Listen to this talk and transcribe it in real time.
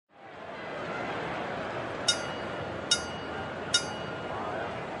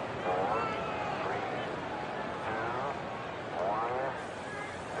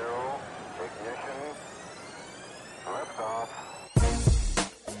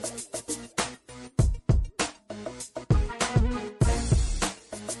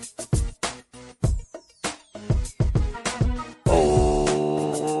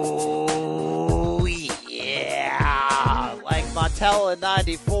Hell in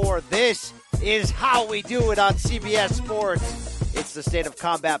 94. This is how we do it on CBS Sports. It's the State of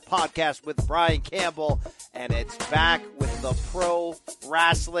Combat podcast with Brian Campbell, and it's back with the Pro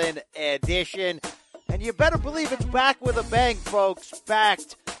Wrestling edition. And you better believe it's back with a bang, folks.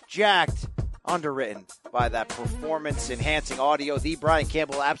 Backed, jacked, underwritten by that performance-enhancing audio. The Brian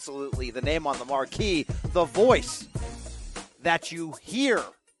Campbell, absolutely the name on the marquee, the voice that you hear.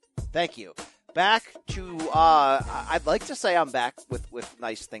 Thank you. Back to, I'd like to say I'm back with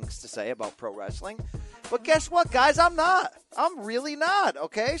nice things to say about pro wrestling. But guess what, guys? I'm not. I'm really not,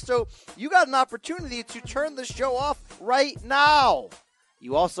 okay? So you got an opportunity to turn the show off right now.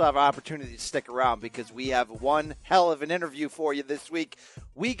 You also have an opportunity to stick around because we have one hell of an interview for you this week.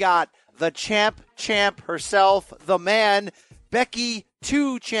 We got the champ herself, the man, Becky,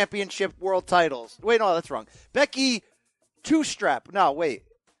 2 championship world titles. Wait, no, that's wrong. Becky, 2-strap. No, wait.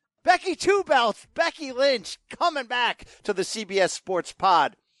 Becky 2 belts, Becky Lynch, coming back to the CBS Sports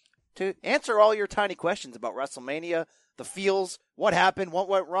Pod to answer all your tiny questions about WrestleMania, the feels, what happened, what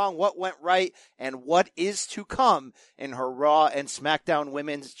went wrong, what went right, and what is to come in her Raw and SmackDown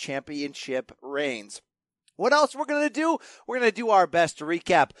Women's Championship reigns. What else we're going to do? We're going to do our best to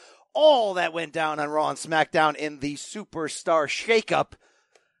recap all that went down on Raw and SmackDown in the Superstar Shakeup.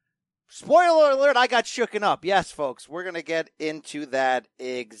 Spoiler alert, I got shooken up. Yes, folks, we're going to get into that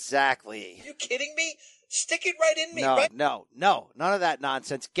exactly. Are you kidding me? Stick it right in me, No, right? no, none of that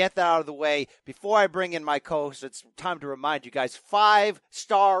nonsense. Get that out of the way. Before I bring in my co-host, it's time to remind you guys,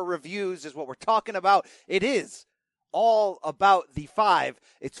 5-star reviews is what we're talking about. It is all about the 5.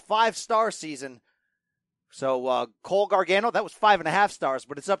 It's 5-star season. So, Cole Gargano, that was 5.5 stars,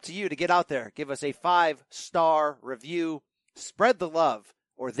 but it's up to you to get out there. Give us a 5-star review. Spread the love,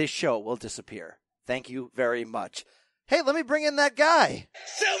 or this show will disappear. Thank you very much. Hey, let me bring in that guy.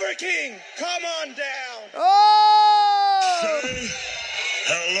 Silver King, come on down. Oh! Say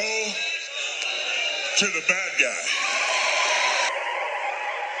hello to the bad guy.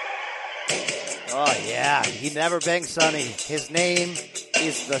 Oh, yeah. He never banged Sonny. His name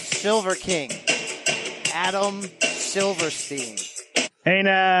is the Silver King, Adam Silverstein. Hey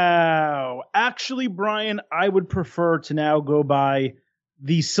now. Actually, Brian, I would prefer to now go by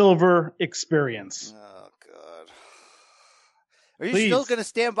the Silver Experience. Oh, God. Are you Please. still going to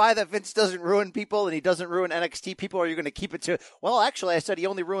stand by that Vince doesn't ruin people and he doesn't ruin NXT people, or are you going to keep it to, well, actually, I said he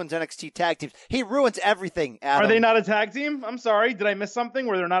only ruins NXT tag teams. He ruins everything, Adam. Are they not a tag team? I'm sorry. Did I miss something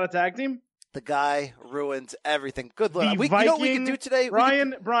where they're not a tag team? The guy ruins everything. Good luck. The You know what we can do today?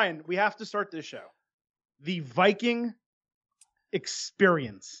 Brian, we have to start this show. The Viking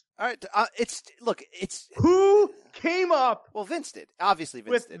Experience. All right. It's Who came up well, Vince did. Obviously,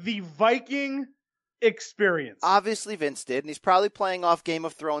 Vince with did. the Viking Experience? Obviously, Vince did, and he's probably playing off Game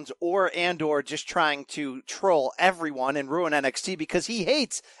of Thrones or just trying to troll everyone and ruin NXT because he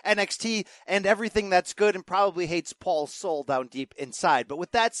hates NXT and everything that's good and probably hates Paul's soul down deep inside. But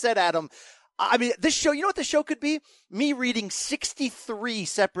with that said, Adam, I mean, this show, you know what the show could be? Me reading 63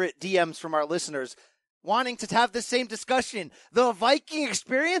 separate DMs from our listeners wanting to have the same discussion, the Viking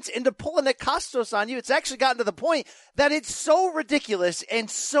Experience, into pulling Nick Costos on you. It's actually gotten to the point that it's so ridiculous and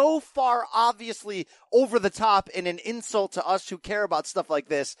so far obviously over the top and an insult to us who care about stuff like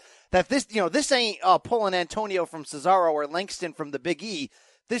this, that this ain't pulling Antonio from Cesaro or Langston from the Big E.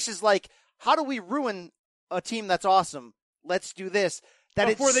 This is like, how do we ruin a team that's awesome? Let's do this.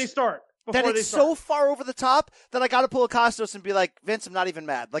 Before they start. So far over the top that I got to pull a Costos and be like, Vince, I'm not even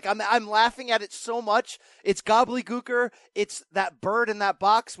mad. Like, I'm laughing at it so much. It's gobbledygooker. It's that bird in that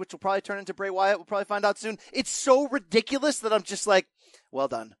box, which will probably turn into Bray Wyatt. We'll probably find out soon. It's so ridiculous that I'm just like, well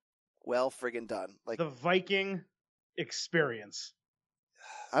done. Well friggin' done. Like the Viking Experience.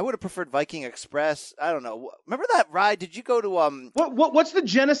 I would have preferred Viking Express. I don't know. Remember that ride? Did you go to What's the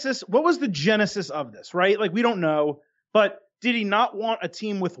genesis? What was the genesis of this, right? Like, we don't know, but did he not want a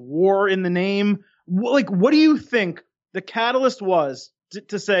team with war in the name? Like, what do you think the catalyst was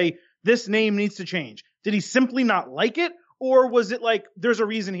to say this name needs to change? Did he simply not like it? Or was it like, there's a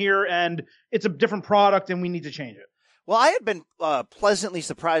reason here and it's a different product and we need to change it? Well, I had been pleasantly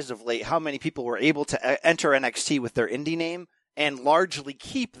surprised of late how many people were able to enter NXT with their indie name and largely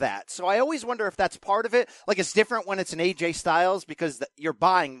keep that. So I always wonder if that's part of it. Like, it's different when it's an AJ Styles because you're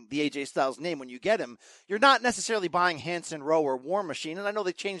buying the AJ Styles name when you get him. You're not necessarily buying Hanson Rowe or War Machine. And I know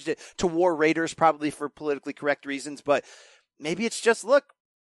they changed it to War Raiders probably for politically correct reasons, but maybe it's just, look,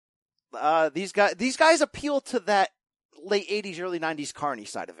 these guys appeal to that late 80s, early 90s Carney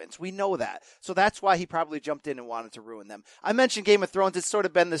side of Vince. We know that. So that's why he probably jumped in and wanted to ruin them. I mentioned Game of Thrones. It's sort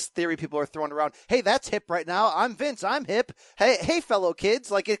of been this theory people are throwing around. Hey, that's hip right now. I'm Vince. I'm hip. Hey, fellow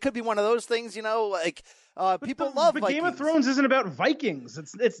kids. Like, it could be one of those things, like, People love but Vikings. Game of Thrones isn't about Vikings.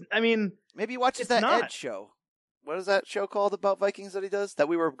 I mean, maybe he watches that not. Ed show. What is that show called about Vikings that he does? That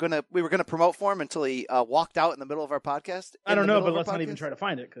we were gonna promote for him until he walked out in the middle of our podcast. I don't know, but let's not even try to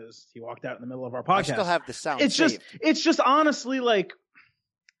find it because he walked out in the middle of our podcast. I still have the sound. It's saved. just honestly like,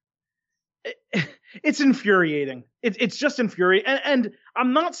 it's infuriating. It's just infuriating. And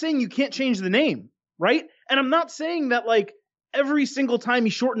I'm not saying you can't change the name, right? And I'm not saying that like every single time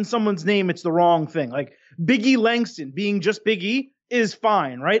you shorten someone's name, it's the wrong thing. Like Big E Langston being just Big E is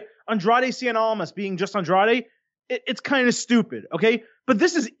fine, right? Andrade Cien Almas being just Andrade. It's kind of stupid, okay? But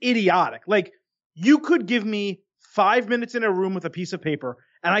this is idiotic. Like, you could give me 5 minutes in a room with a piece of paper,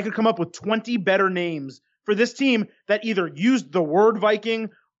 and I could come up with 20 better names for this team that either used the word Viking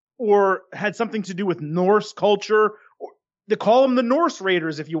or had something to do with Norse culture, or they call them the Norse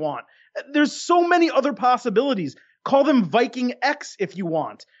Raiders if you want. There's so many other possibilities. Call them Viking X if you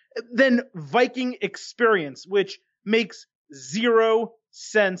want. Then Viking Experience, which makes zero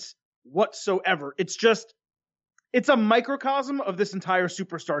sense whatsoever. It's a microcosm of this entire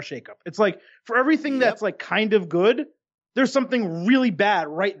superstar shakeup. It's like for everything that's like kind of good, there's something really bad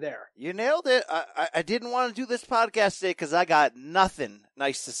right there. You nailed it. I didn't want to do this podcast today because I got nothing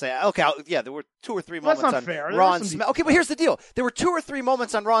nice to say. Okay, there were 2 or 3 moments on fair. Raw and SmackDown. Okay, but here's the deal. There were 2 or 3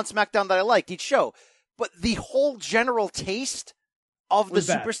 moments on Raw and SmackDown that I liked each show. But the whole general taste of the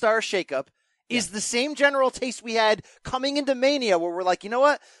superstar shakeup is the same general taste we had coming into Mania, where we're like, you know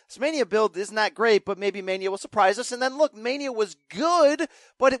what? This Mania build isn't that great, but maybe Mania will surprise us. And then look, Mania was good,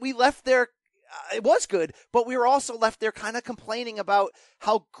 but we left there. It was good, but we were also left there kind of complaining about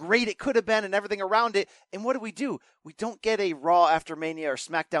how great it could have been and everything around it. And what do? We don't get a Raw after Mania or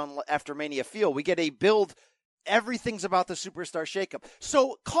SmackDown after Mania feel. We get a build. Everything's about the superstar shakeup.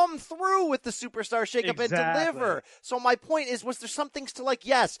 So come through with the superstar shakeup and deliver. So my point is, was there some things to like?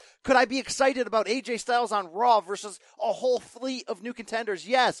 Yes. Could I be excited about AJ Styles on Raw versus a whole fleet of new contenders?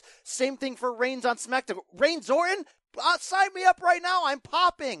 Yes. Same thing for Reigns on SmackDown. Reigns Orton? Sign me up right now. I'm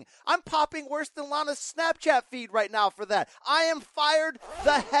popping worse than Lana's Snapchat feed right now for that. I am fired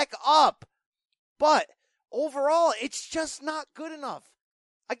the heck up. But overall, it's just not good enough.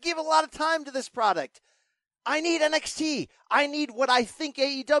 I give a lot of time to this product. I need NXT. I need what I think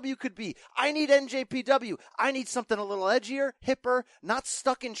AEW could be. I need NJPW. I need something a little edgier, hipper, not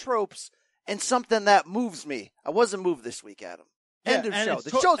stuck in tropes, and something that moves me. I wasn't moved this week, Adam. End of show. The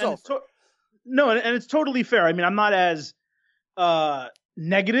show's over. And it's totally fair. I mean, I'm not as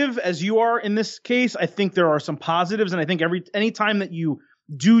negative as you are in this case. I think there are some positives, and I think any time that you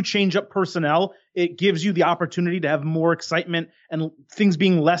do change up personnel, it gives you the opportunity to have more excitement and things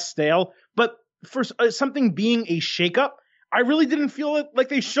being less stale. But for something being a shakeup, I really didn't feel like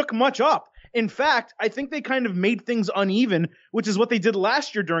they shook much up. In fact, I think they kind of made things uneven, which is what they did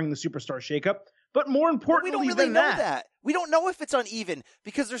last year during the Superstar shakeup. But more importantly we don't really know that. We don't know if it's uneven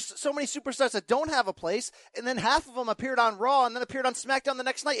because there's so many superstars that don't have a place, and then half of them appeared on Raw and then appeared on SmackDown the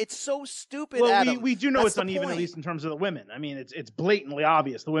next night. It's so stupid, well, Adam. we do know it's uneven, at least in terms of the women. I mean, it's blatantly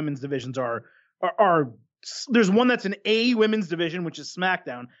obvious. The women's divisions are there's one that's an A women's division, which is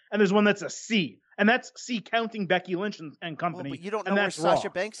SmackDown, and there's one that's a C. And that's C counting Becky Lynch and company. Well, but you don't know where Sasha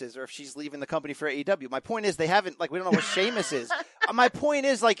Banks is or if she's leaving the company for AEW. My point is we don't know where Sheamus is. My point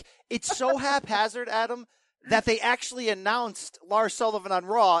is it's so haphazard, Adam, that they actually announced Lars Sullivan on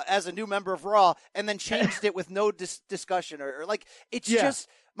Raw as a new member of Raw and then changed it with no discussion just,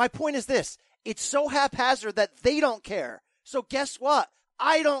 my point is this. It's so haphazard that they don't care. So guess what?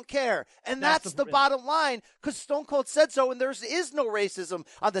 I don't care. And that's the bottom line, because Stone Cold said so, and there is no racism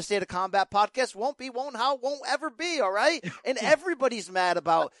on the State of Combat podcast. Won't be, won't ever be, all right? And everybody's mad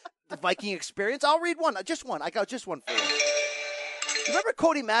about the Viking experience. I'll read one. Just one. I got just one for you. Remember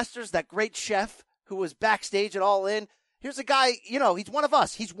Cody Masters, that great chef who was backstage at All In? Here's a guy, he's one of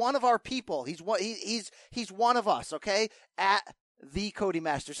us. He's one of our people. He's one of us, okay? At the Cody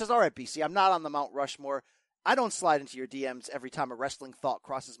Masters. Says, all right, BC, I'm not on the Mount Rushmore. I don't slide into your DMs every time a wrestling thought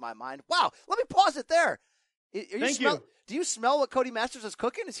crosses my mind. Wow, let me pause it there. Thank you. Do you smell what Cody Masters is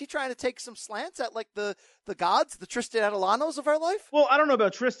cooking? Is he trying to take some slants at the gods, the Tristan Adelanos of our life? Well, I don't know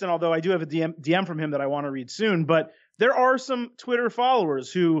about Tristan, although I do have a DM from him that I want to read soon. But there are some Twitter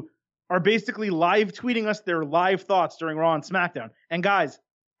followers who are basically live tweeting us their live thoughts during Raw and SmackDown. And guys,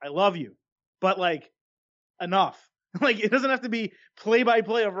 I love you, but enough. It doesn't have to be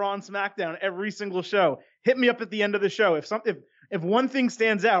play-by-play of Raw and SmackDown every single show. Hit me up at the end of the show. If one thing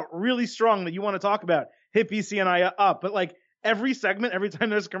stands out really strong that you want to talk about, hit BC and I up. But every segment, every time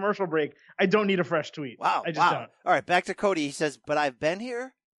there's a commercial break, I don't need a fresh tweet. Wow. I just don't. All right, back to Cody. He says, but I've been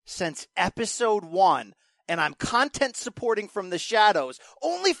here since episode 1, and I'm content supporting from the shadows,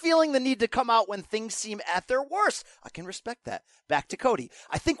 only feeling the need to come out when things seem at their worst. I can respect that. Back to Cody.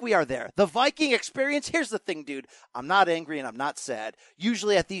 I think we are there. The Viking experience, here's the thing, dude. I'm not angry and I'm not sad.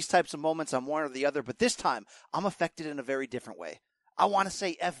 Usually at these types of moments, I'm one or the other, but this time, I'm affected in a very different way. I want to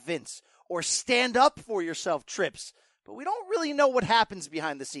say F Vince or stand up for yourself, Trips, but we don't really know what happens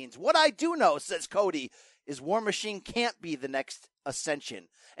behind the scenes. What I do know, says Cody, is War Machine can't be the next Ascension,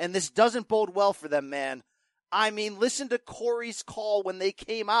 and this doesn't bode well for them, man. I mean, listen to Corey's call when they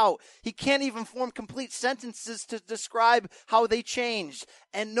came out. He can't even form complete sentences to describe how they changed,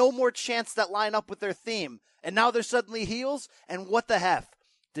 and no more chants that line up with their theme. And now they're suddenly heels, and what the F?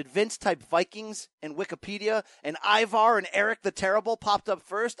 Did Vince type Vikings in Wikipedia, and Ivar and Eric the Terrible popped up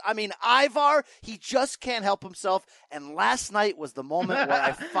first? I mean, Ivar, he just can't help himself, and last night was the moment where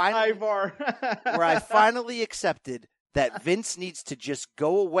I finally accepted that Vince needs to just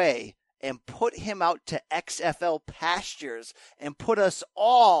go away and put him out to XFL pastures and put us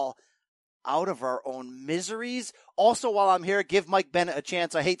all out of our own miseries. Also, while I'm here, give Mike Bennett a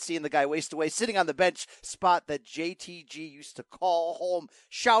chance. I hate seeing the guy waste away sitting on the bench spot that JTG used to call home.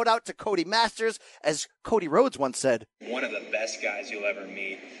 Shout out to Cody Masters. As Cody Rhodes once said, one of the best guys you'll ever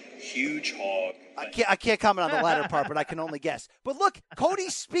meet. Huge hog. I can't comment on the latter part, but I can only guess. But look,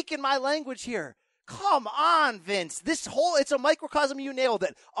 Cody's speaking my language here. Come on, Vince. It's a microcosm, you nailed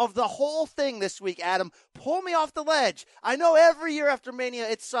it, of the whole thing this week, Adam. Pull me off the ledge. I know every year after Mania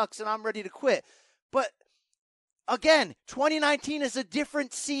it sucks and I'm ready to quit. But, again, 2019 is a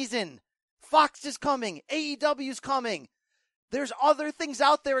different season. Fox is coming. AEW is coming. There's other things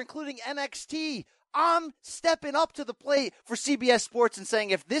out there, including NXT. I'm stepping up to the plate for CBS Sports and saying,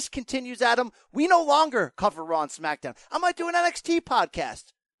 if this continues, Adam, we no longer cover Raw and SmackDown. I might do an NXT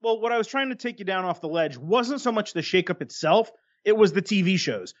podcast. Well, what I was trying to take you down off the ledge wasn't so much the shakeup itself. It was the TV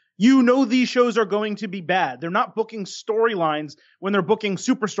shows. You know these shows are going to be bad. They're not booking storylines when they're booking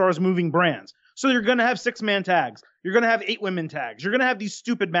superstars moving brands. So you're going to have 6-man tags. You're going to have 8-women tags. You're going to have these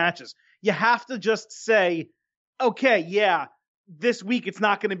stupid matches. You have to just say, okay, yeah, this week it's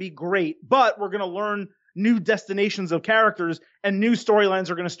not going to be great, but we're going to learn new destinations of characters and new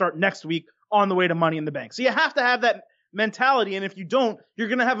storylines are going to start next week on the way to Money in the Bank. So you have to have that mentality, and if you don't, you're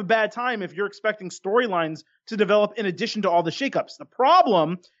going to have a bad time if you're expecting storylines to develop in addition to all the shakeups. The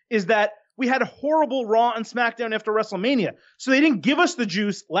problem is that we had a horrible Raw and SmackDown after WrestleMania, so they didn't give us the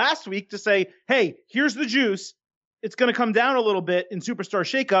juice last week to say, hey, here's the juice. It's going to come down a little bit in Superstar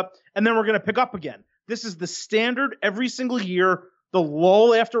Shakeup, and then we're going to pick up again. This is the standard every single year, the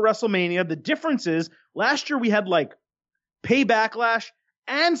lull after WrestleMania. The difference is last year we had like Pay Backlash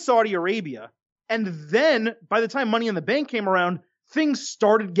and Saudi Arabia. And then by the time Money in the Bank came around, things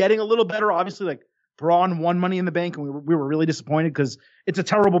started getting a little better. Obviously, like Braun won Money in the Bank, and we were really disappointed because it's a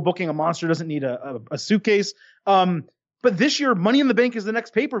terrible booking. A monster doesn't need a suitcase. But this year, Money in the Bank is the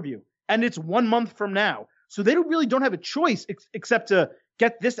next pay-per-view, and it's 1 month from now. So they really don't have a choice except to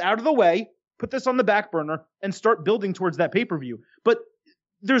get this out of the way, put this on the back burner, and start building towards that pay-per-view. But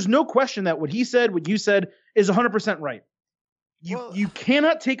there's no question that what he said, what you said, is 100% right. You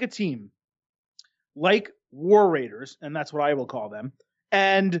cannot take a team like War Raiders, and that's what I will call them,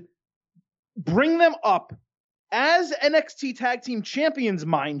 and bring them up as NXT Tag Team Champions,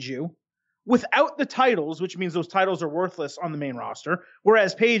 mind you, without the titles, which means those titles are worthless on the main roster,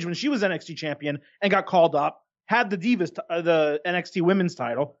 whereas Paige, when she was NXT Champion and got called up, had the Divas, the NXT Women's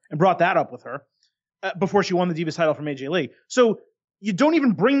title, and brought that up with her before she won the Divas title from AJ Lee. So you don't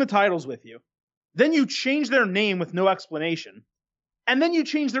even bring the titles with you. Then you change their name with no explanation. And then you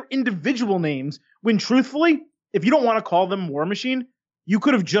change their individual names when, truthfully, if you don't want to call them War Machine, you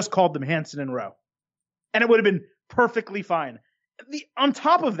could have just called them Hanson and Rowe. And it would have been perfectly fine. On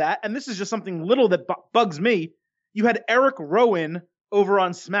top of that, and this is just something little that bugs me, you had Eric Rowan over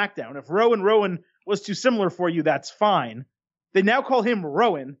on SmackDown. If Rowan was too similar for you, that's fine. They now call him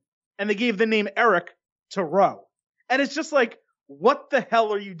Rowan, and they gave the name Eric to Rowe. And it's just like, what the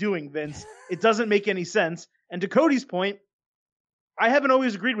hell are you doing, Vince? It doesn't make any sense. And to Cody's point, I haven't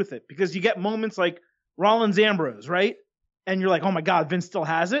always agreed with it because you get moments like Rollins Ambrose, right? And you're like, oh my God, Vince still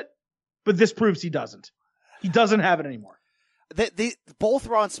has it. But this proves he doesn't. He doesn't have it anymore. Both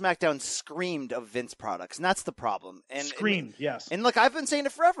Raw and SmackDown screamed of Vince products, and that's the problem. Screamed, yes. And look, I've been saying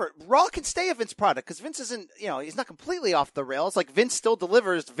it forever. Raw can stay a Vince product because Vince isn't, he's not completely off the rails. Like Vince still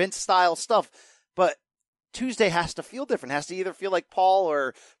delivers Vince-style stuff, but Tuesday has to feel different. It has to either feel like Paul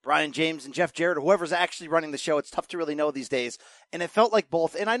or Brian James and Jeff Jarrett or whoever's actually running the show. It's tough to really know these days. And it felt like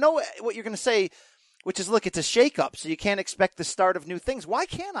both. And I know what you're going to say, which is, look, it's a shakeup, so you can't expect the start of new things. Why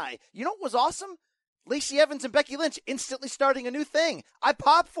can't I? You know what was awesome? Lacey Evans and Becky Lynch instantly starting a new thing. I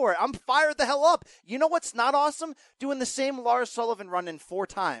pop for it. I'm fired the hell up. You know what's not awesome? Doing the same Lars Sullivan run in 4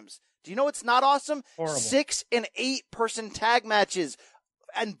 times. Do you know what's not awesome? Horrible. 6 and 8 person tag matches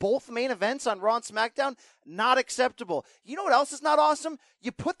and both main events on Raw and SmackDown. Not acceptable. You know what else is not awesome?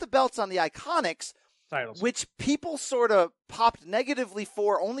 You put the belts on the Iconics, Titles. which people sort of popped negatively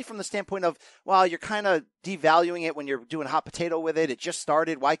for only from the standpoint of, well, you're kind of devaluing it when you're doing hot potato with it. It just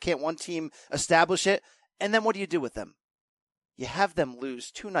started. Why can't one team establish it? And then what do you do with them? You have them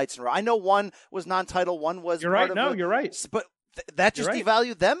lose 2 nights in a row. I know one was non-title, one was You're part right. of No, a- you're right. But that just You're right.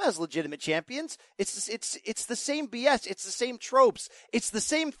 devalued them as legitimate champions. It's the same BS. It's the same tropes. It's the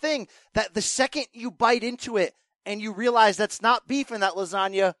same thing that the second you bite into it and you realize that's not beef in that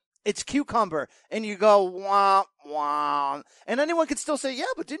lasagna, it's cucumber, and you go, wah, wah. And anyone could still say, yeah,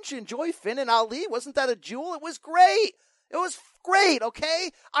 but didn't you enjoy Finn and Ali? Wasn't that a jewel? It was great. It was great,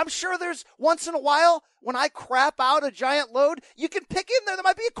 okay? I'm sure there's once in a while when I crap out a giant load, you can pick in there. There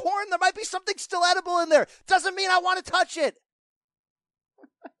might be a corn. There might be something still edible in there. Doesn't mean I want to touch it.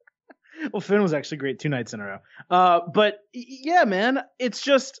 Well, Finn was actually great 2 nights in a row. But yeah, man, it's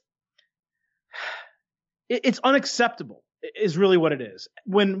just, it's unacceptable is really what it is.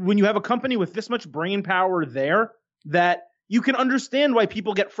 When you have a company with this much brain power there, that you can understand why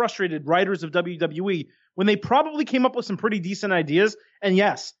people get frustrated, writers of WWE, when they probably came up with some pretty decent ideas. And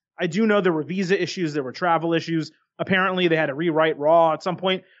yes, I do know there were visa issues, there were travel issues. Apparently they had to rewrite Raw at some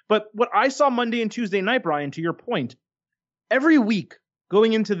point. But what I saw Monday and Tuesday night, Brian, to your point, every week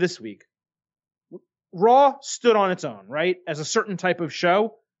going into this week, Raw stood on its own, right? As a certain type of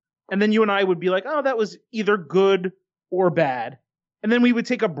show. And then you and I would be like, oh, that was either good or bad. And then we would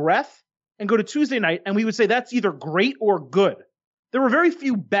take a breath and go to Tuesday night and we would say that's either great or good. There were very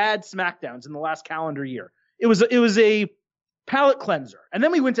few bad SmackDowns in the last calendar year. It was a palate cleanser. And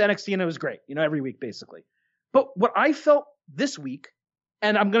then we went to NXT and it was great, every week basically. But what I felt this week,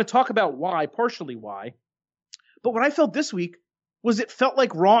 and I'm going to talk about why, partially why, but what I felt this week was it felt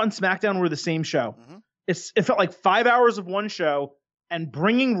like Raw and SmackDown were the same show. Mm-hmm. It felt like 5 hours of one show, and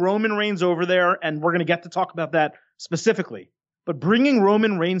bringing Roman Reigns over there, and we're going to get to talk about that specifically, but bringing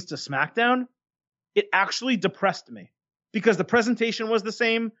Roman Reigns to SmackDown, it actually depressed me because the presentation was the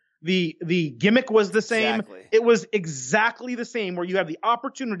same. The gimmick was the same. Exactly. It was exactly the same, where you have the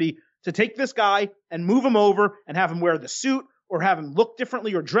opportunity to take this guy and move him over and have him wear the suit or have him look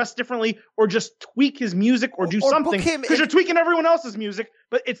differently or dress differently or just tweak his music or do something, because you're tweaking everyone else's music,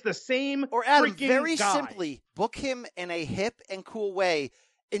 but it's the same. Or Adam, freaking very guy. simply, book him in a hip and cool way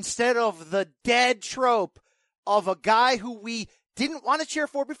instead of the dead trope of a guy who we didn't want to cheer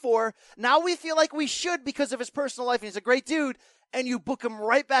for before. Now we feel like we should because of his personal life and he's a great dude. And you book him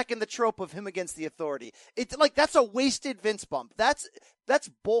right back in the trope of him against the Authority. It's like, that's a wasted Vince bump. That's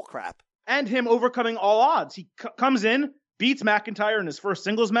bullcrap. And him overcoming all odds. He comes in, beats McIntyre in his first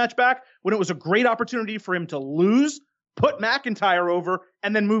singles match back when it was a great opportunity for him to lose, put McIntyre over,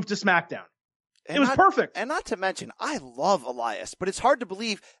 and then move to SmackDown. It was perfect. And not to mention, I love Elias, but it's hard to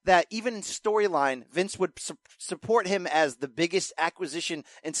believe that even in storyline, Vince would support him as the biggest acquisition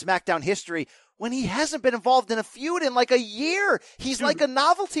in SmackDown history when he hasn't been involved in a feud in like a year. He's like a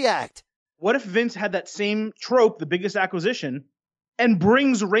novelty act. What if Vince had that same trope, the biggest acquisition, and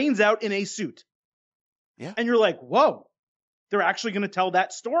brings Reigns out in a suit? Yeah. And you're like, whoa, they're actually going to tell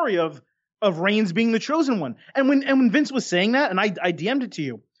that story of Reigns being the chosen one. And when Vince was saying that, and I DM'd it to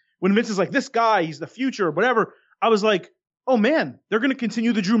you, when Vince is like, this guy, he's the future, whatever, I was like, oh man, they're going to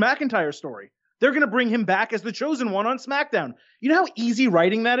continue the Drew McIntyre story. They're going to bring him back as the chosen one on SmackDown. You know how easy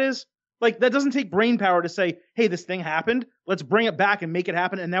writing that is? Like, that doesn't take brain power to say, hey, this thing happened. Let's bring it back and make it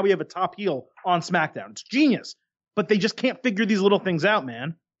happen. And now we have a top heel on SmackDown. It's genius. But they just can't figure these little things out,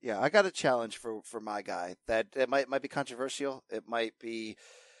 man. Yeah, I got a challenge for my guy. That it might be controversial. It might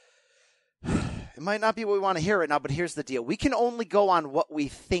not be what we want to hear right now, but here's the deal. We can only go on what we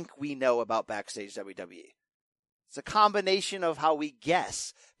think we know about backstage WWE. It's a combination of how we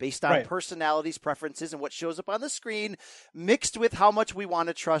guess based on personalities, preferences, and what shows up on the screen, mixed with how much we want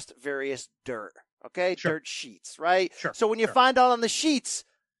to trust various dirt. Okay? Sure. Dirt sheets, right? Sure. So when you find out on the sheets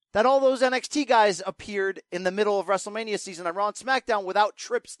that all those NXT guys appeared in the middle of WrestleMania season on Raw and SmackDown without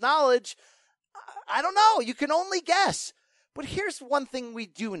Tripp's knowledge, I don't know. You can only guess. But here's one thing we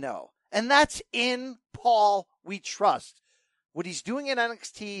do know, and that's in Paul we trust. What he's doing in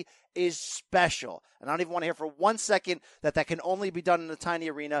NXT is special. And I don't even want to hear for 1 second that can only be done in a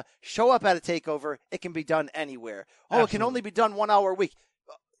tiny arena. Show up at a takeover. It can be done anywhere. Oh, Absolutely. It can only be done 1 hour a week.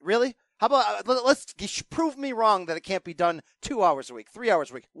 Really? How about let's prove me wrong that it can't be done 2 hours a week, 3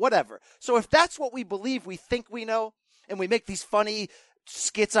 hours a week, whatever. So if that's what we believe, we think we know, and we make these funny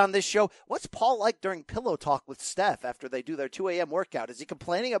skits on this show. What's Paul like during pillow talk with Steph after they do their 2 a.m. workout? Is he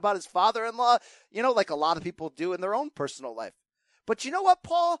complaining about his father-in-law? Like a lot of people do in their own personal life. But you know what,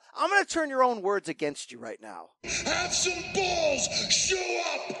 Paul? I'm going to turn your own words against you right now. Have some balls. Show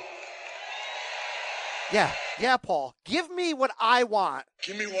up. Yeah, Paul. Give me what I want.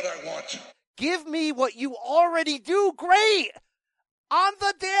 Give me what I want. Give me what you already do great. On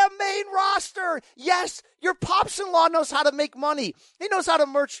the damn main roster. Yes, your pops-in-law knows how to make money. He knows how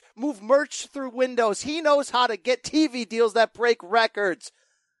to move merch through windows. He knows how to get TV deals that break records.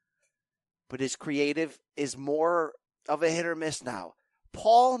 But his creative is more of a hit or miss now.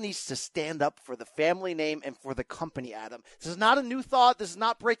 Paul needs to stand up for the family name and for the company, Adam. This is not a new thought. This is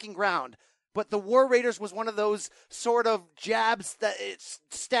not breaking ground. But the War Raiders was one of those sort of jabs, that it's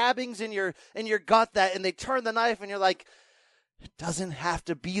stabbings in your gut, and they turn the knife and you're like, it doesn't have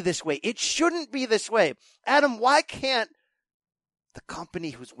to be this way. It shouldn't be this way. Adam, why can't the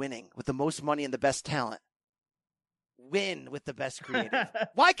company who's winning with the most money and the best talent win with the best creative?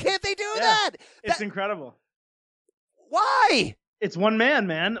 Why can't they do that? It's incredible. Why? It's one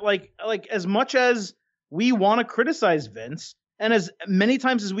man. Like as much as we want to criticize Vince, and as many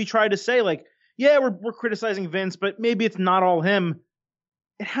times as we try to say, like, yeah, we're criticizing Vince, but maybe it's not all him.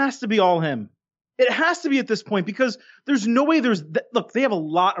 It has to be all him. It has to be at this point, because there's no way look, they have a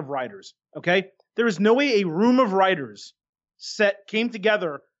lot of writers, okay? There is no way a room of writers came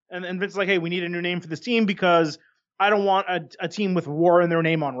together and Vince's like, hey, we need a new name for this team because I don't want a team with War in their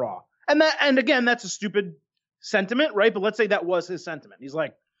name on Raw. And again, that's a stupid sentiment, right? But let's say that was his sentiment. He's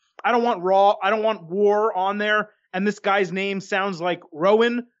like, I don't want Raw, I don't want War on there, and this guy's name sounds like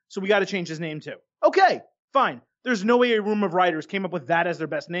Rowan, so we got to change his name too. Okay, fine. There's no way a room of writers came up with that as their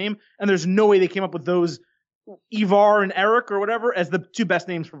best name, and there's no way they came up with those Ivar and Eric or whatever as the two best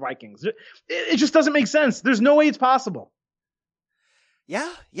names for Vikings. It just doesn't make sense. There's no way it's possible. Yeah,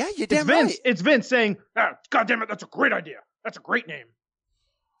 you're damn right. It's Vince saying, God damn it, that's a great idea. That's a great name.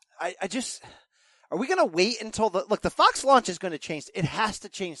 Are we going to wait until the Fox launch is going to change? It has to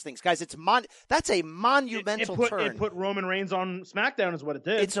change things, guys. That's a monumental turn. It put Roman Reigns on SmackDown is what it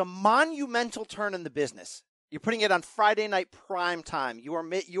did. It's a monumental turn in the business. You're putting it on Friday night prime time.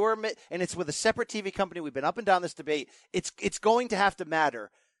 And it's with a separate TV company. We've been up and down this debate. It's going to have to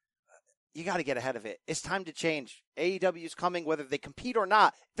matter. You got to get ahead of it. It's time to change. AEW is coming, whether they compete or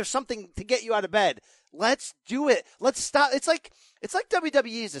not. There's something to get you out of bed. Let's do it. Let's stop. It's like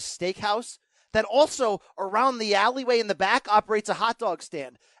WWE is a steakhouse that also around the alleyway in the back operates a hot dog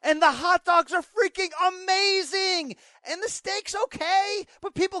stand. And the hot dogs are freaking amazing. And the steak's okay.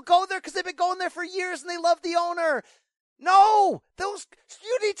 But people go there because they've been going there for years and they love the owner. No,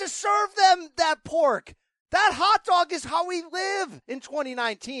 you need to serve them that pork. That hot dog is how we live in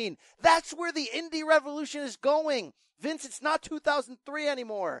 2019. That's where the indie revolution is going. Vince, it's not 2003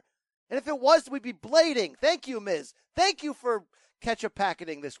 anymore. And if it was, we'd be blading. Thank you, Miz. Thank you for ketchup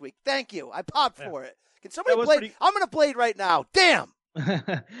packeting this week. Thank you. I popped for it. Can somebody blade? I'm going to blade right now. Damn.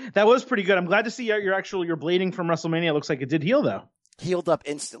 That was pretty good. I'm glad to see your blading from WrestleMania. It looks like it did heal, though. Healed up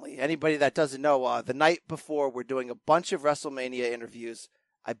instantly. Anybody that doesn't know, the night before, we're doing a bunch of WrestleMania interviews.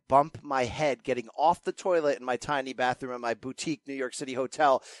 I bump my head getting off the toilet in my tiny bathroom in my boutique New York City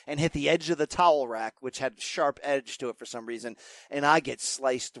hotel and hit the edge of the towel rack, which had a sharp edge to it for some reason, and I get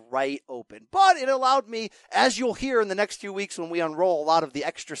sliced right open. But it allowed me, as you'll hear in the next few weeks when we unroll a lot of the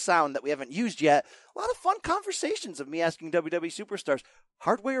extra sound that we haven't used yet, a lot of fun conversations of me asking WWE superstars,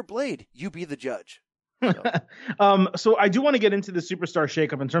 hardware or blade, you be the judge. So I do want to get into the superstar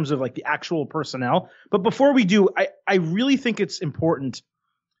shakeup in terms of like the actual personnel. But before we do, I really think it's important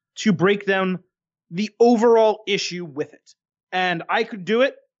to break down the overall issue with it. And I could do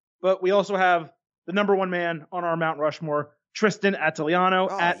it, but we also have the number one man on our Mount Rushmore, Tristan Ataliano,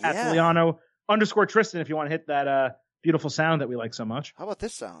 Ataliano _ Tristan, if you want to hit that beautiful sound that we like so much. How about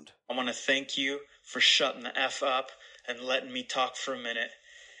this sound? I want to thank you for shutting the F up and letting me talk for a minute.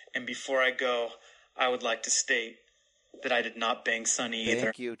 And before I go, I would like to state that I did not bang Sonny either.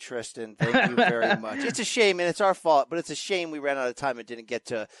 Thank you, Tristan. Thank you very much. It's a shame, and it's our fault, but it's a shame we ran out of time and didn't get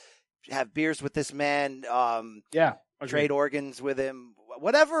to have beers with this man, trade organs with him.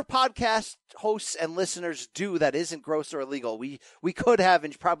 Whatever podcast hosts and listeners do that isn't gross or illegal, we could have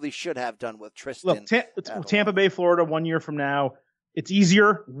and probably should have done with Tristan. Look, Tampa Bay, Florida, 1 year from now. It's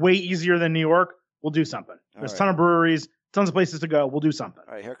easier, way easier than New York. We'll do something. There's a ton of breweries, tons of places to go. We'll do something.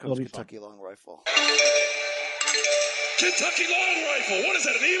 All right, here comes Kentucky Long Rifle. Kentucky Long Rifle. What is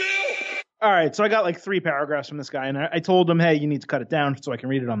that, an email? All right, so I got like 3 paragraphs from this guy, and I told him, hey, you need to cut it down so I can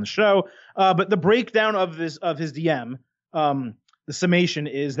read it on the show. But the breakdown of his DM, the summation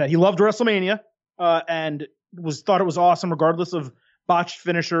is that he loved WrestleMania and thought it was awesome, regardless of botched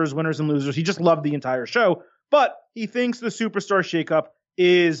finishers, winners and losers. He just loved the entire show. But he thinks the Superstar Shakeup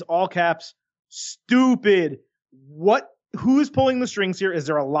is, all caps, stupid. Who's pulling the strings here? Is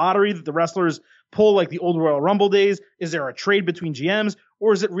there a lottery that the wrestlers pull like the old Royal Rumble days? Is there a trade between GMs?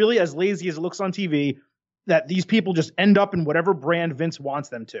 Or is it really as lazy as it looks on TV that these people just end up in whatever brand Vince wants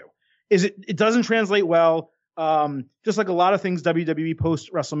them to? It doesn't translate well. Just like a lot of things WWE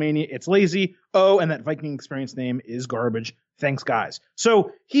post WrestleMania, it's lazy. Oh, and that Viking Experience name is garbage. Thanks, guys.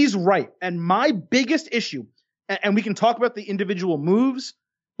 So he's right. And my biggest issue, and we can talk about the individual moves,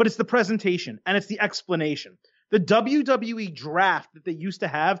 but it's the presentation and it's the explanation. The WWE draft that they used to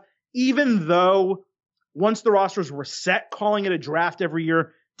have, even though once the rosters were set, calling it a draft every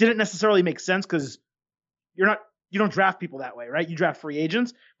year didn't necessarily make sense because you don't draft people that way, right? You draft free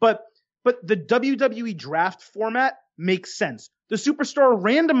agents. But the WWE draft format makes sense. The Superstar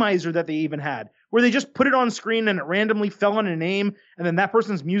randomizer that they even had, where they just put it on screen and it randomly fell on a name, and then that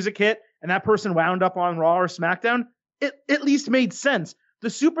person's music hit, and that person wound up on Raw or SmackDown, it at least made sense. The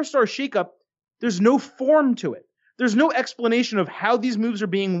Superstar Shakeup, there's no form to it. There's no explanation of how these moves are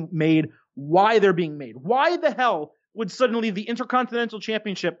being made, why they're being made. Why the hell would suddenly the Intercontinental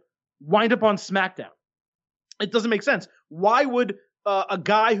Championship wind up on SmackDown? It doesn't make sense. Why would a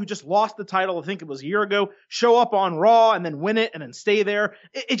guy who just lost the title, I think it was a year ago, show up on Raw and then win it and then stay there?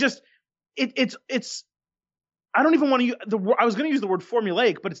 It's I don't even want to use I was going to use the word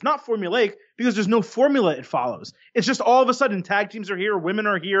formulaic, but it's not formulaic because there's no formula it follows. It's just all of a sudden tag teams are here, women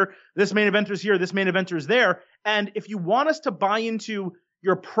are here, this main eventer is here, this main eventer is there. And if you want us to buy into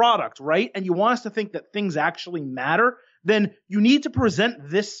your product, right, and you want us to think that things actually matter, then you need to present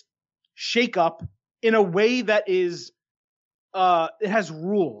this shakeup in a way that is it has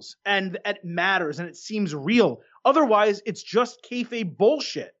rules and it matters and it seems real. Otherwise, it's just kayfabe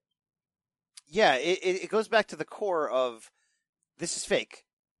bullshit. Yeah, it goes back to the core of this is fake,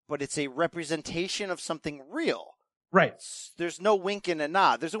 but it's a representation of something real. Right. There's no wink and a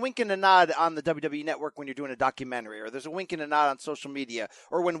nod. There's a wink and a nod on the WWE Network when you're doing a documentary, or there's a wink and a nod on social media,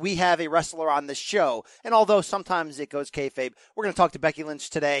 or when we have a wrestler on this show. And although sometimes it goes kayfabe, we're going to talk to Becky Lynch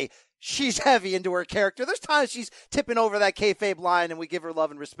today. She's heavy into her character. There's times she's tipping over that kayfabe line, and we give her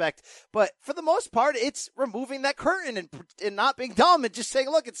love and respect. But for the most part, it's removing that curtain and not being dumb and just saying,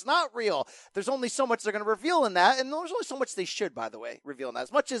 look, it's not real. There's only so much they're going to reveal in that, and there's only so much they should, by the way, reveal in that.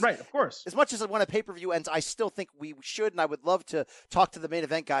 As much as, right, of course. As much as when a pay-per-view ends, I still think we should, and I would love to talk to the main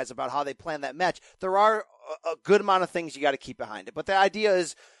event guys about how they plan that match. There are a good amount of things you got to keep behind it. But the idea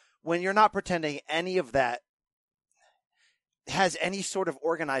is when you're not pretending any of that has any sort of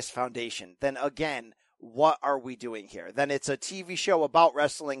organized foundation, then again, what are we doing here? Then it's a TV show about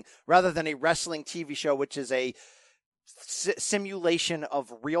wrestling rather than a wrestling TV show, which is a simulation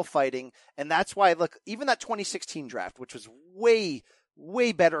of real fighting. And that's why, look, even that 2016 draft, which was way,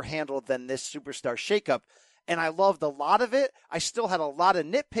 way better handled than this Superstar Shakeup, and I loved a lot of it, I still had a lot of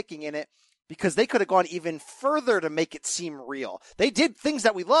nitpicking in it, because they could have gone even further to make it seem real. They did things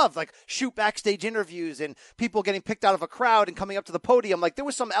that we love, like shoot backstage interviews and people getting picked out of a crowd and coming up to the podium. Like there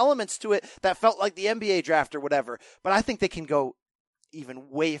was some elements to it that felt like the NBA draft or whatever. But I think they can go even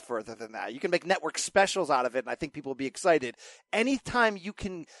way further than that. You can make network specials out of it, and I think people will be excited. Anytime you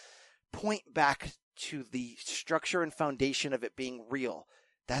can point back to the structure and foundation of it being real,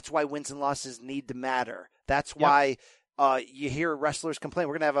 that's why wins and losses need to matter. That's why you hear wrestlers complain.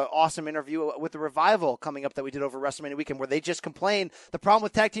 We're going to have an awesome interview with the Revival coming up that we did over WrestleMania weekend, where they just complain. The problem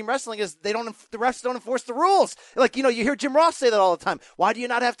with tag team wrestling is the refs don't enforce the rules. Like, you hear Jim Ross say that all the time. Why do you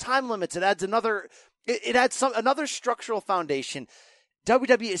not have time limits? It adds another structural foundation.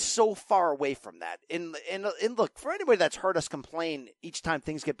 WWE is so far away from that. And look, for anybody that's heard us complain each time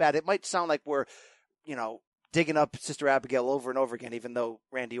things get bad, it might sound like we're, digging up Sister Abigail over and over again, even though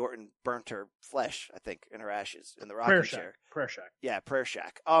Randy Orton burnt her flesh, I think, in her ashes in the rocking chair. Prayer Shack. Yeah, Prayer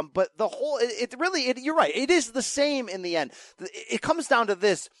Shack. But the whole, you're right. It is the same in the end. It comes down to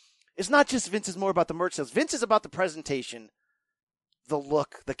this. It's not just Vince is more about the merch sales. Vince is about the presentation, the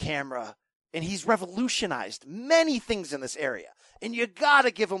look, the camera, and he's revolutionized many things in this area. And you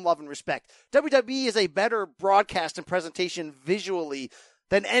gotta give him love and respect. WWE is a better broadcast and presentation visually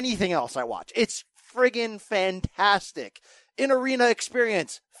than anything else I watch. It's friggin' fantastic. In-arena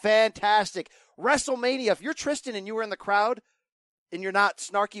experience, fantastic. WrestleMania, if you're Tristan and you were in the crowd and you're not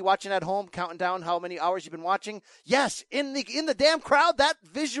snarky watching at home, counting down how many hours you've been watching, yes, in the damn crowd, that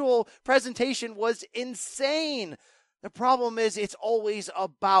visual presentation was insane. The problem is it's always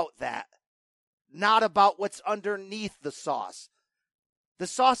about that, not about what's underneath the sauce. The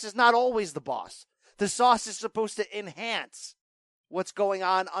sauce is not always the boss. The sauce is supposed to enhance what's going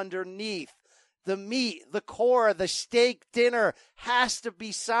on underneath. The meat, the core, the steak dinner has to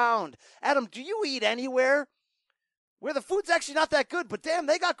be sound. Adam, do you eat anywhere where the food's actually not that good, but damn,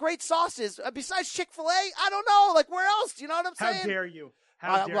 they got great sauces? Besides Chick-fil-A, I don't know. Like, where else? You know what I'm saying? How dare you?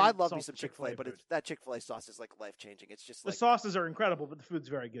 Well, I'd love me some Chick-fil-A, but that Chick-fil-A sauce is like life-changing. It's just the sauces are incredible, but the food's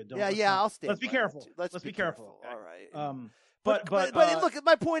very good. I'll stand. Let's be careful. Let's be careful. Okay. All right. But look,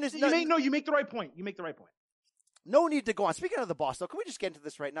 my point is, you make the right point. No need to go on. Speaking of the boss, though, can we just get into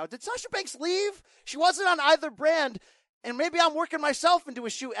this right now? Did Sasha Banks leave? She wasn't on either brand, and maybe I'm working myself into a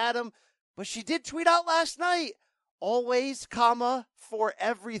shoe, Adam, but she did tweet out last night, always, for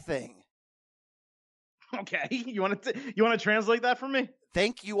everything. Okay, you want to translate that for me?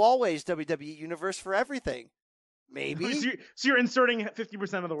 Thank you always, WWE Universe, for everything. Maybe. So you're inserting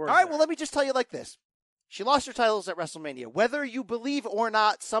 50% of the words. All right, well, let me just tell you like this. She lost her titles at WrestleMania. Whether you believe or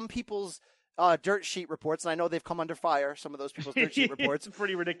not, some people's dirt sheet reports, and I know they've come under fire, some of those people's dirt sheet reports. It's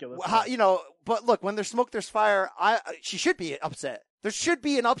pretty ridiculous. But look, when there's smoke, there's fire. She should be upset. There should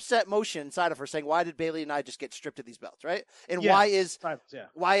be an upset motion inside of her saying, why did Bayley and I just get stripped of these belts, right? And why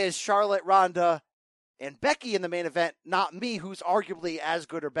is Charlotte, Ronda, and Becky in the main event, not me, who's arguably as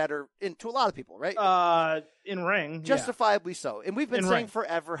good or better to a lot of people, right? In ring. Justifiably so. And we've been saying ring.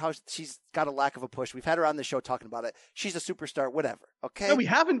 forever how she's got a lack of a push. We've had her on the show talking about it. She's a superstar, whatever. Okay. No, we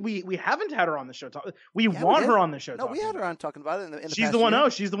haven't. We haven't had her on the show. We want her on the show. No, we had her on talking about it in the she's past the one. year. No,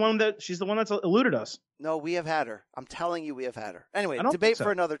 she's the one that's eluded us. No, we have had her. I'm telling you, we have had her. Anyway, I don't debate think so.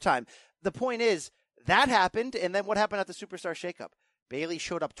 for another time. The point is, that happened, and then what happened at the Superstar Shakeup? Bayley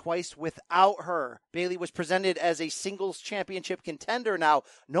showed up twice without her. Bayley was presented as a singles championship contender now.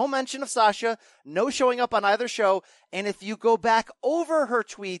 No mention of Sasha, no showing up on either show. And if you go back over her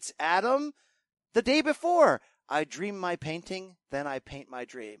tweets, Adam, the day before, I dream my painting, then I paint my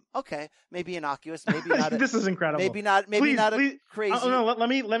dream. Okay, maybe innocuous, maybe not. This is incredible. Maybe not crazy. No, let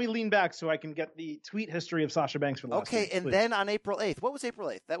me lean back so I can get the tweet history of Sasha Banks for the last Okay, week, and please. then on April 8th, what was April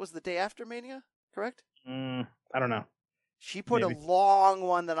 8th? That was the day after Mania, correct? I don't know. She put Maybe. a long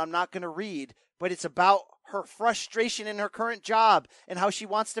one that I'm not going to read, but it's about her frustration in her current job and how she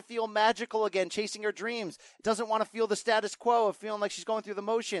wants to feel magical again, chasing her dreams. Doesn't want to feel the status quo of feeling like she's going through the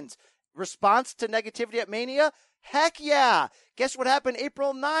motions. Response to negativity at Mania? Heck yeah. Guess what happened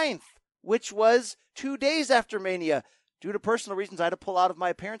April 9th, which was 2 days after Mania. Due to personal reasons, I had to pull out of my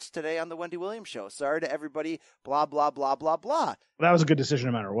appearance today on the Wendy Williams show. Sorry to everybody, blah, blah, blah, blah, blah. Well, that was a good decision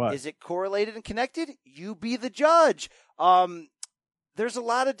no matter what. Is it correlated and connected? You be the judge. There's a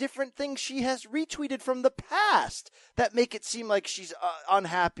lot of different things she has retweeted from the past that make it seem like she's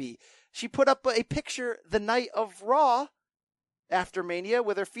unhappy. She put up a picture the night of Raw after Mania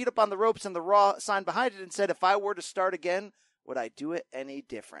with her feet up on the ropes and the Raw sign behind it and said, if I were to start again, would I do it any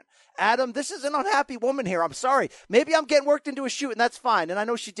different? Adam, this is an unhappy woman here. I'm sorry. Maybe I'm getting worked into a shoot, and that's fine. And I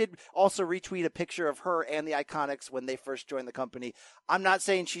know she did also retweet a picture of her and the Iconics when they first joined the company. I'm not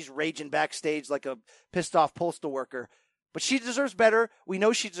saying she's raging backstage like a pissed-off postal worker, but she deserves better. We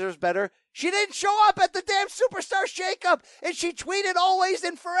know she deserves better. She didn't show up at the damn Superstar Shakeup, and she tweeted always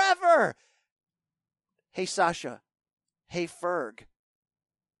and forever. Hey, Sasha. Hey, Ferg.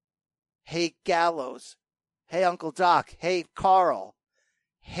 Hey, Gallows. Hey, Uncle Doc. Hey, Carl.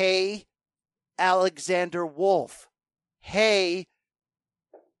 Hey, Alexander Wolf. Hey,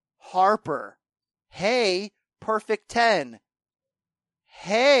 Harper. Hey, Perfect 10.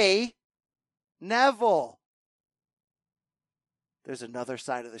 Hey, Neville. There's another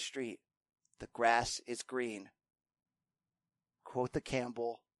side of the street. The grass is green. Quote the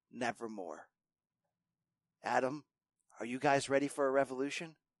Campbell, nevermore. Adam, are you guys ready for a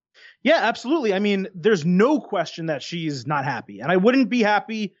revolution? Yeah, absolutely. I mean, there's no question that she's not happy. And I wouldn't be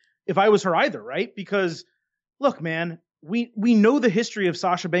happy if I was her either, right? Because, look, man, we know the history of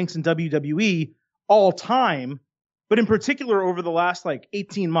Sasha Banks in WWE all time, but in particular over the last,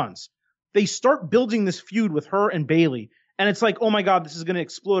 18 months. They start building this feud with her and Bayley, and it's like, oh my God, this is going to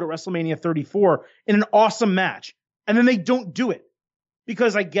explode at WrestleMania 34 in an awesome match. And then they don't do it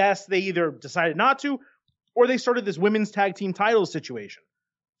because I guess they either decided not to or they started this women's tag team title situation.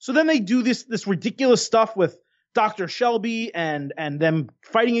 So then they do this ridiculous stuff with Dr. Shelby and them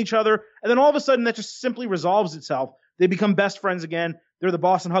fighting each other. And then all of a sudden that just simply resolves itself. They become best friends again. They're the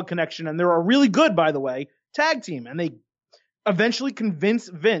Boston Hug Connection. And they're a really good, by the way, tag team. And they eventually convince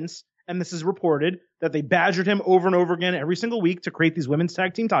Vince, and this is reported, that they badgered him over and over again every single week to create these women's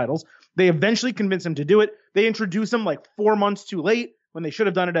tag team titles. They eventually convince him to do it. They introduce him 4 months too late when they should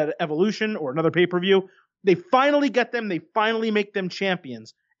have done it at Evolution or another pay-per-view. They finally get them. They finally make them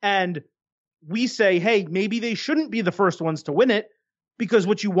champions. And we say, hey, maybe they shouldn't be the first ones to win it because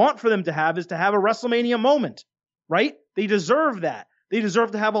what you want for them to have is to have a WrestleMania moment, right? They deserve that. They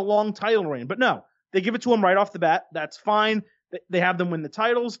deserve to have a long title reign. But no, they give it to them right off the bat. That's fine. They have them win the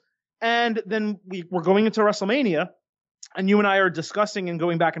titles. And then we're going into WrestleMania, and you and I are discussing and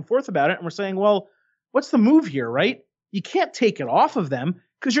going back and forth about it. And we're saying, well, what's the move here, right? You can't take it off of them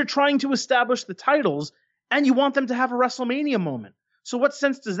because you're trying to establish the titles and you want them to have a WrestleMania moment. So what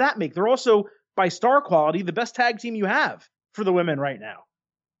sense does that make? They're also, by star quality, the best tag team you have for the women right now.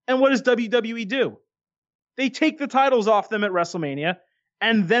 And what does WWE do? They take the titles off them at WrestleMania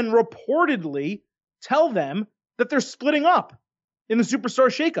and then reportedly tell them that they're splitting up in the Superstar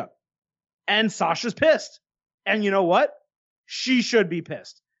Shakeup. And Sasha's pissed. And you know what? She should be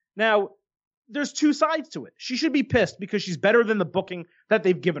pissed. Now, there's two sides to it. She should be pissed because she's better than the booking that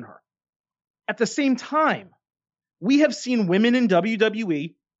they've given her. At the same time, we have seen women in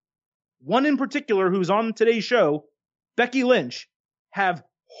WWE, one in particular who's on today's show, Becky Lynch, have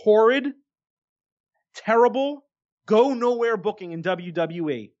horrid, terrible, go-nowhere booking in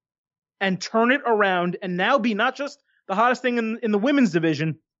WWE and turn it around and now be not just the hottest thing in the women's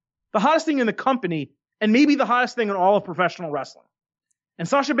division, the hottest thing in the company, and maybe the hottest thing in all of professional wrestling. And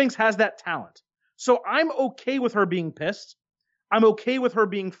Sasha Banks has that talent. So I'm okay with her being pissed. I'm okay with her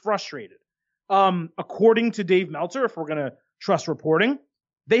being frustrated. According to Dave Meltzer, if we're going to trust reporting,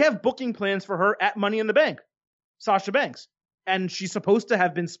 they have booking plans for her at Money in the Bank, Sasha Banks. And she's supposed to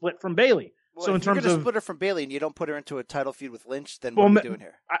have been split from Bayley. Well, so in if you're terms going to of split her from Bayley and you don't put her into a title feud with Lynch, then what are we doing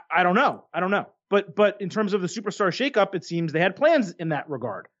here? I don't know. But in terms of the Superstar Shakeup, it seems they had plans in that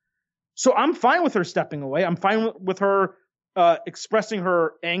regard. So I'm fine with her stepping away. I'm fine with her expressing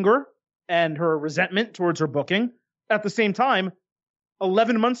her anger and her resentment towards her booking. At the same time,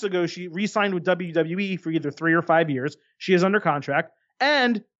 11 months ago, she re-signed with WWE for either 3 or 5 years. She is under contract.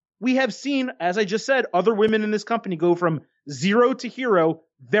 And we have seen, as I just said, other women in this company go from zero to hero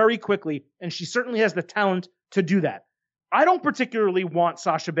very quickly. And she certainly has the talent to do that. I don't particularly want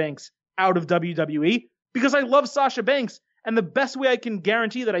Sasha Banks out of WWE because I love Sasha Banks. And the best way I can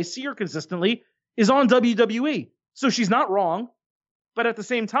guarantee that I see her consistently is on WWE. So she's not wrong. But at the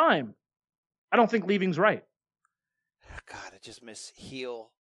same time, I don't think leaving's right. God, I just miss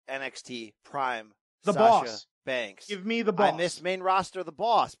heel NXT Prime the Sasha boss. Banks. Give me the boss. I miss main roster the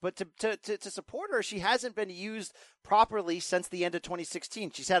boss. But to support her, she hasn't been used properly since the end of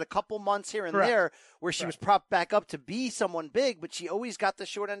 2016. She's had a couple months here and there where she was propped back up to be someone big, but she always got the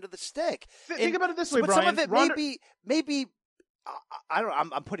short end of the stick. Think about it this way, but Brian. Some of it maybe I don't.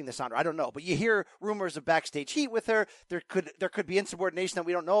 I'm putting this on her. I don't know, but you hear rumors of backstage heat with her. There could be insubordination that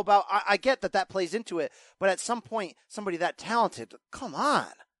we don't know about. I get that plays into it, but at some point, somebody that talented, come on.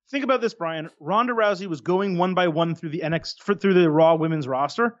 Think about this, Brian. Ronda Rousey was going one by one through through the Raw women's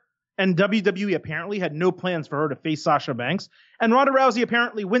roster, and WWE apparently had no plans for her to face Sasha Banks. And Ronda Rousey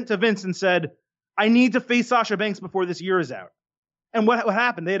apparently went to Vince and said, "I need to face Sasha Banks before this year is out." And what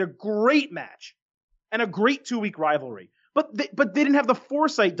happened? They had a great match and a great 2-week rivalry. But they didn't have the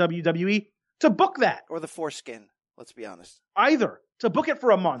foresight, WWE, to book that. Or the foreskin, let's be honest. Either. To book it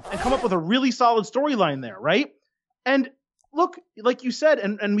for a month and come up with a really solid storyline there, right? And look, like you said,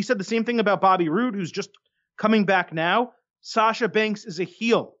 and we said the same thing about Bobby Roode, who's just coming back now. Sasha Banks is a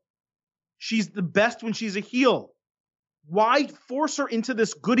heel. She's the best when she's a heel. Why force her into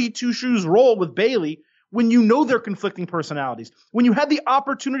this goody two-shoes role with Bayley when you know they're conflicting personalities? When you had the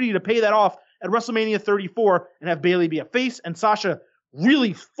opportunity to pay that off at WrestleMania 34 and have Bayley be a face and Sasha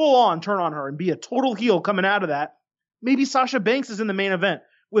really full on turn on her and be a total heel coming out of that, maybe Sasha Banks is in the main event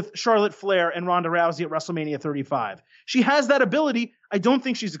with Charlotte Flair and Ronda Rousey at WrestleMania 35. She has that ability. I don't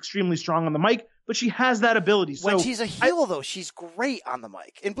think she's extremely strong on the mic, but she has that ability. So when she's a heel, though, she's great on the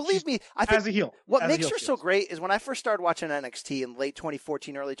mic. And believe me, I think as a heel, what makes her so great is when I first started watching NXT in late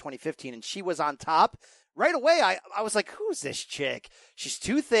 2014, early 2015, and she was on top, right away I was like, who's this chick? She's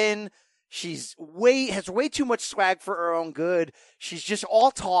too thin. She's has way too much swag for her own good. She's just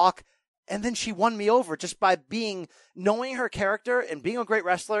all talk. And then she won me over just by knowing her character and being a great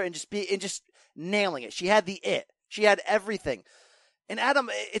wrestler and just nailing it. She had the it. She had everything. And Adam,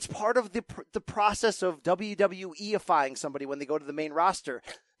 it's part of the process of WWE-ifying somebody when they go to the main roster,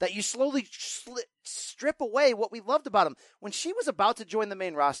 that you slowly strip away what we loved about them. When she was about to join the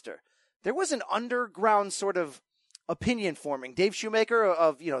main roster, there was an underground sort of opinion forming. Dave Shoemaker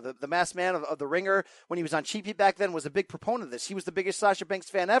of, the masked man of the Ringer, when he was on Cheap Heat back then, was a big proponent of this. He was the biggest Sasha Banks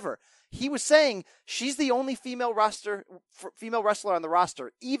fan ever. He was saying she's the only female wrestler on the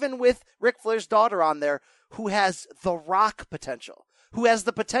roster, even with Ric Flair's daughter on there, who has the Rock potential, who has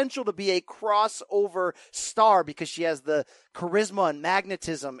the potential to be a crossover star because she has the charisma and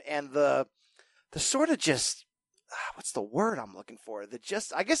magnetism and the sort of just, what's the word I'm looking for?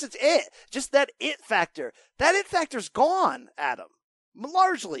 I guess it's it. Just that it factor. That it factor's gone, Adam.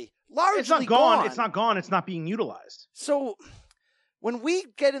 Largely It's not gone. It's not gone. It's not being utilized. So when we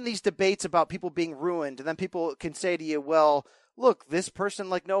get in these debates about people being ruined, and then people can say to you, well, look, this person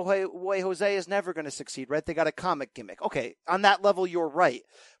like No Way Jose is never going to succeed, right? They got a comic gimmick. Okay, on that level, you're right.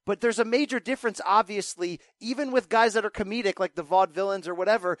 But there's a major difference, obviously, even with guys that are comedic, like the vaudevillains or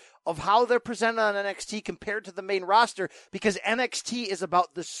whatever, of how they're presented on NXT compared to the main roster, because NXT is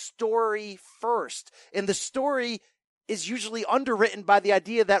about the story first. And the story is usually underwritten by the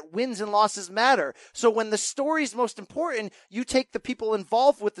idea that wins and losses matter. So when the story is most important, you take the people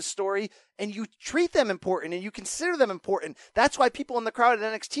involved with the story and you treat them important and you consider them important. That's why people in the crowd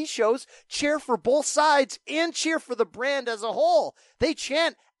at NXT shows cheer for both sides and cheer for the brand as a whole. They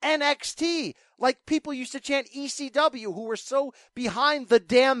chant NXT like people used to chant ECW, who were so behind the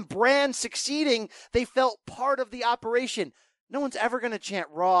damn brand succeeding, they felt part of the operation. No one's ever going to chant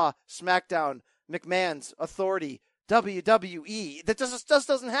Raw, SmackDown, McMahon's Authority, WWE. That just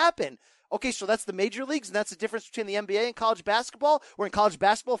doesn't happen. Okay, so that's the major leagues, and that's the difference between the NBA and college basketball, where in college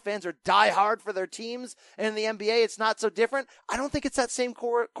basketball, fans are diehard for their teams, and in the NBA, it's not so different. I don't think it's that same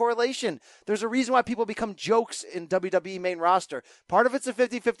correlation. There's a reason why people become jokes in WWE main roster. Part of it's a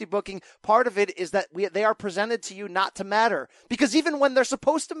 50-50 booking. Part of it is that they are presented to you not to matter. Because even when they're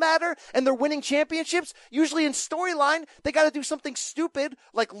supposed to matter, and they're winning championships, usually in storyline, they got to do something stupid,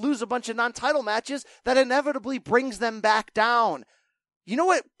 like lose a bunch of non-title matches, that inevitably brings them back down. You know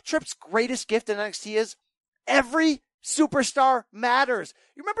what Tripp's greatest gift in NXT is? Every superstar matters.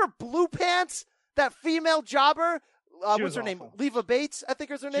 You remember Blue Pants? That female jobber? What's her name? Leva Bates, I think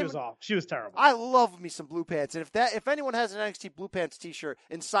is her name. She was terrible. I love me some Blue Pants. And if anyone has an NXT Blue Pants t-shirt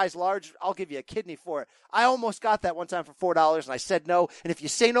in size large, I'll give you a kidney for it. I almost got that one time for $4, and I said no. And if you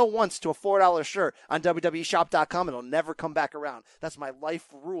say no once to a $4 shirt on WWEshop.com, it'll never come back around. That's my life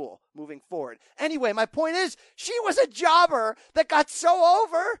rule moving forward. Anyway, my point is, she was a jobber that got so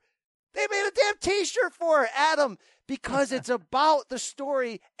over, they made a damn t-shirt for her, Adam, because it's about the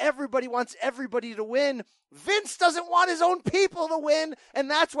story. Everybody wants everybody to win. Vince doesn't want his own people to win, and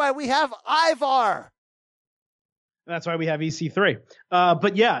that's why we have Ivar. That's why we have EC3.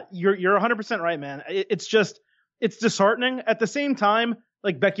 But yeah, you're 100% right, man. It's disheartening. At the same time,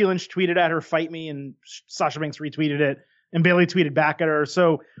 like Becky Lynch tweeted at her, "Fight me," and Sasha Banks retweeted it, and Bayley tweeted back at her.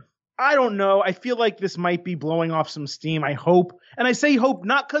 So I don't know. I feel like this might be blowing off some steam. I hope. And I say hope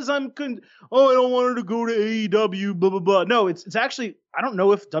not because I don't want her to go to AEW, blah, blah, blah. No, it's actually, I don't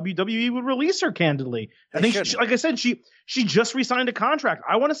know if WWE would release her candidly. I think, like I said, she just re-signed a contract.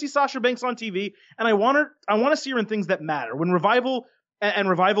 I want to see Sasha Banks on TV, and I want to see her in things that matter. When Revival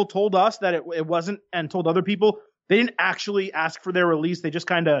told us that it wasn't, and told other people, they didn't actually ask for their release. They just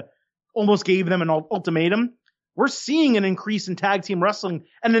kind of almost gave them an ultimatum. We're seeing an increase in tag team wrestling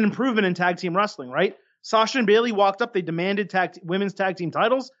and an improvement in tag team wrestling, right? Sasha and Bayley walked up. They demanded women's tag team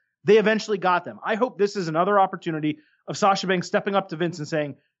titles. They eventually got them. I hope this is another opportunity of Sasha Banks stepping up to Vince and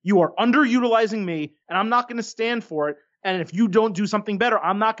saying, you are underutilizing me, and I'm not going to stand for it. And if you don't do something better,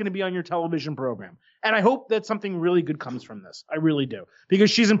 I'm not going to be on your television program. And I hope that something really good comes from this. I really do. Because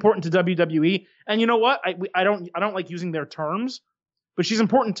she's important to WWE. And you know what? I don't like using their terms, but she's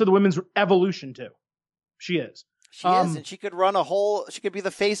important to the women's evolution too. She is. She is, and she could she could be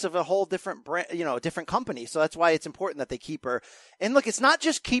the face of a whole different brand, different company. So that's why it's important that they keep her. And look, it's not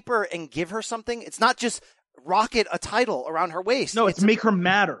just keep her and give her something. It's not just rocket a title around her waist. No, it's make her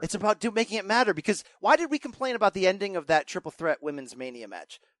matter. It's about making it matter, because why did we complain about the ending of that triple threat women's Mania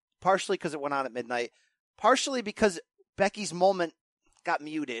match? Partially because it went on at midnight. Partially because Becky's moment got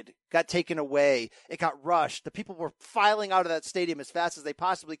muted, got taken away, it got rushed. The people were filing out of that stadium as fast as they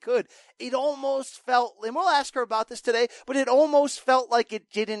possibly could. It almost felt, and we'll ask her about this today, but it almost felt like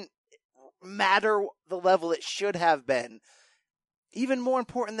it didn't matter the level it should have been. Even more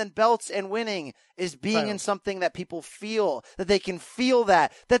important than belts and winning is being in something that people feel, that they can feel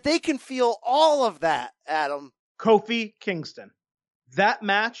that they can feel all of that, Adam. Kofi Kingston. That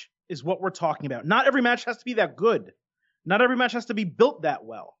match is what we're talking about. Not every match has to be that good. Not every match has to be built that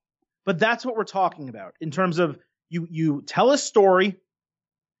well, but that's what we're talking about in terms of you tell a story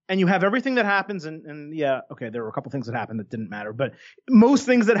and you have everything that happens. And yeah, okay, there were a couple things that happened that didn't matter, but most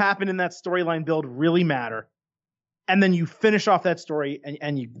things that happen in that storyline build really matter. And then you finish off that story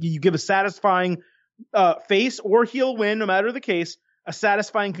and you give a satisfying face or heel win, no matter the case, a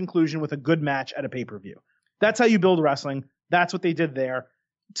satisfying conclusion with a good match at a pay-per-view. That's how you build wrestling. That's what they did there.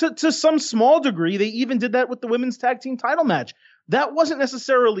 To some small degree, they even did that with the women's tag team title match. That wasn't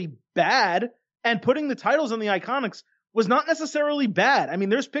necessarily bad, and putting the titles on the Iconics was not necessarily bad. I mean,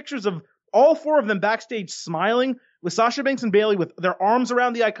 there's pictures of all four of them backstage smiling with Sasha Banks and Bayley with their arms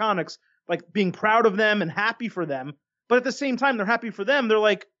around the Iconics, like being proud of them and happy for them. But at the same time, they're happy for them. They're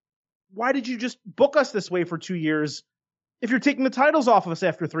like, why did you just book us this way for 2 years if you're taking the titles off of us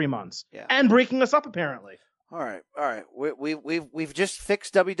after 3 months and breaking us up, apparently? All right. We've just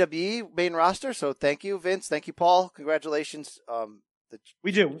fixed WWE main roster, so thank you, Vince. Thank you, Paul. Congratulations.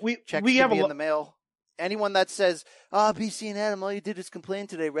 We do. We have in the mail. Anyone that says, BC and Adam, all you did is complain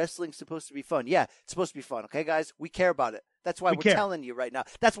today. Wrestling's supposed to be fun. Yeah, it's supposed to be fun. Okay, guys? We care about it. That's why we're telling you right now.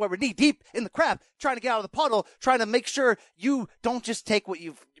 That's why we're knee deep in the crap, trying to get out of the puddle, trying to make sure you don't just take what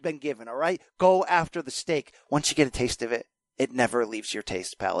you've been given, all right? Go after the steak. Once you get a taste of it, it never leaves your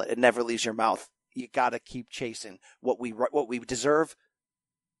taste palate. It never leaves your mouth. You got to keep chasing what we deserve,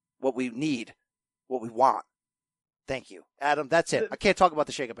 what we need, what we want. Thank you, Adam. That's it. I can't talk about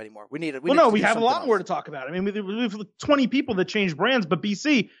the shakeup anymore. We have a lot more to talk about. I mean, we have 20 people that changed brands, but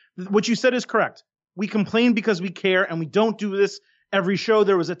BC, what you said is correct. We complain because we care, and we don't do this every show.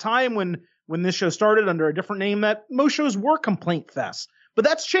 There was a time when this show started under a different name that most shows were complaint fests, but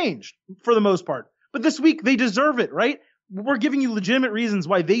that's changed for the most part. But this week, they deserve it, right? We're giving you legitimate reasons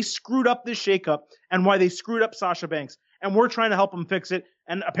why they screwed up this shakeup and why they screwed up Sasha Banks, and we're trying to help them fix it.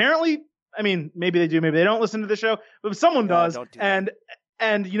 And apparently, I mean, maybe they do, maybe they don't listen to the show, but someone does. Don't do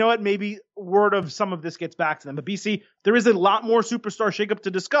and you know what? Maybe word of some of this gets back to them. But BC, there is a lot more superstar shakeup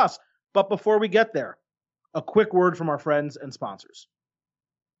to discuss. But before we get there, a quick word from our friends and sponsors.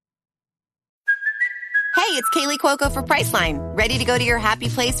 Hey, it's Kaylee Cuoco for Priceline. Ready to go to your happy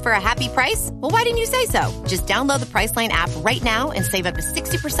place for a happy price? Well, why didn't you say so? Just download the Priceline app right now and save up to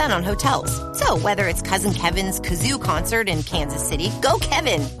 60% on hotels. So whether it's Cousin Kevin's Kazoo Concert in Kansas City, go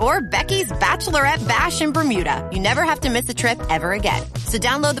Kevin, or Becky's Bachelorette Bash in Bermuda, you never have to miss a trip ever again. So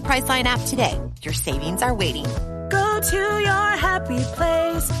download the Priceline app today. Your savings are waiting. Go to your happy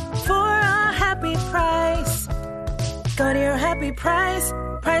place for a happy price. Go to your happy price,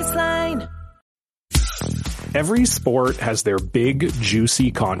 Priceline. Every sport has their big,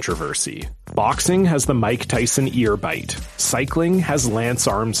 juicy controversy. Boxing has the Mike Tyson ear bite. Cycling has Lance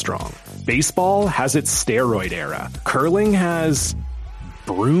Armstrong. Baseball has its steroid era. Curling has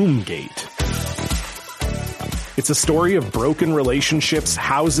Broomgate. It's a story of broken relationships,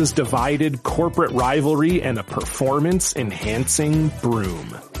 houses divided, corporate rivalry, and a performance-enhancing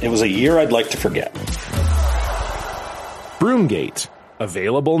broom. It was a year I'd like to forget. Broomgate.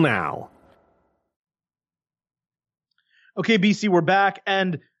 Available now. Okay, BC, we're back.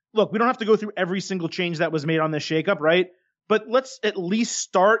 And look, we don't have to go through every single change that was made on this shakeup, right? But let's at least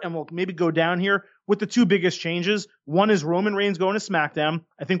start, and we'll maybe go down here with the two biggest changes. One is Roman Reigns going to SmackDown.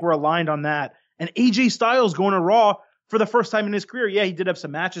 I think we're aligned on that. And AJ Styles going to Raw for the first time in his career. Yeah, he did have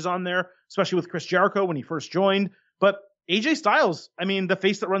some matches on there, especially with Chris Jericho when he first joined. But AJ Styles, I mean, the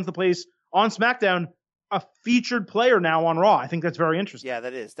face that runs the place on SmackDown, a featured player now on Raw. I think that's very interesting. Yeah,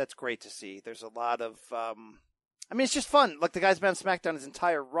 that is. That's great to see. There's a lot of... I mean, it's just fun. Like, the guy's been on SmackDown his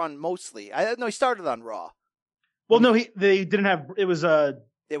entire run, mostly. I know he started on Raw. Well, no, they didn't have. It was a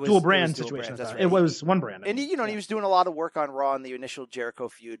dual brand situation. That's right. It was one brand. And he was doing a lot of work on Raw in the initial Jericho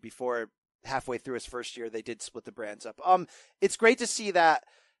feud before halfway through his first year they did split the brands up. It's great to see that.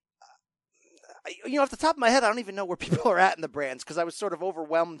 Off the top of my head, I don't even know where people are at in the brands because I was sort of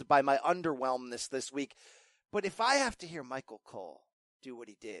overwhelmed by my underwhelmness this week. But if I have to hear Michael Cole do what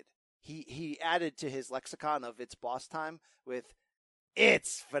he did. He added to his lexicon of "It's Boss Time" with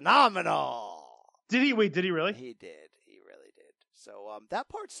 "It's phenomenal." Did he? Wait, did he really? He did. He really did. So that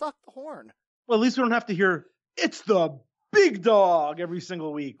part sucked the horn. Well, at least we don't have to hear "It's the big dog" every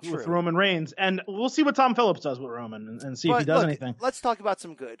single week with Roman Reigns, and we'll see what Tom Phillips does with Roman and see if he does anything. Let's talk about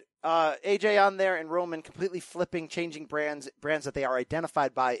some good. AJ on there and Roman completely flipping, changing brands that they are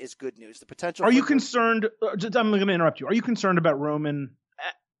identified by is good news. The potential. Are you concerned? I'm going to interrupt you. Are you concerned about Roman?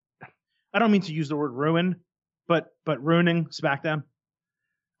 I don't mean to use the word ruin, but ruining SmackDown.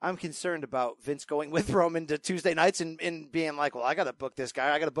 I'm concerned about Vince going with Roman to Tuesday nights and being like, well, I got to book this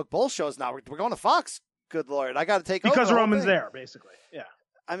guy. I got to book both shows now. We're going to Fox. Good Lord. I got to take over because Roman's there, basically. Yeah.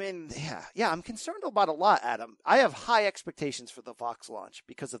 I mean, yeah. I'm concerned about a lot, Adam. I have high expectations for the Fox launch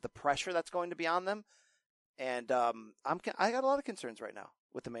because of the pressure that's going to be on them. And I got a lot of concerns right now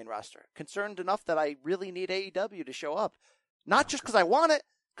with the main roster. Concerned enough that I really need AEW to show up. Not just because I want it,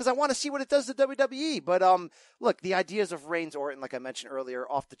 because I want to see what it does to WWE. But look, the ideas of Reigns, Orton, like I mentioned earlier,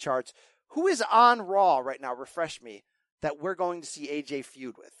 off the charts. Who is on Raw right now? Refresh me. That we're going to see AJ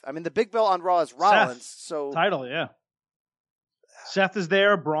feud with. I mean, the big belt on Raw is Rollins. Seth, so title, yeah. Seth is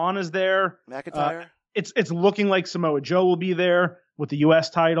there. Braun is there. McIntyre. It's looking like Samoa Joe will be there with the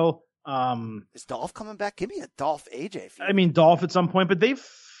U.S. title. Is Dolph coming back? Give me a Dolph AJ feud. I mean, Dolph at some point, but they've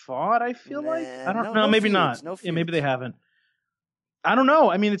fought. I feel like I don't know. Maybe feuds, not. No feuds. Yeah, maybe they haven't. I don't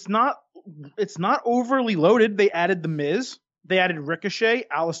know. I mean, it's not overly loaded. They added The Miz. They added Ricochet,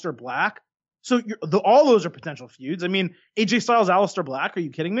 Aleister Black. So all those are potential feuds. I mean, AJ Styles, Aleister Black. Are you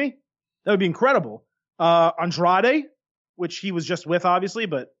kidding me? That would be incredible. Andrade, which he was just with, obviously,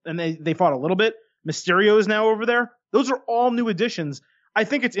 and they fought a little bit. Mysterio is now over there. Those are all new additions. I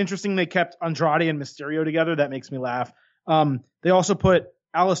think it's interesting they kept Andrade and Mysterio together. That makes me laugh. They also put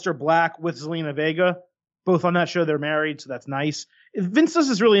Aleister Black with Zelina Vega, both on that show. They're married, so that's nice. Vince does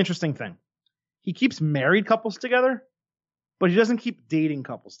this really interesting thing. He keeps married couples together, but he doesn't keep dating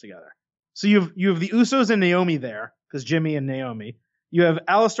couples together. So you have the Usos and Naomi there, because Jimmy and Naomi. You have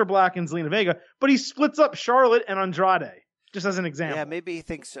Aleister Black and Zelina Vega, but he splits up Charlotte and Andrade, just as an example. Yeah, maybe he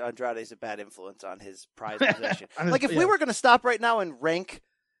thinks Andrade's a bad influence on his prized possession. Like, if we were going to stop right now and rank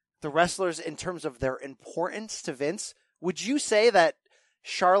the wrestlers in terms of their importance to Vince, would you say that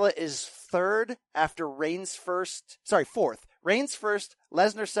Charlotte is third after Reigns first? Sorry, fourth. Reigns first,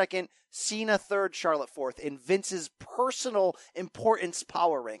 Lesnar second, Cena third, Charlotte fourth in Vince's personal importance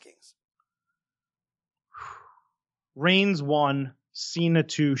power rankings. Reigns 1, Cena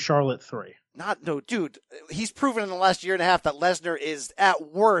 2, Charlotte 3. Dude, he's proven in the last year and a half that Lesnar is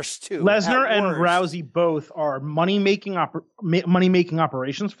at worst too. Lesnar and Rousey both are money-making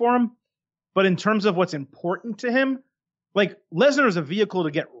operations for him. But in terms of what's important to him, like, Lesnar is a vehicle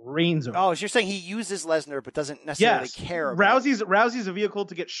to get Reigns over. Oh, so you're saying he uses Lesnar but doesn't necessarily care about Rousey's a vehicle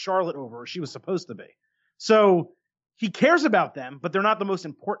to get Charlotte over, or she was supposed to be. So he cares about them, but they're not the most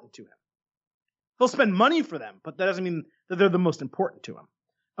important to him. He'll spend money for them, but that doesn't mean that they're the most important to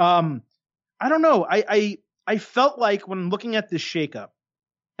him. I don't know. I felt like when looking at this shakeup,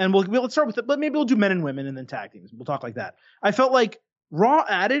 and let's start with it, but maybe we'll do men and women and then tag teams. We'll talk like that. I felt like Raw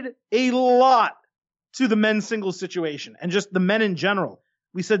added a lot to the men's singles situation and just the men in general.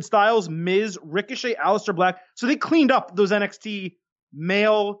 We said Styles, Miz, Ricochet, Aleister Black. So they cleaned up those NXT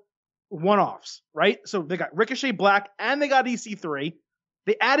male one-offs, right? So they got Ricochet, Black, and they got EC3.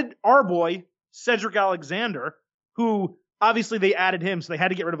 They added our boy, Cedric Alexander, who obviously they added him, so they had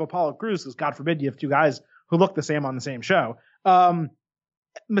to get rid of Apollo Crews because, God forbid, you have two guys who look the same on the same show.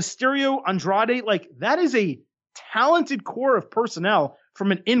 Mysterio, Andrade, like, that is a talented core of personnel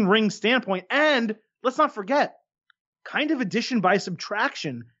from an in-ring standpoint. And let's not forget, kind of addition by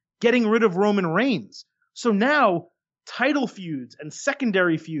subtraction, getting rid of Roman Reigns. So now title feuds and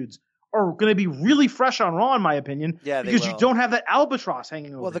secondary feuds are going to be really fresh on Raw, in my opinion, because you don't have that albatross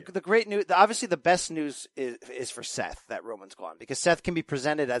hanging over. Well, the great news, obviously the best news is for Seth that Roman's gone, because Seth can be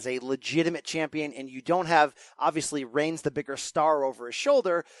presented as a legitimate champion, and you don't have, obviously, Reigns the bigger star over his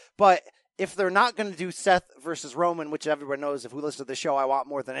shoulder. But if they're not going to do Seth versus Roman, which everyone knows, if we listen to the show, I want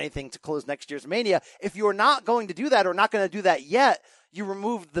more than anything to close next year's Mania. If you're not going to do that, or not going to do that yet, you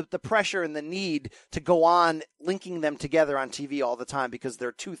remove the pressure and the need to go on linking them together on TV all the time, because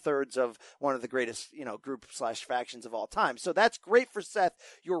they're 2/3 of one of the greatest, group/factions of all time. So that's great for Seth.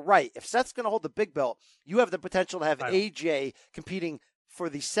 You're right. If Seth's going to hold the big belt, you have the potential to have AJ competing for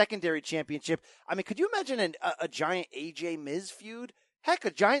the secondary championship. I mean, could you imagine a giant AJ Miz feud? Heck,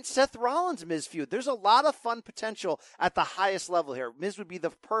 a giant Seth Rollins-Miz feud. There's a lot of fun potential at the highest level here. Miz would be the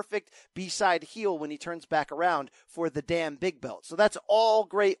perfect B-side heel when he turns back around for the damn big belt. So that's all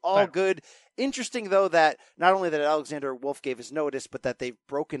great, all good. Interesting, though, that not only that Alexander Wolf gave his notice, but that they've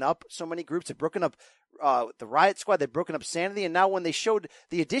broken up so many groups. They've broken up the Riot Squad. They've broken up Sanity. And now when they showed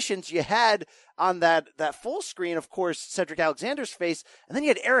the additions, you had on that full screen, of course, Cedric Alexander's face. And then you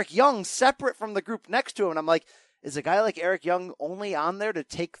had Eric Young separate from the group next to him. And I'm like, is a guy like Eric Young only on there to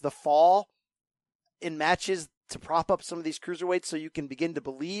take the fall in matches to prop up some of these cruiserweights so you can begin to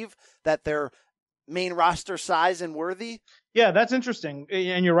believe that they're main roster size and worthy? Yeah, that's interesting.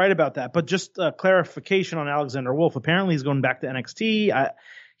 And you're right about that. But just clarification on Alexander Wolf. Apparently he's going back to NXT.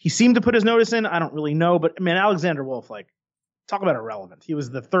 He seemed to put his notice in. I don't really know. But, man, Alexander Wolf, talk about irrelevant. He was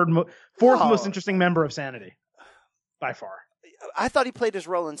the fourth most interesting member of Sanity by far. I thought he played his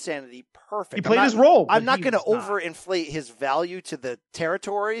role in Sanity perfect. He played his role. I'm not going to overinflate his value to the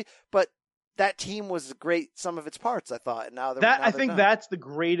territory, but that team was great. Some of its parts, I thought. And I think that's the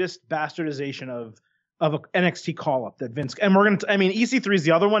greatest bastardization of an NXT call up that Vince. And EC3 is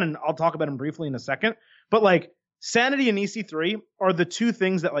the other one, and I'll talk about him briefly in a second. But Sanity and EC3 are the two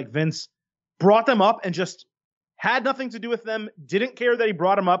things that Vince brought them up and just had nothing to do with them. Didn't care that he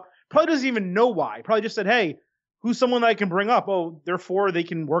brought them up. Probably doesn't even know why. Probably just said, hey, who's someone that I can bring up? Oh, therefore they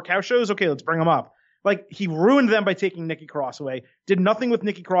can work house shows? Okay, let's bring them up. He ruined them by taking Nikki Cross away. Did nothing with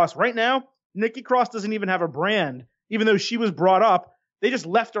Nikki Cross. Right now, Nikki Cross doesn't even have a brand, even though she was brought up. They just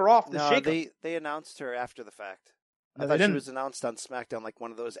left her off the shake-up. They announced her after the fact. I thought she was announced on SmackDown, like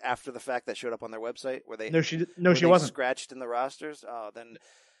one of those after the fact that showed up on their website where they she wasn't scratched in the rosters. Oh, then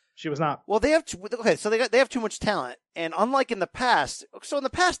she was not. Well, they have they have too much talent, and unlike in the past,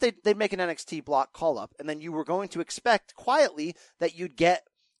 they'd make an NXT block call up, and then you were going to expect quietly that you'd get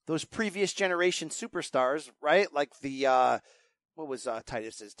those previous generation superstars, right? Like the what was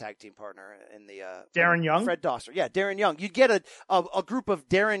Titus's tag team partner in the Darren Young, Fred Dosser, yeah, Darren Young. You'd get a group of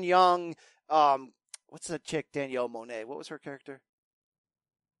Darren Young. What's that chick, Danielle Monet? What was her character?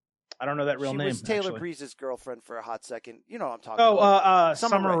 I don't know that real name. She was Taylor actually. Breeze's girlfriend for a hot second. You know what I'm talking about.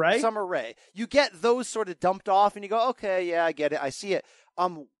 Summer Rae? Summer Rae. You get those sort of dumped off, and you go, okay, yeah, I get it. I see it.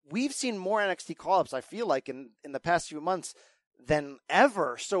 We've seen more NXT call-ups, I feel like, in the past few months than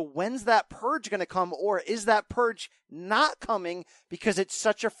ever. So when's that purge going to come, or is that purge not coming because it's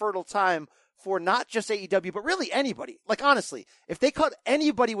such a fertile time for not just AEW, but really anybody? Like, honestly, if they cut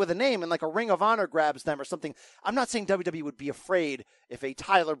anybody with a name and like a Ring of Honor grabs them or something, I'm not saying WWE would be afraid if a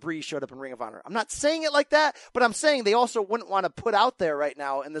Tyler Breeze showed up in Ring of Honor. I'm not saying it like that, but I'm saying they also wouldn't want to put out there right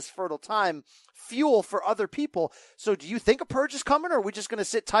now in this fertile time fuel for other people. So do you think a purge is coming, or are we just going to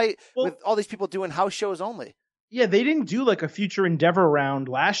sit tight with all these people doing house shows only? Yeah, they didn't do like a Future Endeavor round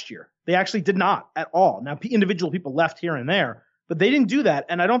last year. They actually did not at all. Now, individual people left here and there, but they didn't do that,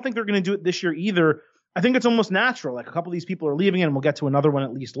 and I don't think they're going to do it this year either. I think it's almost natural. Like, a couple of these people are leaving, and we'll get to another one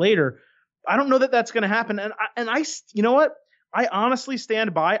at least later. I don't know that that's going to happen, and I, you know what? I honestly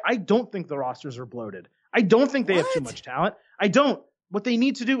stand by. I don't think the rosters are bloated. I don't think they have too much talent. I don't. What they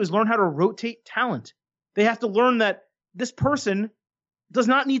need to do is learn how to rotate talent. They have to learn that this person does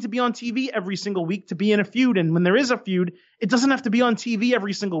not need to be on TV every single week to be in a feud, and when there is a feud, it doesn't have to be on TV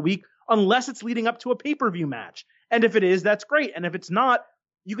every single week unless it's leading up to a pay-per-view match. And if it is, that's great. And if it's not,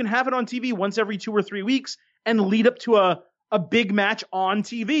 you can have it on TV once every 2 or 3 weeks and lead up to a big match on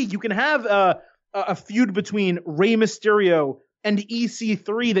TV. You can have a feud between Rey Mysterio and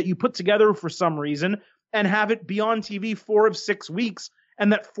EC3 that you put together for some reason and have it be on TV 4 of 6 weeks,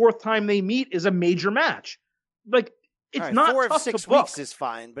 and that fourth time they meet is a major match. Like, it's right, not 4 tough of 6 to book. weeks is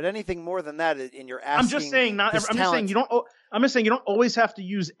fine, but anything more than that, and you're asking. I'm just saying you don't always have to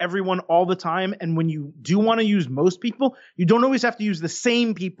use everyone all the time. And when you do want to use most people, you don't always have to use the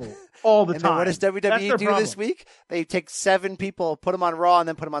same people all the and time. Then what does WWE do this week? They take 7 people, put them on Raw, and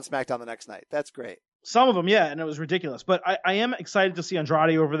then put them on SmackDown the next night. That's great. Some of them, yeah, and it was ridiculous. But I am excited to see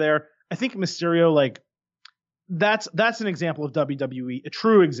Andrade over there. I think Mysterio, like, that's an example of WWE, a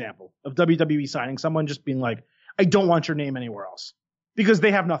true example of WWE signing someone just being like, I don't want your name anywhere else, because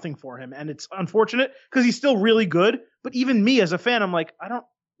they have nothing for him. And it's unfortunate because he's still really good. But even me as a fan, I'm like, I don't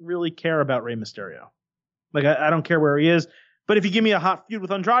really care about Rey Mysterio. Like, I don't care where he is. But if you give me a hot feud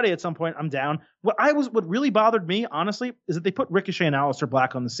with Andrade at some point, I'm down. What really bothered me, honestly, is that they put Ricochet and Aleister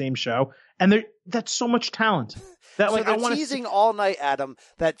Black on the same show, and that's so much talent. That, so like, they're teasing all night, Adam,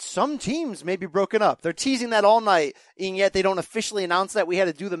 that some teams may be broken up. They're teasing that all night, and yet they don't officially announce that. We had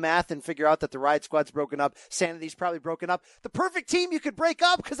to do the math and figure out that the Riot Squad's broken up. Sanity's probably broken up. The perfect team you could break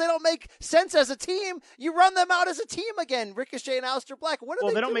up because they don't make sense as a team. You run them out as a team again, Ricochet and Aleister Black. What are they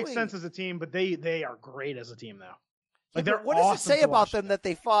doing? Well, they don't make sense as a team, but they are great as a team, though. Like, yeah, what does it say about them that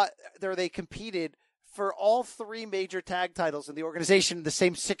they they competed for all 3 major tag titles in the organization in the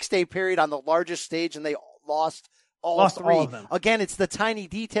same 6-day period on the largest stage, and they lost all 3? All of them. Again, it's the tiny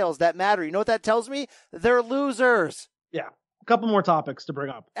details that matter. You know what that tells me? They're losers. Yeah. A couple more topics to bring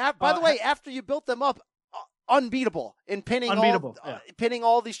up. By the way, after you built them up, unbeatable in pinning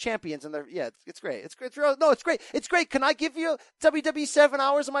all these champions, and it's great. It's great. No, it's great. It's great. Can I give you WWE 7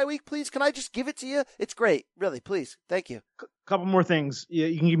 hours of my week, please? Can I just give it to you? It's great. Really, please. Thank you. Couple more things.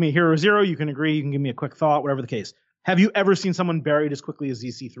 You can give me a hero zero. You can agree. You can give me a quick thought, whatever the case. Have you ever seen someone buried as quickly as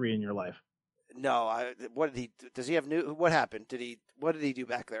EC3 in your life? No. What did he? Does he have new? What happened? What did he do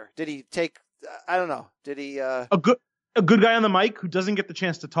back there? Did he take? I don't know. Did he? A good guy on the mic who doesn't get the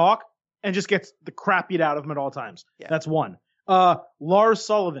chance to talk and just gets the crap beat out of him at all times. Yeah. That's one. Lars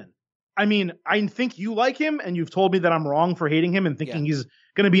Sullivan. I mean, I think you like him, and you've told me that I'm wrong for hating him and thinking he's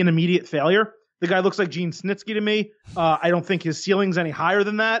going to be an immediate failure. The guy looks like Gene Snitsky to me. I don't think his ceiling's any higher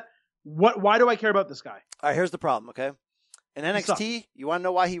than that. Why do I care about this guy? All right, here's the problem, okay? In NXT, you want to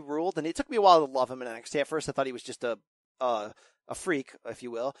know why he ruled? And it took me a while to love him in NXT. At first, I thought he was just a freak, if you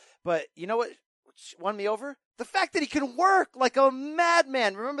will. But you know what won me over? The fact that he can work like a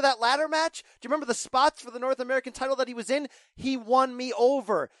madman. Remember that ladder match? Do you remember the spots for the North American title that he was in? He won me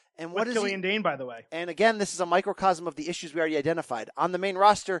over. And what is Killian Dane, by the way? And again, this is a microcosm of the issues we already identified. On the main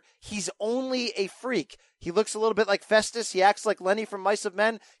roster, he's only a freak. He looks a little bit like Festus. He acts like Lenny from Mice of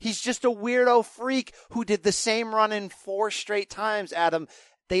Men. He's just a weirdo freak who did the same run in 4 straight times, Adam.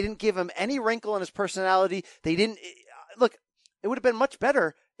 They didn't give him any wrinkle in his personality. They didn't. look, it would have been much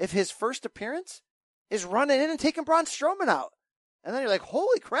better if his first appearance is running in and taking Braun Strowman out. And then you're like,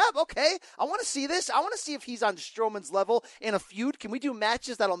 holy crap, okay, I want to see this. I want to see if he's on Strowman's level in a feud. Can we do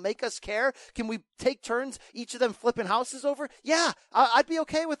matches that'll make us care? Can we take turns, each of them flipping houses over? Yeah, I'd be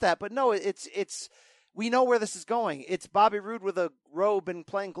okay with that. But no, it's we know where this is going. It's Bobby Roode with a robe and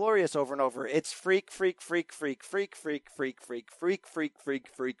playing Glorious over and over. It's freak, freak, freak, freak, freak, freak, freak, freak, freak, freak, freak,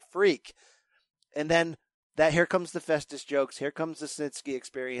 freak, freak. And then that here comes the Festus jokes. Here comes the Snitsky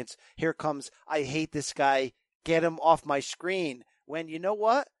experience. Here comes, I hate this guy. Get him off my screen. When you know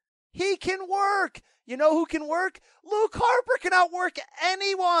what? He can work. You know who can work? Luke Harper can outwork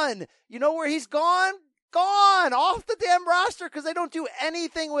anyone. You know where he's gone? Gone. Off the damn roster because they don't do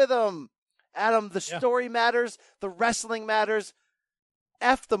anything with him. Adam, the story matters. The wrestling matters.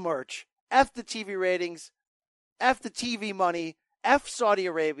 F the merch. F the TV ratings. F the TV money. F Saudi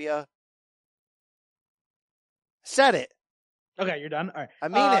Arabia. Said it. Okay, you're done. All right. I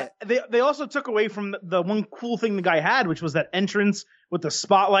mean it. They also took away from the one cool thing the guy had, which was that entrance with the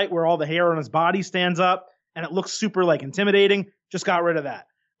spotlight where all the hair on his body stands up and it looks super like intimidating. Just got rid of that.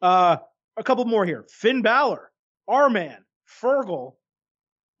 A couple more here. Finn Balor, our man, Fergal,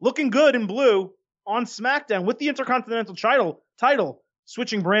 looking good in blue on SmackDown with the Intercontinental title,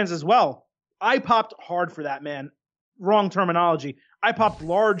 switching brands as well. I popped hard for that, man. Wrong terminology. I popped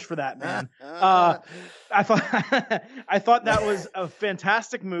large for that, man. I thought that was a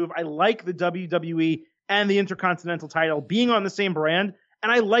fantastic move. I like the WWE and the Intercontinental title being on the same brand,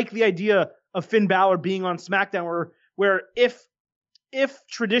 and I like the idea of Finn Balor being on SmackDown, where if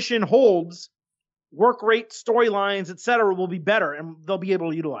tradition holds, work rate, storylines, etc., will be better, and they'll be able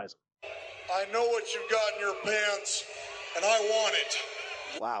to utilize them. I know what you've got in your pants, and I want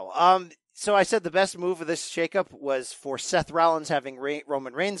it. Wow. So I said the best move of this shakeup was for Seth Rollins having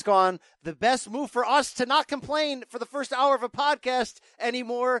Roman Reigns gone. The best move for us to not complain for the first hour of a podcast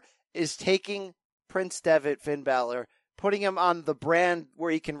anymore is taking Prince Devitt, Finn Balor, putting him on the brand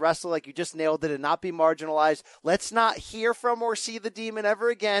where he can wrestle like you just nailed it and not be marginalized. Let's not hear from or see the demon ever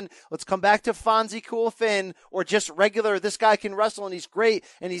again. Let's come back to Fonzie Cool Finn or just regular, this guy can wrestle and he's great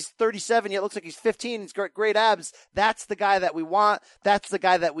and he's 37, yet looks like he's 15. He's got great abs. That's the guy that we want. That's the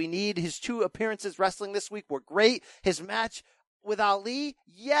guy that we need. His 2 appearances wrestling this week were great. His match with Ali,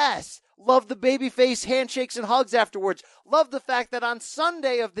 yes. Love the babyface handshakes and hugs afterwards. Love the fact that on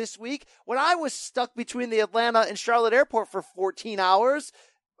Sunday of this week, when I was stuck between the Atlanta and Charlotte airport for 14 hours,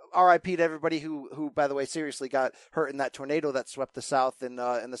 RIP to everybody who, by the way, seriously got hurt in that tornado that swept the South in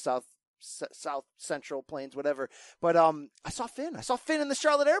the South Central Plains, whatever. But I saw Finn. I saw Finn in the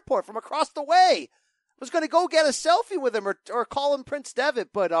Charlotte airport from across the way. I was going to go get a selfie with him or call him Prince Devitt,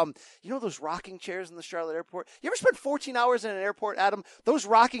 but you know those rocking chairs in the Charlotte airport? You ever spend 14 hours in an airport, Adam? Those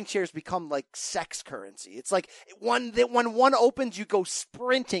rocking chairs become like sex currency. It's like when one opens, you go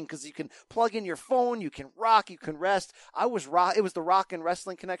sprinting because you can plug in your phone, you can rock, you can rest. It was the Rock and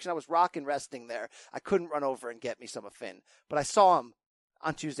Wrestling Connection. I was rock and resting there. I couldn't run over and get me some of Finn, but I saw him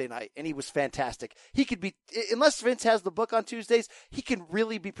on Tuesday night, and he was fantastic. He could be, unless Vince has the book on Tuesdays, he can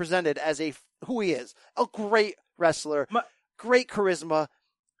really be presented as who he is. A great wrestler, great charisma.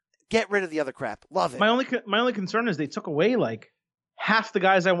 Get rid of the other crap. Love it. My only concern is they took away like half the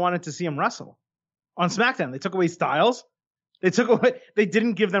guys I wanted to see him wrestle on SmackDown. They took away Styles. They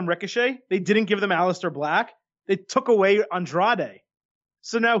didn't give them Ricochet. They didn't give them Aleister Black. They took away Andrade.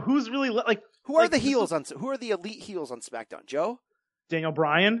 So now who's really who are the heels who are the elite heels on SmackDown? Joe? Daniel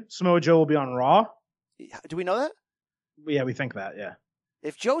Bryan, Samoa Joe will be on Raw. Do we know that? Yeah, we think that, yeah.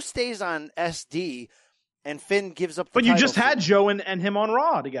 If Joe stays on SD and Finn gives up the But you just had Joe and him on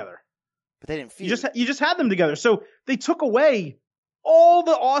Raw together. But they didn't feud. You just had them together. So they took away all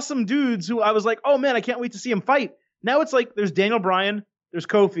the awesome dudes who I was like, oh man, I can't wait to see him fight. Now it's like there's Daniel Bryan, there's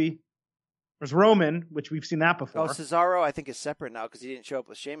Kofi, there's Roman, which we've seen that before. Oh, Cesaro I think is separate now because he didn't show up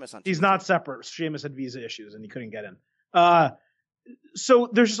with Sheamus on Tuesday. He's not separate. Sheamus had visa issues and he couldn't get in. So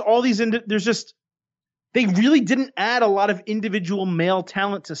there's just all these, they really didn't add a lot of individual male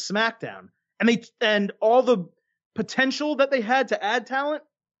talent to SmackDown, and all the potential that they had to add talent,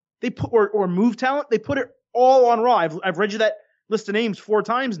 they put or move talent, they put it all on Raw. I've read you that list of names 4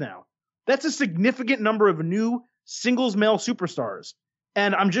 times now. That's a significant number of new singles male superstars,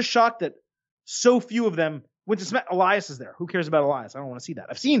 and I'm just shocked that so few of them went to SmackDown. Elias is there. Who cares about Elias? I don't want to see that.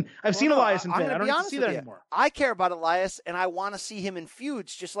 I've seen Elias in Finn. I don't need to see that anymore. I care about Elias, and I want to see him in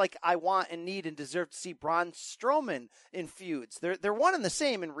feuds, just like I want and need and deserve to see Braun Strowman in feuds. They're one and the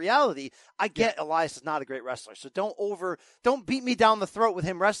same in reality. I get Elias is not a great wrestler, so don't beat me down the throat with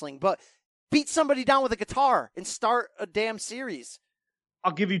him wrestling, but beat somebody down with a guitar and start a damn series.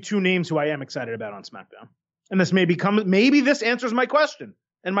 I'll give you 2 names who I am excited about on SmackDown. and maybe this answers my question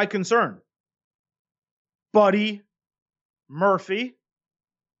and my concern. Buddy Murphy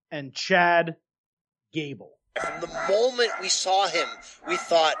and Chad Gable. From the moment we saw him, we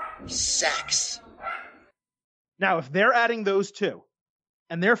thought, sex. Now, if they're adding those two,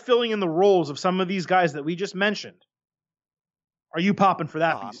 and they're filling in the roles of some of these guys that we just mentioned, are you popping for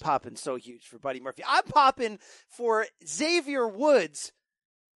that piece? I'm popping so huge for Buddy Murphy. I'm popping for Xavier Woods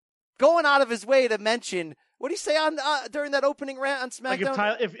going out of his way to mention, what did he say on during that opening rant on SmackDown?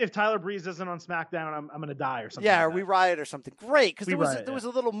 Like if Tyler Breeze isn't on SmackDown, I'm going to die or something. Yeah, like or that. we riot or something. Great, because there was a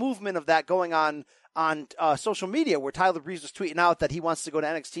little movement of that going on social media where Tyler Breeze was tweeting out that he wants to go to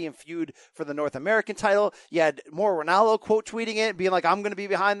NXT and feud for the North American title. You had Mauro Ranallo quote tweeting it, being like, I'm going to be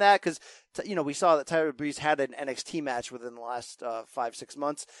behind that because, we saw that Tyler Breeze had an NXT match within the last 5-6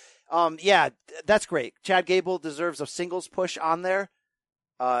 months. Yeah, that's great. Chad Gable deserves a singles push on there.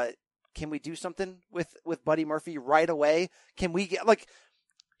 Can we do something with Buddy Murphy right away? Can we get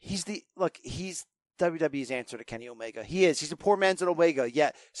he's WWE's answer to Kenny Omega. He's a poor man's Omega,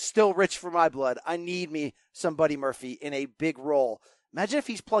 yet still rich for my blood. I need me some Buddy Murphy in a big role. Imagine if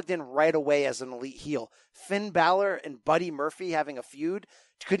he's plugged in right away as an elite heel. Finn Balor and Buddy Murphy having a feud.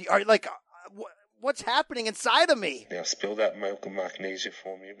 What's happening inside of me? Now spill that milk and magnesia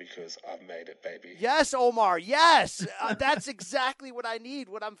for me because I've made it, baby. Yes, Omar. Yes. That's exactly what I need,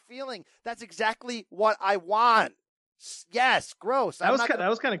 what I'm feeling. That's exactly what I want. Yes. Gross. That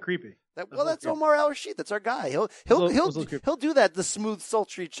was kind of creepy. That's Omar Al-Rashid. That's our guy. He'll do that, the smooth,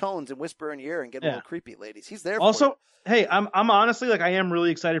 sultry tones and whisper in your ear and get a little creepy, ladies. He's there. Also, hey, I'm honestly I am really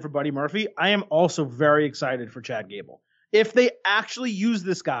excited for Buddy Murphy. I am also very excited for Chad Gable. If they actually use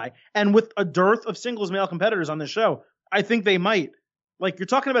this guy, and with a dearth of singles male competitors on this show, I think they might. You're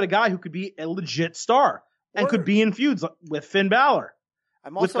talking about a guy who could be a legit star and could be in feuds with Finn Balor.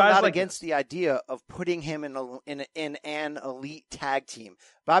 I'm also not against the idea of putting him in an elite tag team.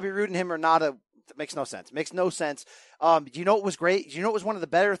 Bobby Roode and him are not that makes no sense. Makes no sense. Do you know what was great? Do you know what was one of the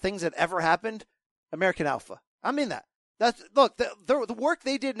better things that ever happened? American Alpha. I mean that. The work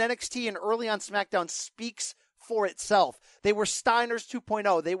they did in NXT and early on SmackDown speaks for itself. They were Steiner's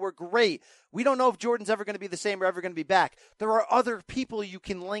 2.0. They were great. We don't know if Jordan's ever going to be the same or ever going to be back. There are other people you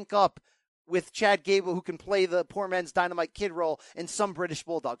can link up with Chad Gable who can play the poor man's Dynamite Kid role in some British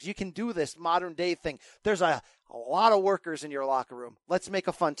Bulldogs. You can do this modern day thing. There's a lot of workers in your locker room. Let's make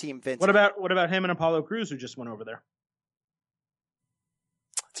a fun team, Vince. What about him and Apollo Crews who just went over there?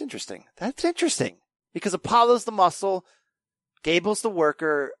 That's interesting. That's interesting. Because Apollo's the muscle, Gable's the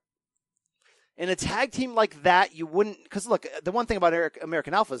worker. In a tag team like that, you wouldn't, because look, the one thing about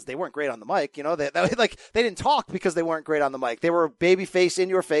American Alpha is they weren't great on the mic. They didn't talk because they weren't great on the mic. They were babyface in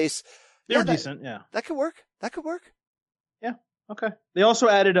your face. They were decent, yeah. That could work. Yeah, okay. They also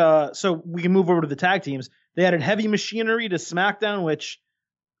added, so we can move over to the tag teams. They added Heavy Machinery to SmackDown, which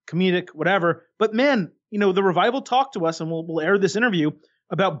comedic, whatever. But man, the Revival talked to us, and we'll air this interview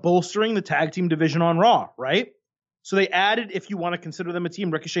about bolstering the tag team division on Raw, right? So they added, if you want to consider them a team,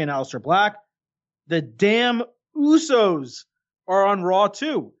 Ricochet and Aleister Black. The damn Usos are on Raw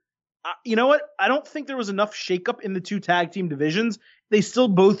too. You know what? I don't think there was enough shakeup in the two tag team divisions. They still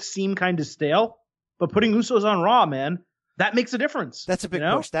both seem kind of stale, but putting Usos on Raw, man, that makes a difference. That's a big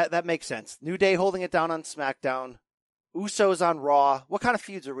push. That makes sense. New Day holding it down on SmackDown. Usos on Raw. What kind of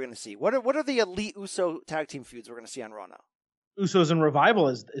feuds are we going to see? What are the elite Uso tag team feuds we're going to see on Raw now? Usos and Revival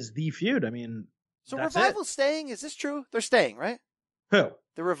is the feud. I mean, so Revival's staying? Is this true? They're staying, right? Who?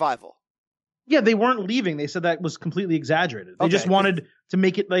 The Revival. Yeah, they weren't leaving. They said that was completely exaggerated. They just wanted to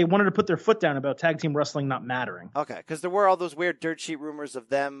make it, they wanted to put their foot down about tag team wrestling not mattering. Okay, because there were all those weird dirt sheet rumors of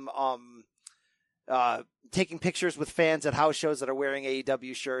them taking pictures with fans at house shows that are wearing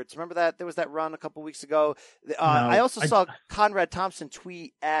AEW shirts. Remember that? There was that run a couple weeks ago. I also saw Conrad Thompson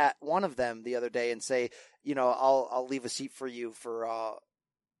tweet at one of them the other day and say, I'll leave a seat for you for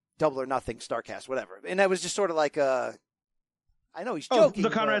Double or Nothing, StarCast, whatever. And that was just sort of like I know he's joking. The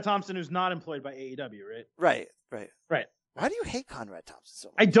Conrad Thompson who's not employed by AEW, right? Right. Why do you hate Conrad Thompson so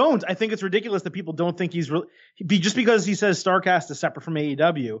much? I don't. I think it's ridiculous that people don't think he's just because he says StarCast is separate from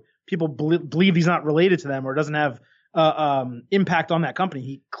AEW, people believe he's not related to them or doesn't have impact on that company.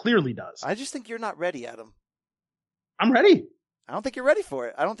 He clearly does. I just think you're not ready, Adam. I'm ready. I don't think you're ready for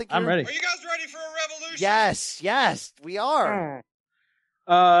it. I'm ready. Are you guys ready for a revolution? Yes, we are.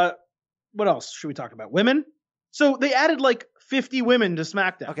 What else should we talk about? Women? So they added 50 women to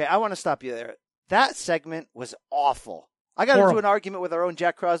SmackDown. Okay, I want to stop you there. That segment was awful. I got into an argument with our own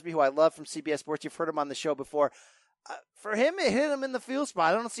Jack Crosby, who I love from CBS Sports. You've heard him on the show before. For him, it hit him in the feel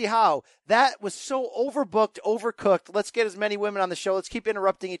spot. I don't see how. That was so overbooked, overcooked. Let's get as many women on the show. Let's keep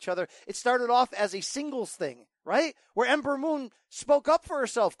interrupting each other. It started off as a singles thing, right? Where Ember Moon spoke up for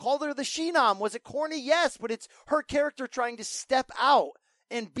herself, called her the She-Nom. Was it corny? Yes, but it's her character trying to step out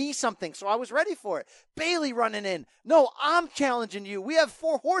and be something. So I was ready for it. Bayley running in. No, I'm challenging you. We have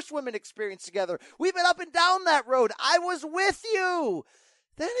 4 horsewomen experience together. We've been up and down that road. I was with you.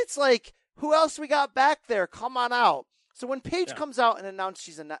 Then it's like, who else we got back there? Come on out. So when Paige comes out and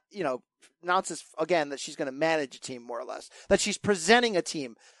announces again that she's going to manage a team more or less, that she's presenting a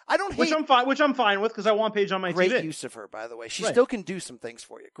team, I don't hate. Which I'm fine with because I want Paige on my Great TV. use of her, by the way. She still can do some things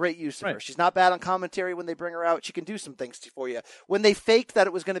for you. Great use of her. She's not bad on commentary when they bring her out. She can do some things for you. When they faked that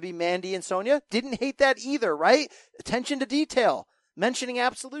it was going to be Mandy and Sonya, didn't hate that either, right? Attention to detail. Mentioning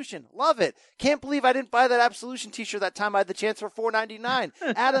Absolution. Love it. Can't believe I didn't buy that Absolution t-shirt that time I had the chance for $4.99.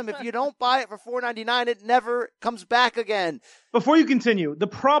 Adam, if you don't buy it for $4.99, it never comes back again. Before you continue, the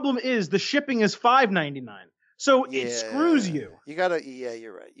problem is the shipping is $5.99. So it screws you. You're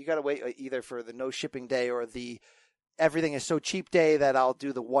right. You gotta wait either for the no shipping day or the everything is so cheap day that I'll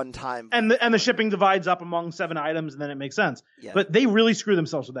do the one time. And the shipping divides up among 7 items and then it makes sense. Yeah. But they really screw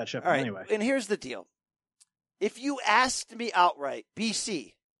themselves with that shipping anyway. And here's the deal. If you asked me outright,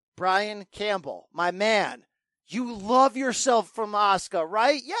 BC, Brian Campbell, my man, you love yourself from Asuka,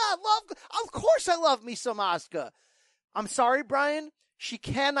 right? Yeah, of course I love me some Asuka. I'm sorry, Brian, she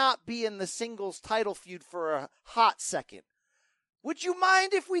cannot be in the singles title feud for a hot second. Would you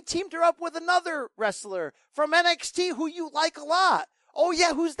mind if we teamed her up with another wrestler from NXT who you like a lot? Oh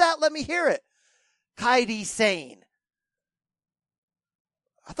yeah, who's that? Let me hear it. Kairi Sane.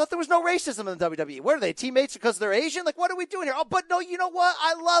 I thought there was no racism in the WWE. What are they, teammates because they're Asian? Like, what are we doing here? Oh, but no, you know what?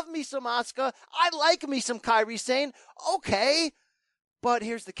 I love me some Asuka. I like me some Kairi Sane. Okay. But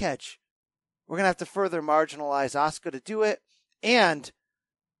here's the catch. We're going to have to further marginalize Asuka to do it. And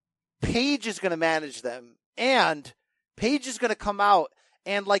Paige is going to manage them. And Paige is going to come out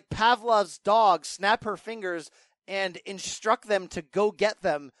and, like Pavlov's dog, snap her fingers and instruct them to go get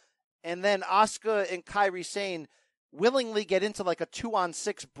them. And then Asuka and Kairi Sane willingly get into like a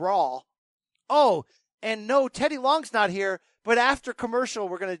 2-on-6 brawl. Oh, and no, Teddy Long's not here, but after commercial,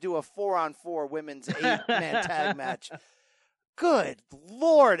 we're going to do a 4-on-4 women's 8-man tag match. Good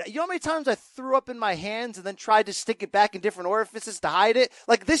Lord. You know how many times I threw up in my hands and then tried to stick it back in different orifices to hide it?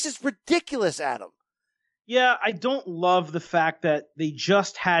 Like, this is ridiculous, Adam. Yeah, I don't love the fact that they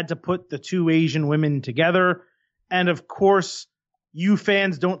just had to put the 2 Asian women together. And of course, you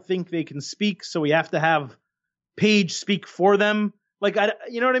fans don't think they can speak, so we have to have Paige speak for them. Like,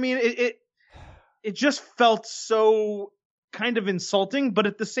 you know what I mean? It just felt so kind of insulting, but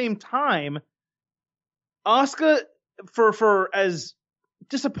at the same time, Asuka, for as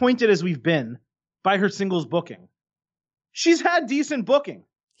disappointed as we've been by her singles booking, she's had decent booking.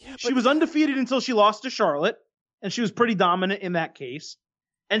 Yeah, she was undefeated until she lost to Charlotte, and she was pretty dominant in that case.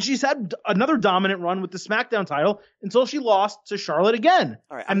 And she's had another dominant run with the SmackDown title until she lost to Charlotte again.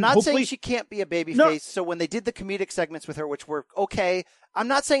 All right, I'm not saying she can't be a babyface. So when they did the comedic segments with her, which were okay, I'm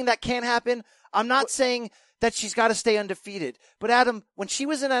not saying that can't happen. I'm not saying that she's got to stay undefeated. But Adam, when she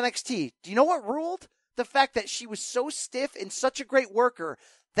was in NXT, do you know what ruled? The fact that she was so stiff and such a great worker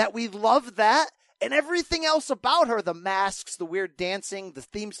that we loved that. And everything else about her, the masks, the weird dancing, the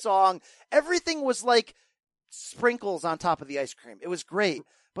theme song, everything was like sprinkles on top of the ice cream. It was great.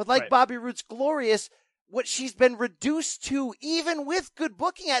 But like Bobby Roode's Glorious, what she's been reduced to, even with good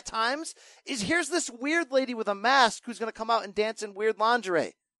booking at times, is here's this weird lady with a mask who's going to come out and dance in weird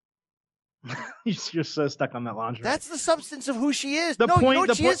lingerie. You're so stuck on that lingerie. That's the substance of who she is. The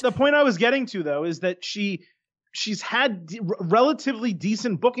point I was getting to, though, is that she's had relatively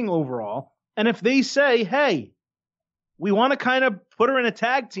decent booking overall. And if they say, hey, we want to kind of put her in a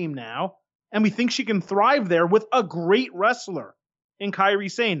tag team now, and we think she can thrive there with a great wrestler in Kairi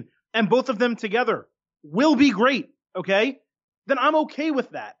Sane, and both of them together will be great, okay? Then I'm okay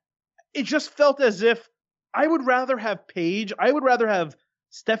with that. It just felt as if I would rather have Paige, I would rather have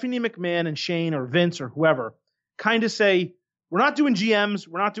Stephanie McMahon and Shane or Vince or whoever kind of say, we're not doing GMs,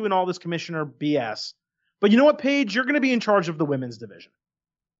 we're not doing all this commissioner BS, but you know what, Paige? You're going to be in charge of the women's division.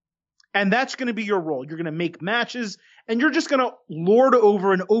 And that's going to be your role. You're going to make matches, and you're just going to lord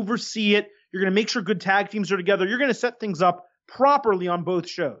over and oversee it. You're going to make sure good tag teams are together. You're going to set things up properly on both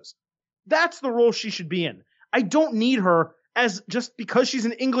shows. That's the role she should be in. I don't need her as just because she's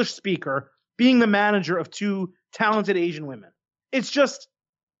an English speaker being the manager of 2 talented Asian women. It's just,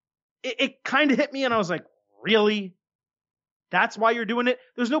 it kind of hit me and I was like, really? That's why you're doing it?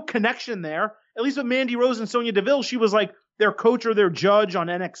 There's no connection there. At least with Mandy Rose and Sonya Deville, she was like, their coach or their judge on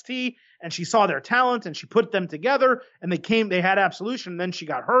NXT, and she saw their talent and she put them together, and they had Absolution, and then she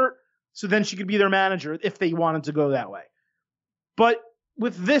got hurt, so then she could be their manager if they wanted to go that way. But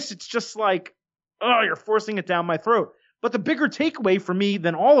with this, it's just like, oh, you're forcing it down my throat. But the bigger takeaway for me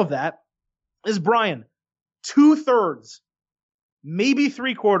than all of that is, Brian, 2/3, maybe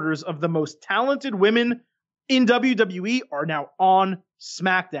 3/4 of the most talented women in WWE are now on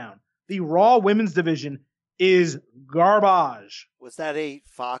SmackDown. The Raw women's division is garbage. Was that a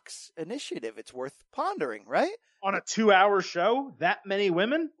Fox initiative? It's worth pondering, right? On a 2-hour show, that many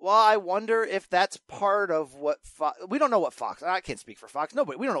women? Well, I wonder if that's part of what Fox... We don't know what Fox... I can't speak for Fox. No,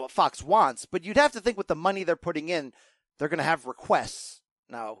 but we don't know what Fox wants. But you'd have to think with the money they're putting in, they're going to have requests.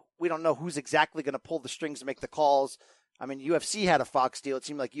 Now, we don't know who's exactly going to pull the strings to make the calls. I mean, UFC had a Fox deal. It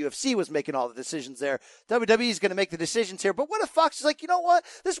seemed like UFC was making all the decisions there. WWE is going to make the decisions here. But what if Fox is like, you know what?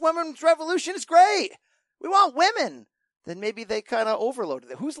 This women's revolution is great. We want women. Then maybe they kind of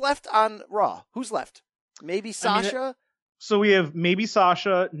overloaded it. Who's left on Raw? Who's left? Maybe Sasha? So we have maybe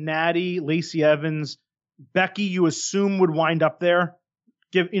Sasha, Natty, Lacey Evans, Becky, you assume would wind up there,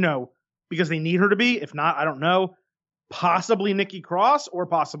 because they need her to be. If not, I don't know. Possibly Nikki Cross or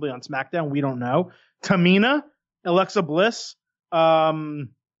possibly on SmackDown. We don't know. Tamina, Alexa Bliss, Alicia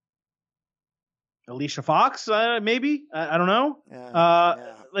Fox, maybe. I don't know. Yeah.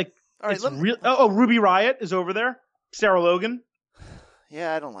 All right, Ruby Riott is over there. Sarah Logan.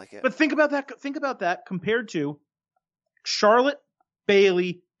 Yeah, I don't like it. But think about that compared to Charlotte,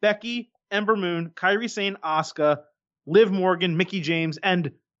 Bayley, Becky, Ember Moon, Kairi Sane, Asuka, Liv Morgan, Mickie James,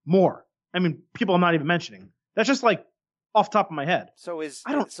 and more. I mean, people I'm not even mentioning. That's just like off the top of my head. So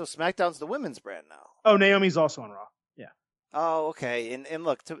SmackDown's the women's brand now. Oh, Naomi's also on Raw. Yeah. Oh, okay. And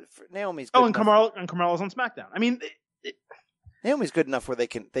look, Naomi's good. Oh, and Carmella's on SmackDown. I mean, Naomi's good enough where they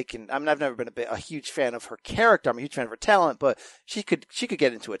can. I mean, I've never been a huge fan of her character. I'm a huge fan of her talent, but she could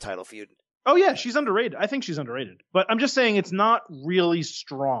get into a title feud. Oh yeah, she's underrated. I think she's underrated. But I'm just saying it's not really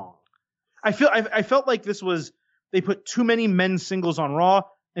strong. I felt like they put too many men's singles on Raw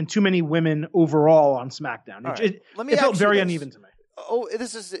and too many women overall on SmackDown. It felt very uneven to me. Oh,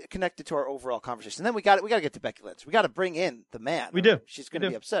 this is connected to our overall conversation. And then we got to get to Becky Lynch. We got to bring in the man. We do. She's going to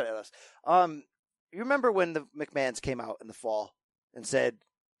be upset at us. You remember when the McMahons came out in the fall and said,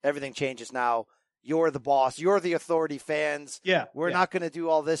 everything changes now. You're the boss. You're the authority, fans. Yeah. We're not going to do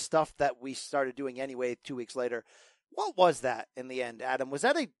all this stuff that we started doing anyway 2 weeks later. What was that in the end, Adam? Was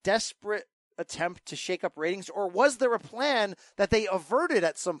that a desperate attempt to shake up ratings, or was there a plan that they averted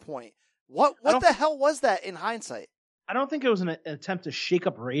at some point? What the hell was that in hindsight? I don't think it was an attempt to shake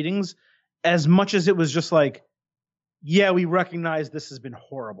up ratings as much as it was just like, yeah, we recognize this has been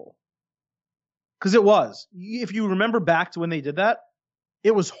horrible. Because it was. If you remember back to when they did that,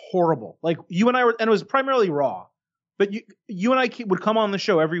 it was horrible. Like, you and I were, and it was primarily Raw, but you and I would come on the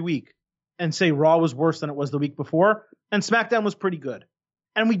show every week and say Raw was worse than it was the week before, and SmackDown was pretty good.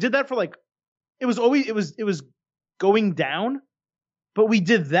 And we did that for it was going down, but we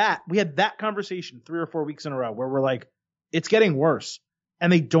did that. We had that conversation 3 or 4 weeks in a row where we're like, it's getting worse,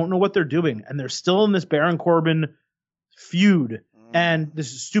 and they don't know what they're doing, and they're still in this Baron Corbin feud. And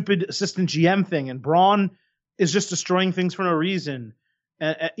this stupid assistant GM thing, and Braun is just destroying things for no reason.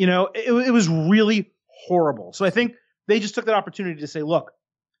 And it was really horrible. So I think they just took that opportunity to say, look,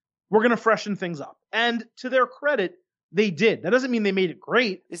 we're going to freshen things up. And to their credit, they did. That doesn't mean they made it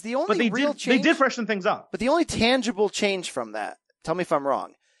great. Is the only real change? They did freshen things up. But the only tangible change from that, tell me if I'm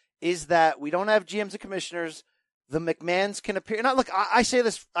wrong, is that we don't have GMs and commissioners. The McMahons can appear. Now, look, I say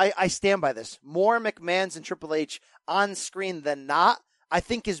this. I stand by this. More McMahons and Triple H on screen than not, I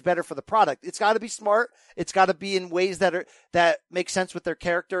think, is better for the product. It's got to be smart. It's got to be in ways that make sense with their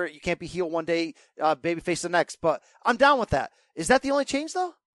character. You can't be heel one day, babyface the next. But I'm down with that. Is that the only change,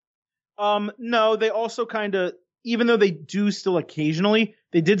 though? No, they also kind of, even though they do still occasionally,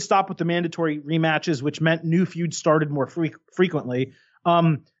 they did stop with the mandatory rematches, which meant new feuds started more frequently.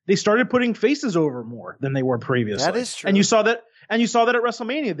 They started putting faces over more than they were previously. That is true. And you saw that at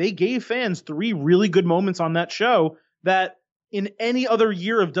WrestleMania. They gave fans 3 really good moments on that show that in any other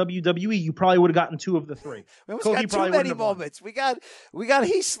year of WWE, you probably would have gotten 2 of the 3. We almost got too many moments. We got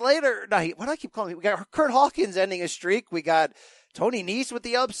Heath Slater. No, what do I keep calling him? We got Kurt Hawkins ending a streak. We got Tony Nese with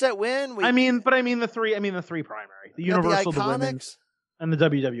the upset win. The 3 primary. The Universal, the Women's, and the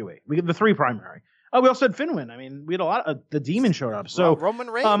WWE. We get the 3 primary. Oh, we also had Finn win. I mean, we had a lot of the Demon showed up. So Roman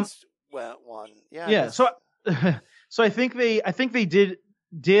Reigns won. Yeah. Yeah. So I think they did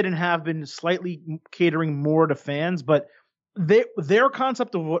and have been slightly catering more to fans, but their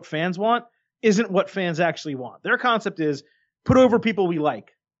concept of what fans want isn't what fans actually want. Their concept is put over people we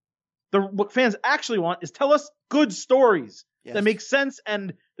like. What fans actually want is tell us good stories that make sense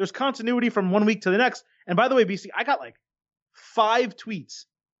and there's continuity from one week to the next. And by the way, BC, I got like 5 tweets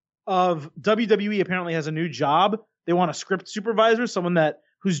of WWE apparently has a new job. They want a script supervisor, someone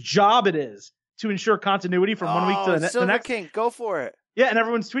whose job it is to ensure continuity from one week to the next. Silver King, go for it. Yeah, and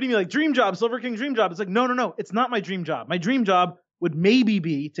everyone's tweeting me like, dream job, Silver King dream job. It's like, no, it's not my dream job. My dream job would maybe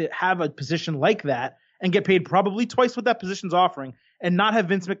be to have a position like that and get paid probably twice what that position's offering and not have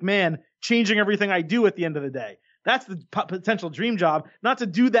Vince McMahon changing everything I do at the end of the day. That's the potential dream job, not to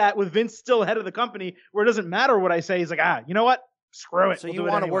do that with Vince still head of the company where it doesn't matter what I say. He's like, you know what? Screw it. So you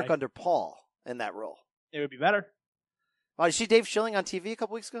want to work under Paul in that role? It would be better. Oh, you see Dave Schilling on TV a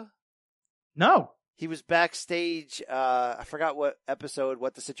couple weeks ago? No. He was backstage. I forgot what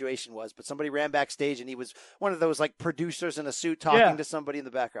the situation was, but somebody ran backstage and he was one of those like producers in a suit talking to somebody in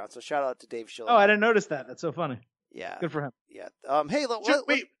the background. So shout out to Dave Schilling. Oh, I didn't notice that. That's so funny. Yeah. Good for him. Yeah. Hey,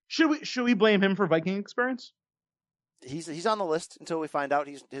 should we blame him for Viking experience? He's on the list until we find out.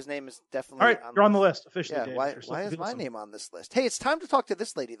 His name is definitely all right. You're on the list officially. Yeah. Dave. Why is my name on this list? Hey, it's time to talk to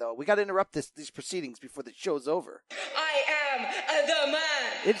this lady though. We got to interrupt these proceedings before the show's over. I am the man.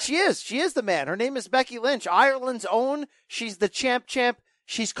 And she is the man. Her name is Becky Lynch, Ireland's own. She's the champ.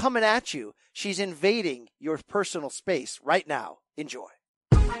 She's coming at you. She's invading your personal space right now. Enjoy.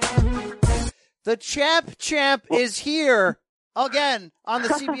 The champ is here again on the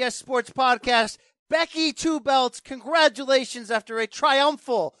CBS Sports Podcast. Becky Two Belts, congratulations after a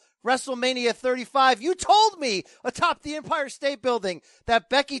triumphal WrestleMania 35. You told me atop the Empire State Building that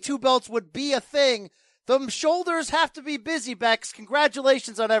Becky Two Belts would be a thing. The shoulders have to be busy, Bex.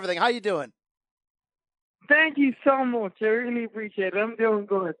 Congratulations on everything. How you doing? Thank you so much. I really appreciate it. I'm doing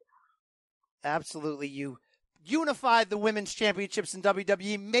good. Absolutely. You unified the women's championships in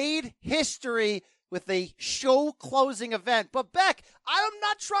WWE, made history with a show-closing event. But, Beck, I'm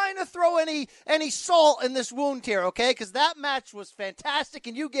not trying to throw any salt in this wound here, okay? Because that match was fantastic,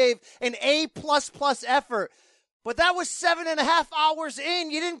 and you gave an A++ effort. But that was 7.5 hours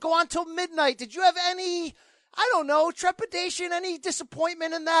in. You didn't go on till midnight. Did you have any, trepidation, any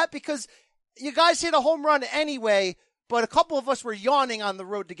disappointment in that? Because you guys hit a home run anyway, but a couple of us were yawning on the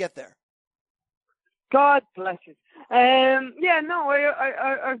road to get there. God bless you. I've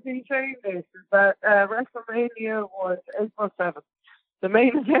been saying this, that WrestleMania was April 7th. The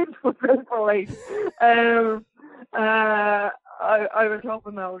main event was April 8th. I was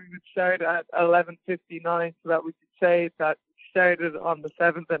hoping that we would start at 11:59 so that we could say that we started on the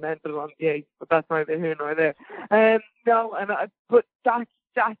 7th and ended on the 8th, but that's neither here nor there. But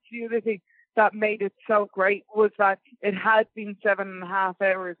that's the other thing that made it so great was that it had been 7.5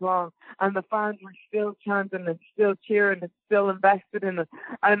 hours long, and the fans were still chanting and still cheering and still invested in it.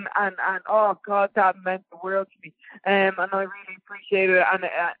 And oh God, that meant the world to me. And I really appreciate it.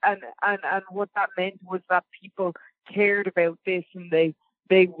 And what that meant was that people cared about this and they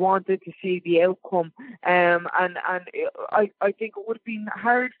wanted to see the outcome. I think it would have been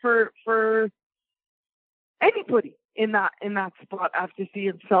hard for anybody in that spot after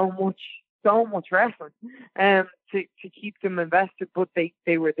seeing so much wrestling to keep them invested, but they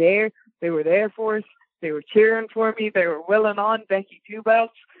were there for us. They were cheering for me. They were willing on Becky Two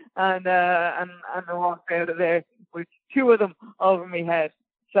Belts, and I walked out of there with 2 of them over my head.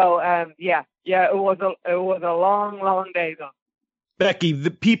 So it was a long day though. Becky, the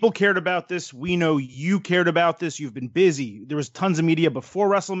people cared about this. We know you cared about this. You've been busy. There was tons of media before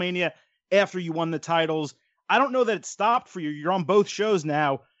WrestleMania, after you won the titles. I don't know that it stopped for you. You're on both shows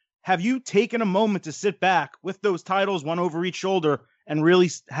now. Have you taken a moment to sit back with those titles, one over each shoulder, and really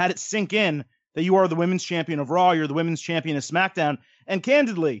had it sink in that you are the women's champion of Raw, you're the women's champion of SmackDown, and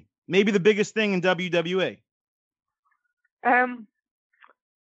candidly, maybe the biggest thing in WWE?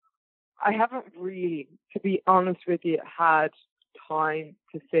 I haven't really, to be honest with you, had time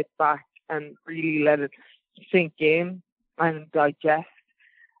to sit back and really let it sink in and digest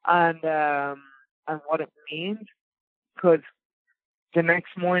and what it means, because the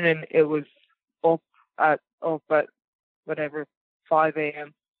next morning it was up at whatever 5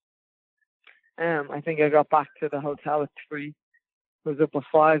 a.m. I think I got back to the hotel at 3. I was up at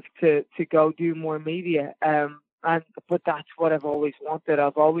 5 to go do more media. But that's what I've always wanted.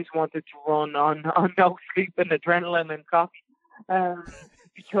 I've always wanted to run on no sleep and adrenaline and coffee,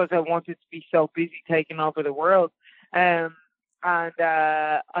 because I wanted to be so busy taking over the world. I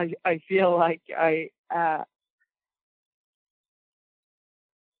feel like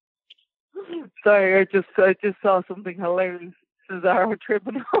sorry, I just saw something hilarious. Cesaro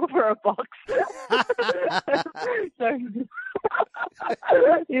tripping over a box. Sorry.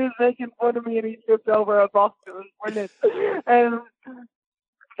 He was making fun of me and he tripped over a box. It was brilliant.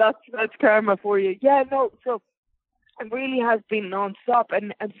 that's karma for you. Yeah, no. So it really has been non-stop,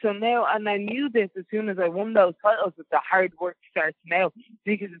 and so now, and I knew this as soon as I won those titles, that the hard work starts now,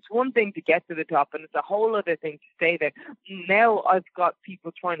 because it's one thing to get to the top, and it's a whole other thing to stay there. Now I've got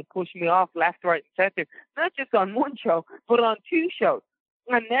people trying to push me off left, right, and centre, not just on one show, but on two shows.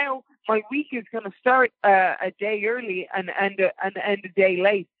 And now my week is going to start a day early and end a day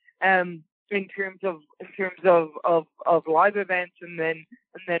late. In terms of live events and then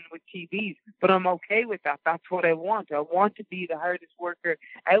with TVs, but I'm okay with that. That's what I want. I want to be the hardest worker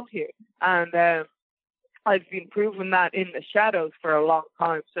out here, and I've been proving that in the shadows for a long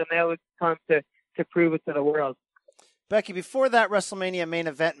time. So now it's time to prove it to the world. Becky, before that WrestleMania main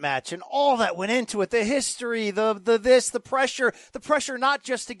event match and all that went into it, the history, the pressure not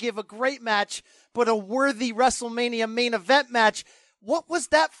just to give a great match, but a worthy WrestleMania main event match. What was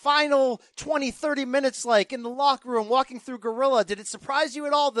that final 20, 30 minutes like in the locker room walking through Gorilla? Did it surprise you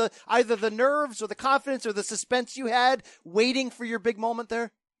at all, either the nerves or the confidence or the suspense you had waiting for your big moment there?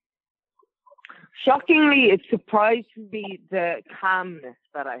 Shockingly, it surprised me the calmness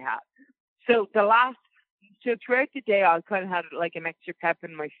that I had. So throughout the day, I kind of had like an extra pep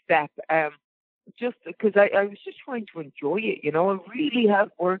in my step, just because I was just trying to enjoy it. You know, I really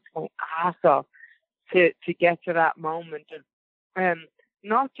have worked my ass off to get to that moment. And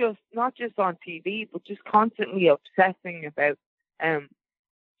not just on TV, but just constantly obsessing about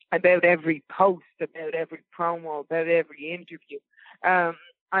every post, about every promo, about every interview, and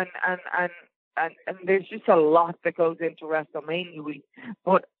there's just a lot that goes into WrestleMania week.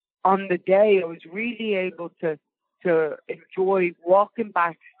 But on the day, I was really able to enjoy walking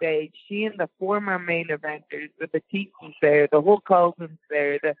backstage, seeing the former main eventers, the Batistas there, the Hulk Hogan's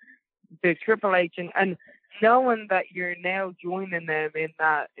there, the Triple H, and knowing that you're now joining them in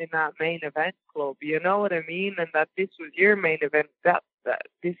that main event club, you know what I mean, and that this was your main event, that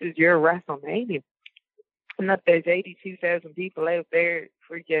this is your WrestleMania, and that there's 82,000 people out there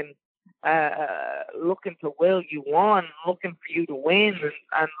freaking looking to will you on, looking for you to win,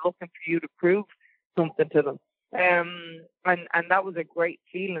 and looking for you to prove something to them. And that was a great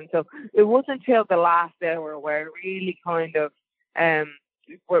feeling. So it wasn't until the last hour where I really kind of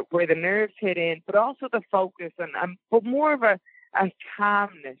where the nerves hit in, but also the focus and but more of a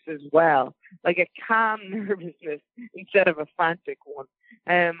calmness as well, like a calm nervousness instead of a frantic one.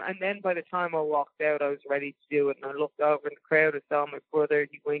 And then by the time I walked out, I was ready to do it, and I looked over in the crowd, I saw my brother,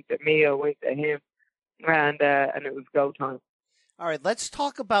 he winked at me, I winked at him, and it was go time. All right, let's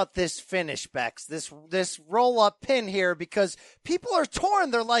talk about this finish, Bex, this roll-up pin here, because people are torn.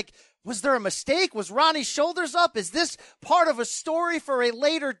 They're like, was there a mistake? Was Ronnie's shoulders up? Is this part of a story for a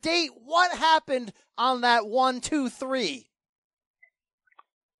later date? What happened on that 1, 2, 3?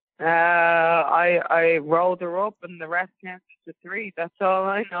 I rolled her up and the rest counted to 3. That's all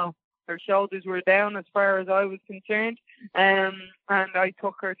I know. Her shoulders were down as far as I was concerned. And I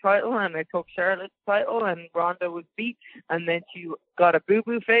took her title and I took Charlotte's title, and Ronda was beat, and then she got a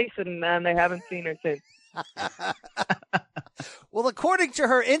boo-boo face, and I haven't seen her since. Well, according to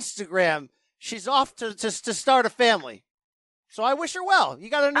her Instagram, she's off to start a family. So I wish her well. You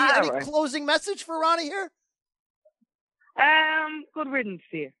got any right. closing message for Ronnie here? Good riddance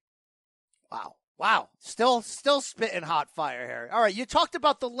to you. Wow. Still spitting hot fire here. All right, you talked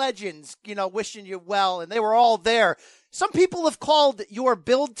about the legends, wishing you well, and they were all there. Some people have called your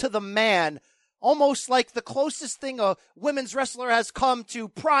build to the man almost like the closest thing a women's wrestler has come to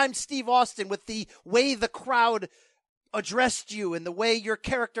prime Steve Austin, with the way the crowd addressed you and the way your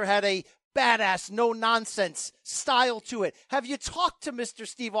character had a badass, no-nonsense style to it. Have you talked to Mr.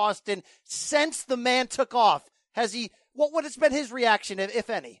 Steve Austin since the man took off? What has been his reaction, if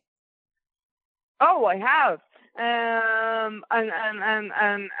any? Oh, I have. And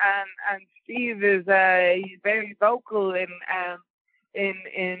Steve is he's very vocal in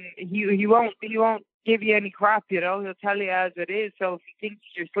he won't give you any crap, he'll tell you as it is. So if he thinks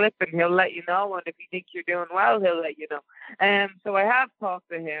you're slipping, he'll let you know, and if he thinks you're doing well, he'll let you know. So I have talked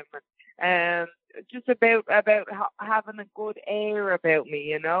to him just about having a good air about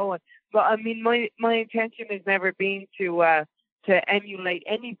me, But I mean, my intention has never been to emulate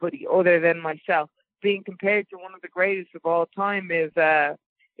anybody other than myself. Being compared to one of the greatest of all time is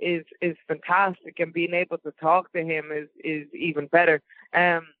fantastic, and being able to talk to him is even better.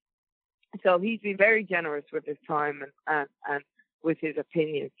 So he's been very generous with his time and with his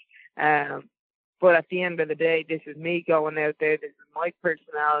opinions. But at the end of the day, this is me going out there. This is my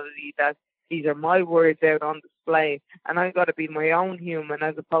personality. These are my words out on display, and I've got to be my own human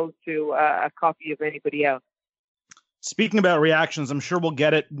as opposed to a copy of anybody else. Speaking about reactions, I'm sure we'll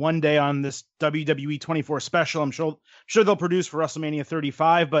get it one day on this WWE 24 special. I'm sure they'll produce for WrestleMania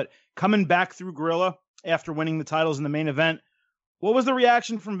 35. But coming back through Gorilla after winning the titles in the main event, what was the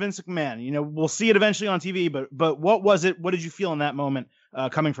reaction from Vince McMahon? You know, we'll see it eventually on TV, but what was it? What did you feel in that moment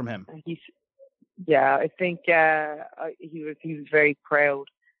coming from him? I think he was very proud,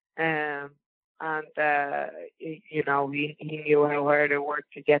 and you know, he knew how hard it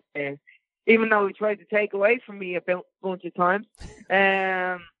worked to get there. Even though he tried to take away from me a bunch of times,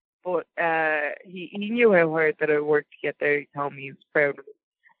 but he knew how hard that it worked to get there. He told me he was proud of it,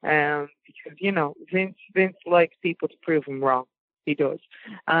 because you know Vince likes people to prove him wrong. He does,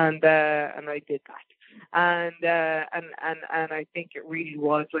 and I did that, and I think it really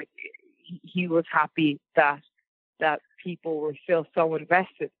was like he was happy that people were still so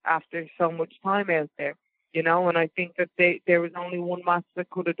invested after so much time out there. You know, and I think that there was only one match that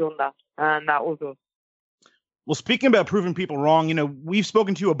could have done that, and that was us. Well, speaking about proving people wrong, you know, we've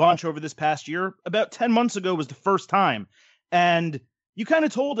spoken to you a bunch over this past year. About 10 months ago was the first time. And you kind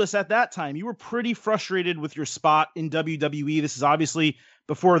of told us at that time you were pretty frustrated with your spot in WWE. This is obviously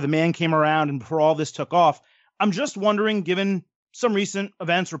before the man came around and before all this took off. I'm just wondering, given some recent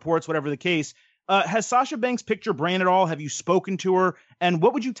events, reports, whatever the case, has Sasha Banks picked your brain at all? Have you spoken to her? And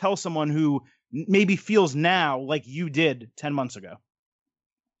what would you tell someone who maybe feels now like you did 10 months ago?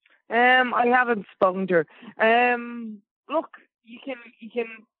 I haven't spoken to her. Look, you can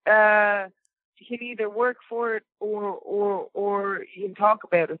either work for it or you can talk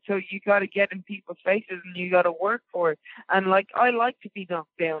about it. So you got to get in people's faces and you got to work for it. And like, I like to be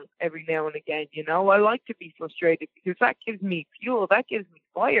knocked down every now and again, you know, I like to be frustrated because that gives me fuel. That gives me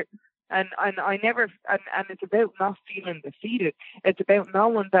fire. And I never, and it's about not feeling defeated. It's about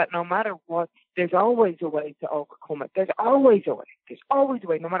knowing that no matter what, there's always a way to overcome it. There's always a way. There's always a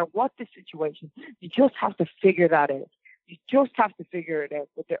way, no matter what the situation. You just have to figure that out. You just have to figure it out.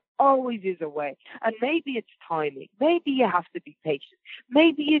 But there always is a way. And maybe it's timing. Maybe you have to be patient.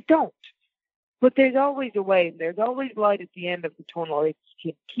 Maybe you don't. But there's always a way. And there's always light at the end of the tunnel. If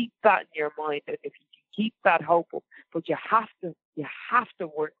you can keep that in your mind, and if you can keep that hope up, but you have to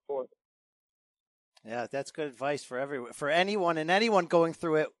work for it. Yeah, that's good advice for anyone going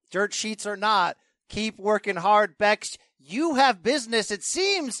through it, dirt sheets or not. Keep working hard, Bex. You have business, it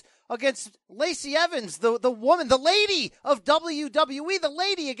seems, against Lacey Evans, the woman, the lady of WWE, the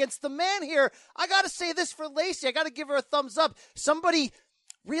lady against the man here. I got to say this for Lacey. I got to give her a thumbs up. Somebody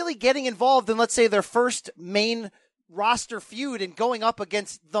really getting involved in, let's say, their first main roster feud and going up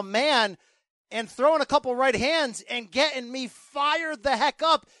against the man and throwing a couple right hands and getting me fired the heck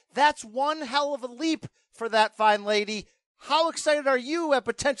up. That's one hell of a leap for that fine lady. How excited are you at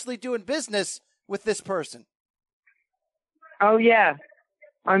potentially doing business with this person? Oh, yeah.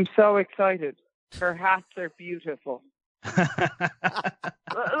 I'm so excited. Her hats are beautiful. I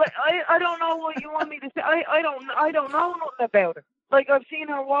don't know what you want me to say. I don't know nothing about her. Like, I've seen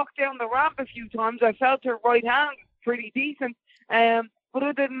her walk down the ramp a few times. I felt her right hand pretty decent. But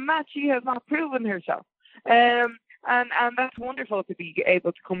other than that, she has not proven herself. And that's wonderful to be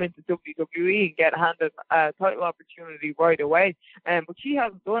able to come into WWE and get handed a title opportunity right away. But she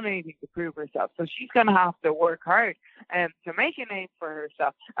hasn't done anything to prove herself. So she's going to have to work hard to make a name for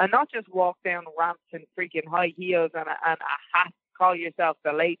herself and not just walk down ramps in freaking high heels and a hat, call yourself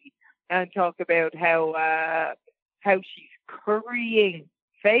the lady, and talk about how she's currying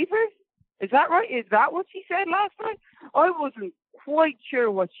favors. Is that right? Is that what she said last night? I wasn't quite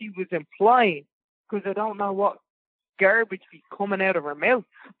sure what she was implying because I don't know what garbage be coming out of her mouth.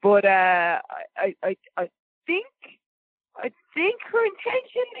 But I think her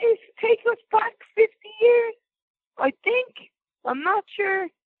intention is to take us back 50 years. I think. I'm not sure.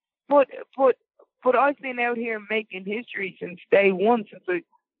 But I've been out here making history since day one, since I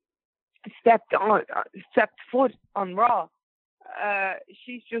stepped foot on Raw.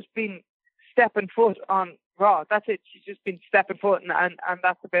 She's just been stepping foot on Raw. That's it. She's just been stepping foot, and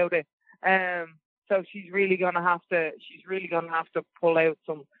that's about it. So she's really gonna have to pull out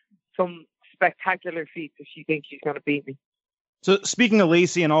some spectacular feats if she thinks she's gonna beat me. So speaking of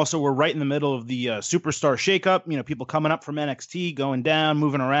Lacey, and also we're right in the middle of the superstar shakeup. You know, people coming up from NXT, going down,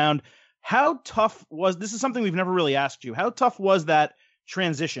 moving around. How tough was this? Is something we've never really asked you. How tough was that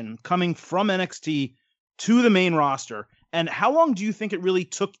transition coming from NXT to the main roster? And how long do you think it really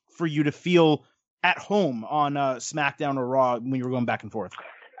took for you to feel at home on SmackDown or Raw when you were going back and forth?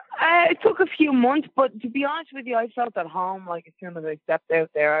 It took a few months, but to be honest with you, I felt at home. Like as soon as I stepped out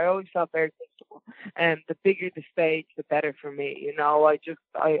there, I always felt very comfortable. And the bigger the stage, the better for me. You know, I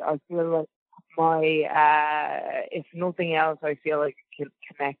feel like if nothing else, I feel like it can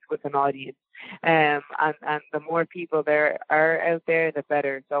connect with an audience. And the more people there are out there, the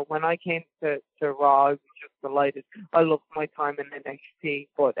better. So when I came to Raw, I was just delighted. I loved my time in NXT,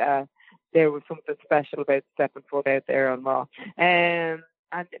 but there was something special about stepping foot out there on Raw.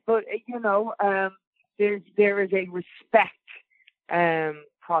 But you know, there is a respect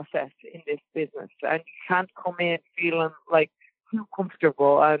process in this business, and you can't come in feeling like too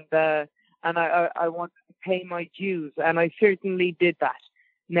comfortable. And I wanted to pay my dues, and I certainly did that.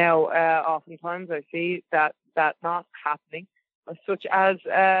 Now, oftentimes I see that not happening, such as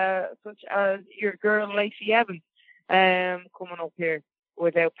your girl Lacey Evans, coming up here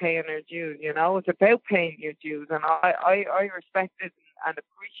without paying her dues. You know, it's about paying your dues, and I respected and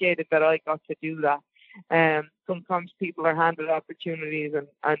appreciated that I got to do that. Sometimes people are handed opportunities,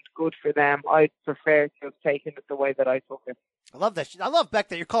 and good for them. I'd prefer to have taken it the way that I took it. I love that. I love, Beck,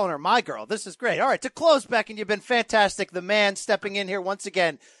 that you're calling her my girl. This is great. All right, to close, Beck, and you've been fantastic. The man stepping in here once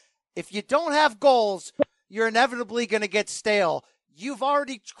again. If you don't have goals, you're inevitably going to get stale. You've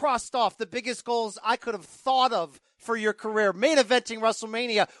already crossed off the biggest goals I could have thought of for your career. Main eventing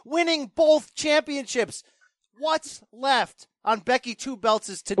WrestleMania, winning both championships. What's left on Becky Two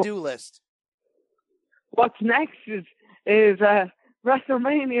Belts' to-do list? What's next is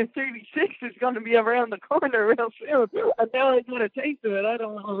WrestleMania 36 is going to be around the corner real soon, and now I got a taste of it. I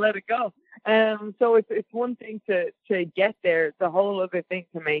don't want to let it go. So it's one thing to get there, the whole other thing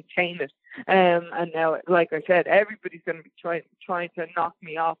to maintain it. And now, like I said, everybody's going to be trying to knock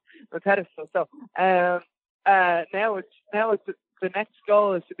me off the pedestal. So now it's the next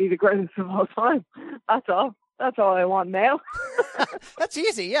goal is to be the greatest of all time. That's all. That's all I want now. That's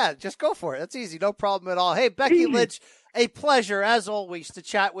easy. Yeah, just go for it. That's easy. No problem at all. Hey, Becky Lynch, a pleasure, as always, to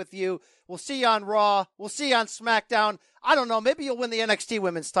chat with you. We'll see you on Raw. We'll see you on SmackDown. I don't know. Maybe you'll win the NXT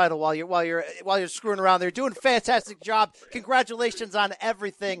Women's title while you're screwing around there. Doing a fantastic job. Congratulations on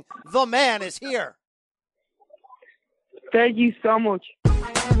everything. The man is here. Thank you so much.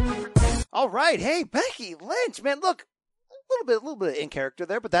 All right. Hey, Becky Lynch, man, look, a little bit in character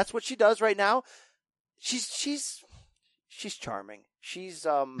there, but that's what she does right now. She's charming. She's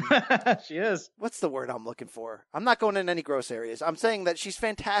she is. What's the word I'm looking for? I'm not going in any gross areas. I'm saying that she's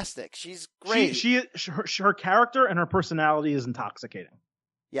fantastic. She's great. Her character and her personality is intoxicating.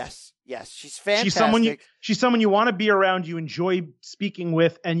 Yes, she's fantastic. She's someone you want to be around, you enjoy speaking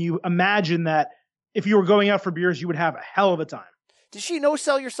with, and you imagine that if you were going out for beers, you would have a hell of a time. Did she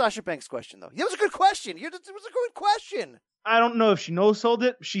no-sell your Sasha Banks question, though? It was a good question. It was a good question. I don't know if she no-sold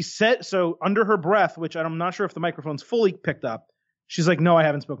it. She said so under her breath, which I'm not sure if the microphone's fully picked up. She's like, no, I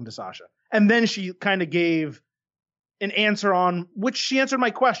haven't spoken to Sasha. And then she kind of gave an answer on which she answered my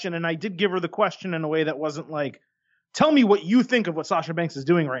question. And I did give her the question in a way that wasn't like, tell me what you think of what Sasha Banks is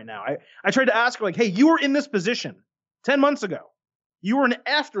doing right now. I tried to ask her like, hey, you were in this position 10 months ago. You were an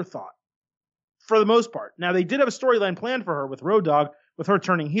afterthought for the most part. Now they did have a storyline planned for her with Road Dogg, with her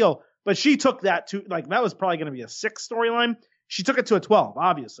turning heel. But she took that to, like, that was probably going to be a 6 storyline. She took it to a 12,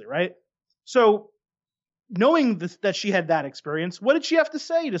 obviously, right? So knowing that she had that experience, what did she have to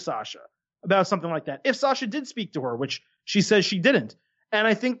say to Sasha about something like that? If Sasha did speak to her, which she says she didn't. And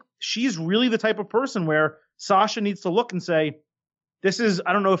I think she's really the type of person where Sasha needs to look and say, this is,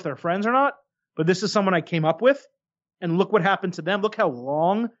 I don't know if they're friends or not, but this is someone I came up with. And look what happened to them. Look how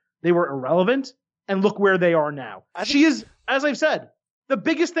long they were irrelevant. And look where they are now. She is, as I've said, the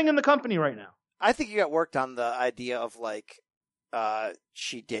biggest thing in the company right now. I think you got worked on the idea of like,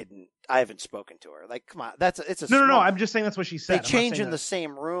 she didn't. I haven't spoken to her. Like, come on, it's a no. I'm just saying that's what she said. They changed in the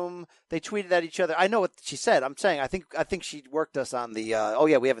same room. They tweeted at each other. I know what she said. I'm saying I think she worked us on the. Oh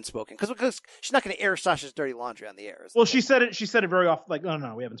yeah, we haven't spoken because she's not going to air Sasha's dirty laundry on the air. Well, she said it. She said it very often. Like,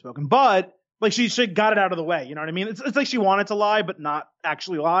 no, we haven't spoken. But like she got it out of the way. You know what I mean? It's like she wanted to lie, but not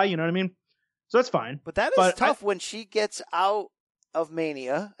actually lie. You know what I mean? So that's fine. But that is tough when she gets out of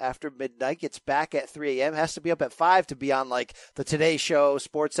Mania after midnight, gets back at 3 a.m., has to be up at 5 to be on like the Today Show,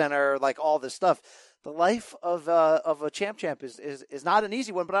 SportsCenter, like all this stuff. The life of a champ is not an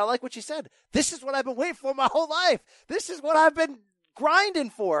easy one, but I like what she said. This is what I've been waiting for my whole life. This is what I've been grinding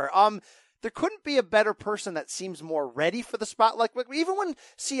for. There couldn't be a better person that seems more ready for the spotlight. Like, even when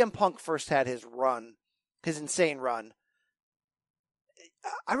CM Punk first had his insane run,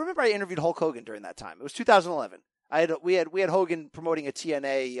 I remember I interviewed Hulk Hogan during that time. It was 2011. We had Hogan promoting a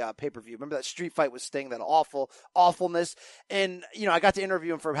TNA pay-per-view. Remember that street fight with Sting, that awfulness. And, I got to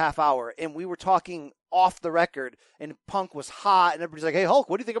interview him for a half hour, and we were talking off the record, and Punk was hot, and everybody's like, hey, Hulk,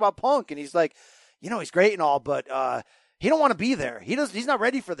 what do you think about Punk? And he's like, he's great and all, but he don't want to be there. He's not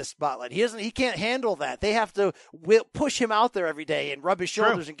ready for the spotlight. He can't handle that. They have to push him out there every day and rub his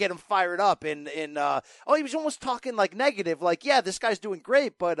shoulders and get him fired up. And he was almost talking like negative, like, yeah, this guy's doing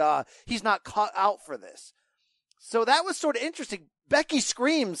great, but he's not caught out for this. So that was sort of interesting. Becky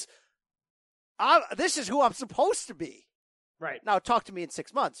screams, this is who I'm supposed to be. Right. Now talk to me in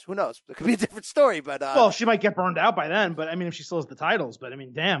 6 months. Who knows? It could be a different story, but well, she might get burned out by then, but I mean, if she still has the titles, but I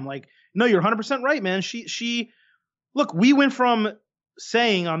mean, damn, like, no, you're 100% right, man. Look, we went from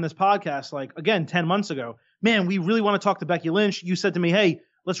saying on this podcast, like, again, 10 months ago, man, we really want to talk to Becky Lynch. You said to me, hey,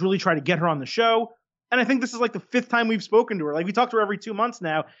 let's really try to get her on the show. And I think this is like the 5th time we've spoken to her. Like, we talk to her every 2 months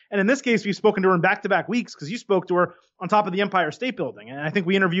now. And in this case, we've spoken to her in back-to-back weeks because you spoke to her on top of the Empire State Building. And I think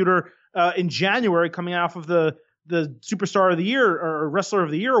we interviewed her in January coming off of the Superstar of the Year or Wrestler of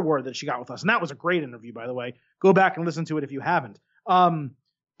the Year award that she got with us. And that was a great interview, by the way. Go back and listen to it if you haven't.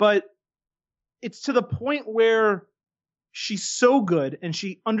 But it's to the point where she's so good and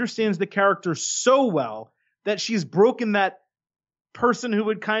she understands the character so well that she's broken that person who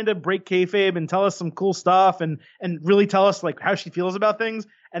would kind of break kayfabe and tell us some cool stuff and really tell us like how she feels about things.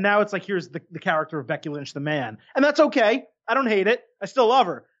 And now it's like, here's the character of Becky Lynch, the man. And that's okay. I don't hate it. I still love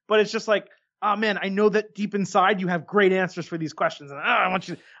her, but it's just like, oh man, I know that deep inside you have great answers for these questions. And I want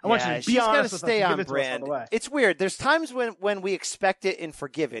you to be honest with us. She's got to stay on brand. It's weird. There's times when we expect it and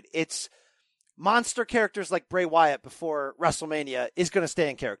forgive it. It's monster characters like Bray Wyatt before WrestleMania is going to stay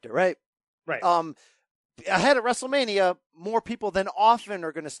in character, right? Right. Ahead of WrestleMania, more people than often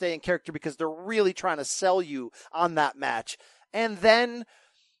are going to stay in character because they're really trying to sell you on that match. And then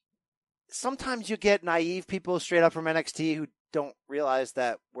sometimes you get naive people straight up from NXT who don't realize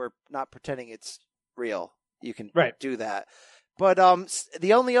that we're not pretending it's real. You can do that. But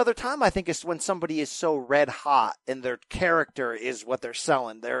the only other time I think is when somebody is so red hot and their character is what they're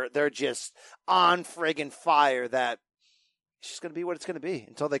selling. They're just on friggin' fire that it's just going to be what it's going to be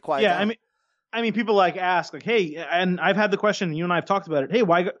until they quiet down. I mean, people like ask like, hey, and I've had the question, you and I have talked about it. Hey,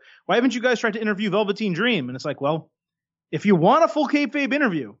 why haven't you guys tried to interview Velveteen Dream? And it's like, well, if you want a full kayfabe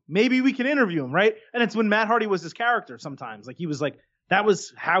interview, maybe we can interview him, right? And it's when Matt Hardy was his character sometimes. Like he was like, that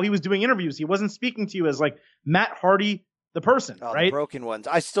was how he was doing interviews. He wasn't speaking to you as like Matt Hardy, the person, right? The broken ones.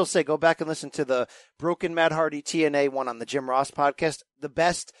 I still say go back and listen to the Broken Matt Hardy TNA one on the Jim Ross podcast. The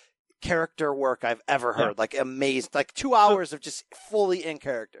best character work I've ever heard. Like amazed, like 2 hours of just fully in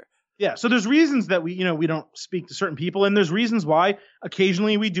character. Yeah, so there's reasons that we don't speak to certain people, and there's reasons why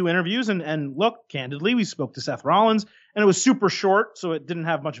occasionally we do interviews. And look, candidly, we spoke to Seth Rollins, and it was super short, so it didn't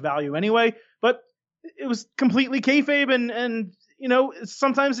have much value anyway. But it was completely kayfabe, and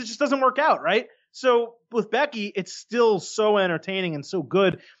sometimes it just doesn't work out, right? So with Becky, it's still so entertaining and so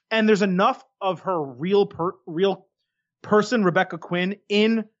good, and there's enough of her real person, Rebecca Quinn,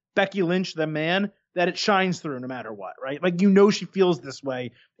 in Becky Lynch, the man, that it shines through no matter what, right? Like, she feels this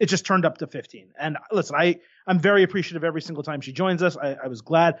way. It just turned up to 15. And listen, I'm very appreciative every single time she joins us. I was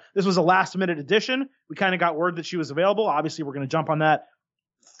glad. This was a last minute addition. We kind of got word that she was available. Obviously, we're going to jump on that.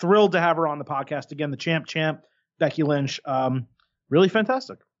 Thrilled to have her on the podcast again. The champ, Becky Lynch. Really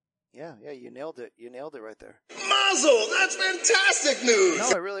fantastic. Yeah, you nailed it. You nailed it right there. Mazel, that's fantastic news. No,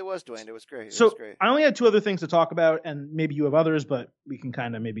 it really was, Dwayne. It was great. It was great. I only had 2 other things to talk about, and maybe you have others, but we can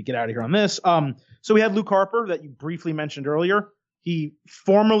kind of maybe get out of here on this. So we had Luke Harper that you briefly mentioned earlier. He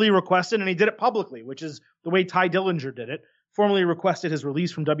formally requested, and he did it publicly, which is the way Ty Dillinger did it, formally requested his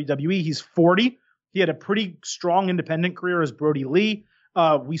release from WWE. He's 40. He had a pretty strong independent career as Brody Lee.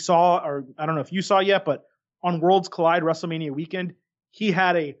 We saw, or I don't know if you saw yet, but on Worlds Collide WrestleMania weekend, he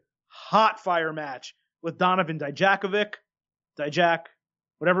had a hot fire match with Donovan Dijakovic,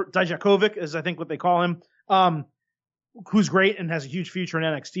 is I think what they call him, who's great and has a huge future in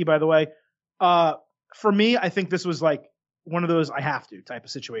NXT, by the way. For me, I think this was like one of those I have to type of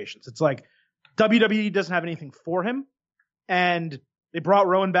situations. It's like WWE doesn't have anything for him, and they brought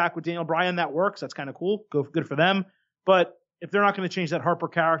Rowan back with Daniel Bryan. That works. That's kind of cool. Good for them. But if they're not going to change that Harper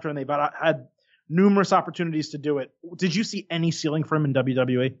character, and they've had numerous opportunities to do it, did you see any ceiling for him in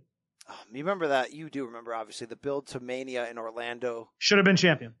WWE? You remember that? You do remember, obviously, the build to Mania in Orlando. Should have been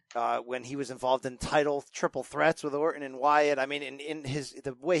champion. When he was involved in title triple threats with Orton and Wyatt. I mean, in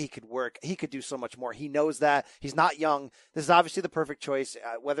the way he could work, he could do so much more. He knows that. He's not young. This is obviously the perfect choice,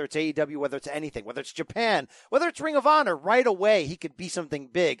 whether it's AEW, whether it's anything, whether it's Japan, whether it's Ring of Honor. Right away, he could be something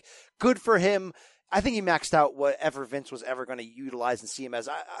big. Good for him. I think he maxed out whatever Vince was ever going to utilize and see him as.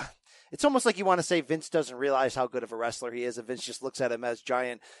 It's almost like you want to say Vince doesn't realize how good of a wrestler he is, and Vince just looks at him as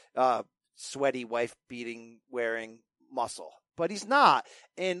giant, sweaty, wife-beating, wearing muscle. But he's not.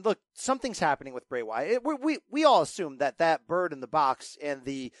 And look, something's happening with Bray Wyatt. We all assume that bird in the box and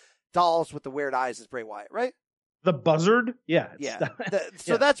the dolls with the weird eyes is Bray Wyatt, right? the buzzard. Yeah.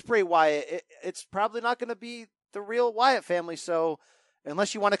 So that's Bray Wyatt. It's probably not going to be the real Wyatt family. So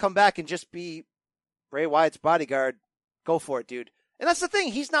unless you want to come back and just be Bray Wyatt's bodyguard, go for it, dude. And that's the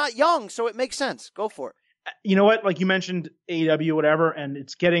thing. He's not young, so it makes sense. Go for it. You know what? Like you mentioned AEW, whatever, and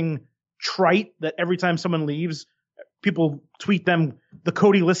it's getting trite that every time someone leaves, people tweet them the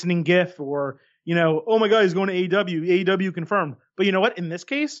Cody listening gif or, oh my God, he's going to AEW. AEW confirmed. But you know what? In this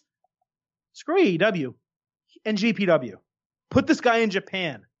case, screw AEW and JPW. Put this guy in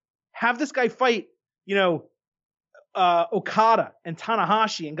Japan. Have this guy fight, Okada and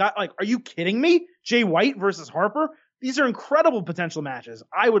Tanahashi and are you kidding me? Jay White versus Harper. These are incredible potential matches.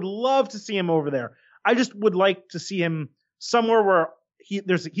 I would love to see him over there. I just would like to see him somewhere where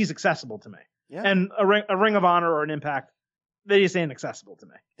he's accessible to me. Yeah. And a Ring of Honor or an Impact, they just ain't accessible to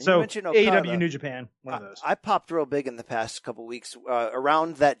me. And so AEW New Japan, one of those. I popped real big in the past couple weeks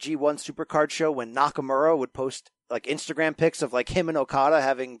around that G1 Supercard show when Nakamura would post like Instagram pics of like him and Okada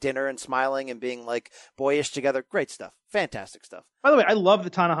having dinner and smiling and being like boyish together. Great stuff. Fantastic stuff. By the way, I love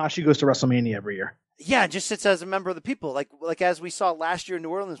that Tanahashi goes to WrestleMania every year. Yeah, just sits as a member of the people. Like as we saw last year in New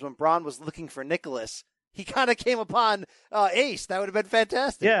Orleans when Braun was looking for Nicholas, he kind of came upon Ace. That would have been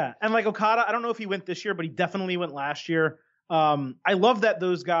fantastic. Yeah, and like Okada, I don't know if he went this year, but he definitely went last year. I love that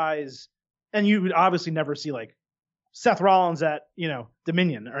those guys, and you would obviously never see like Seth Rollins at,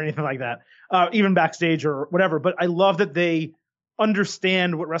 Dominion or anything like that, even backstage or whatever. But I love that they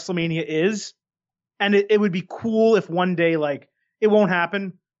understand what WrestleMania is. And it would be cool if one day, like, it won't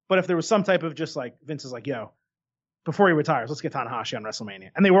happen. But if there was some type of just like Vince is like, yo, before he retires, let's get Tanahashi on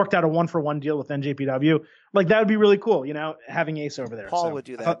WrestleMania. And they worked out a 1-for-1 deal with NJPW. Like, that would be really cool, having Ace over there. Paul would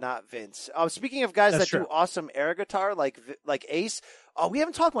do that, not Vince. Speaking of guys that do awesome air guitar, like Ace, we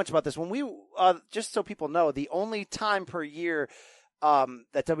haven't talked much about this. When we, just so people know, the only time per year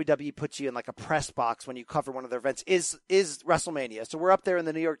that WWE puts you in like a press box when you cover one of their events is WrestleMania. So we're up there in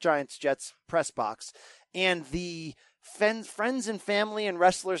the New York Giants Jets press box. And the friends and family and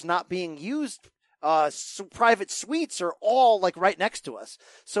wrestlers not being used private suites are all like right next to us.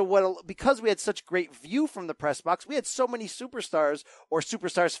 So because we had such great view from the press box, we had so many superstars or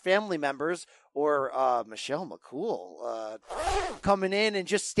superstars family members or Michelle McCool coming in and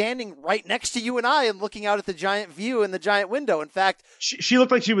just standing right next to you and I and looking out at the giant view in the giant window. In fact, she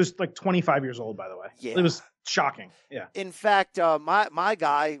looked like she was like 25 years old, by the way. Yeah. It was shocking. Yeah. In fact, my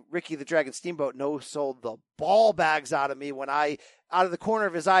guy, Ricky the Dragon Steamboat, no-sold the ball bags out of me when out of the corner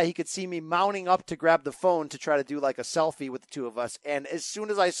of his eye, he could see me mounting up to grab the phone to try to do like a selfie with the two of us. And as soon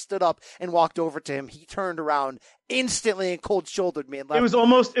as I stood up and walked over to him, he turned around instantly and cold-shouldered me and left. It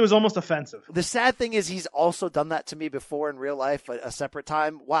was almost offensive. The sad thing is he's also done that to me before in real life, a separate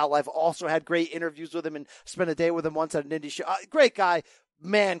time, while I've also had great interviews with him and spent a day with him once at an indie show. Great guy.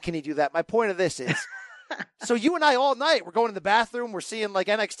 Man, can he do that? My point of this is, so you and I all night, we're going to the bathroom, we're seeing like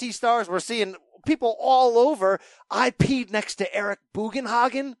NXT stars, we're seeing people all over. I peed next to Eric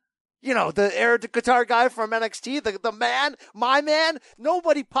Bugenhagen, the air guitar guy from NXT, the man, my man.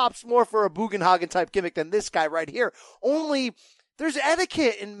 Nobody pops more for a Bugenhagen type gimmick than this guy right here. Only there's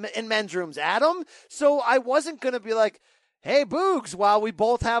etiquette in men's rooms, Adam. So I wasn't going to be like, hey, Boogs, while we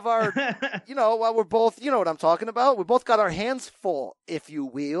both have our, while we're both, you know what I'm talking about? We both got our hands full, if you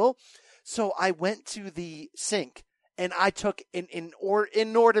will. So I went to the sink and I took an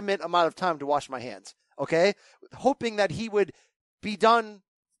inordinate amount of time to wash my hands, okay? Hoping that he would be done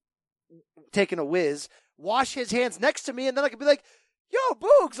taking a whiz, wash his hands next to me, and then I could be like, yo,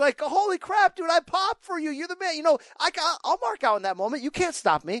 Boogs, like, holy crap, dude, I popped for you. You're the man. I'll mark out in that moment. You can't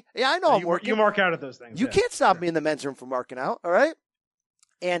stop me. Yeah, I know I'm working. You mark out at those things. You can't stop me in the men's room from marking out, all right?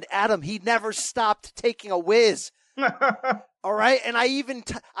 And Adam, he never stopped taking a whiz. All right, and I even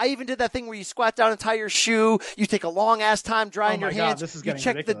did that thing where you squat down and tie your shoe. You take a long ass time drying your hands. You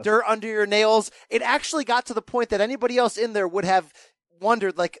check ridiculous. The dirt under your nails. It actually got to the point that anybody else in there would have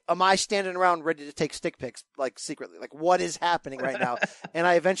wondered, like, am I standing around ready to take stick pics, like secretly? Like, what is happening right now? And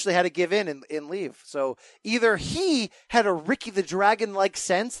I eventually had to give in and leave. So either he had a Ricky the Dragon like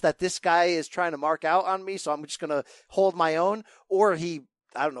sense that this guy is trying to mark out on me, so I'm just gonna hold my own, or I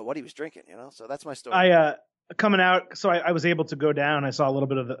don't know what he was drinking. So that's my story. Coming out, so I was able to go down. I saw a little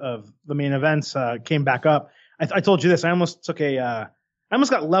bit of the main events. Came back up. I told you this. I almost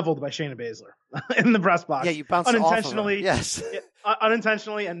got leveled by Shayna Baszler in the press box. Yeah, you bounced unintentionally. Off of her. Yes,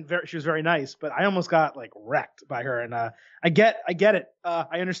 unintentionally, and she was very nice. But I almost got like wrecked by her. And I get it.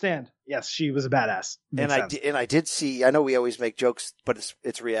 I understand. Yes, she was a badass. I did see. I know we always make jokes, but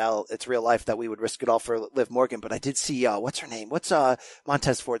it's real. It's real life that we would risk it all for Liv Morgan. But I did see. What's her name? What's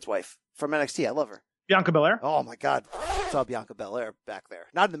Montez Ford's wife from NXT? I love her. Bianca Belair. Oh my God, saw Bianca Belair back there.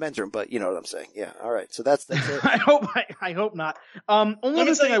 Not in the men's room, but you know what I'm saying. Yeah. All right. So that's it. I hope not. Let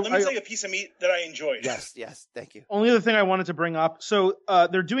me tell you a piece of meat that I enjoyed. Yes. Thank you. Only other thing I wanted to bring up. So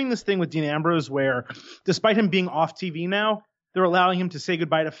they're doing this thing with Dean Ambrose where, despite him being off TV now, they're allowing him to say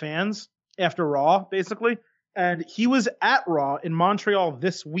goodbye to fans after Raw, basically. And he was at Raw in Montreal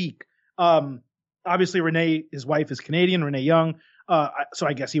this week. Obviously, Renee, his wife, is Canadian, Renee Young. So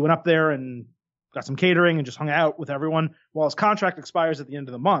I guess he went up there and got some catering and just hung out with everyone while his contract expires at the end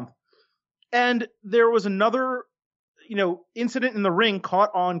of the month. And there was another, incident in the ring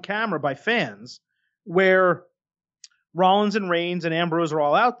caught on camera by fans where Rollins and Reigns and Ambrose are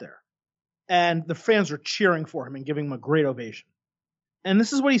all out there. And the fans are cheering for him and giving him a great ovation. And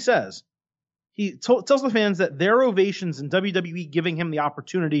this is what he says. He tells the fans that their ovations and WWE giving him the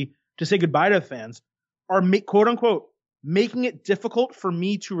opportunity to say goodbye to the fans are, quote unquote, making it difficult for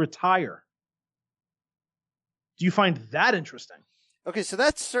me to retire. Do you find that interesting? Okay, so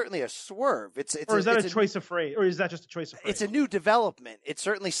that's certainly a swerve. Or is that a choice of phrase? Or is that just a choice of phrase? It's a new development. It's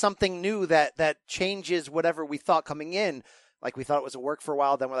certainly something new that changes whatever we thought coming in. Like we thought it was a work for a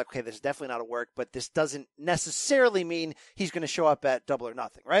while, then we're like, okay, this is definitely not a work, but this doesn't necessarily mean he's going to show up at Double or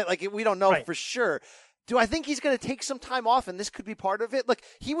Nothing, right? Like we don't know for sure. Do I think he's going to take some time off and this could be part of it? Look,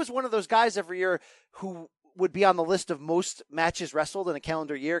 he was one of those guys every year who would be on the list of most matches wrestled in a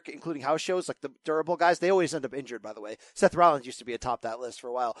calendar year, including house shows, like the durable guys. They always end up injured, by the way. Seth Rollins used to be atop that list for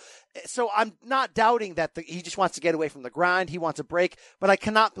a while. So I'm not doubting that he just wants to get away from the grind. He wants a break, but I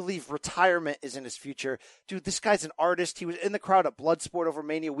cannot believe retirement is in his future. Dude, this guy's an artist. He was in the crowd at Bloodsport over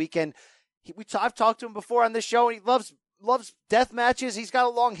Mania weekend. I've talked to him before on this show, and he loves death matches. He's got a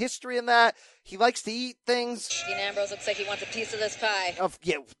long history in that. He likes to eat things. Dean Ambrose looks like he wants a piece of this pie. Of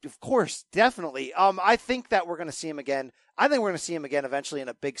course, definitely. I think that we're going to see him again. I think we're going to see him again eventually in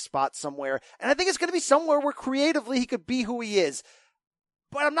a big spot somewhere. And I think it's going to be somewhere where creatively he could be who he is.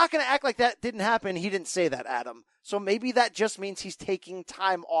 But I'm not going to act like that didn't happen. He didn't say that, Adam. So maybe that just means he's taking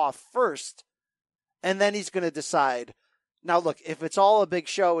time off first. And then he's going to decide. Now, look, if it's all a big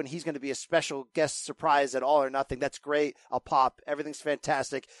show and he's going to be a special guest surprise at All or Nothing, that's great. I'll pop. Everything's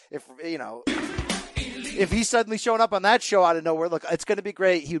fantastic. If he's suddenly showing up on that show out of nowhere, look, it's going to be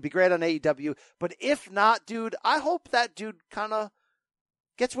great. He would be great on AEW. But if not, dude, I hope that dude kind of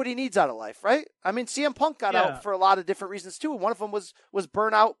gets what he needs out of life, right? I mean, CM Punk got out for a lot of different reasons, too. And one of them was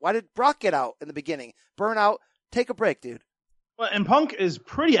burnout. Why did Brock get out in the beginning? Burnout. Take a break, dude. Well, and Punk is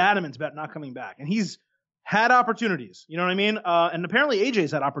pretty adamant about not coming back. And he's had opportunities, you know what I mean? And apparently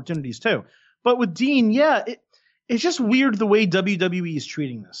AJ's had opportunities too. But with Dean, it's just weird the way WWE is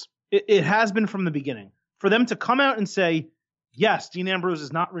treating this. It has been from the beginning. For them to come out and say, yes, Dean Ambrose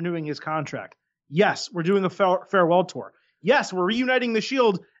is not renewing his contract. Yes, we're doing a farewell tour. Yes, we're reuniting the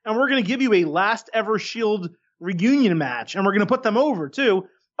Shield, and we're going to give you a last ever Shield reunion match, and we're going to put them over too.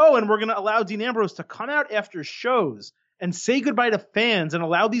 Oh, and we're going to allow Dean Ambrose to come out after shows and say goodbye to fans and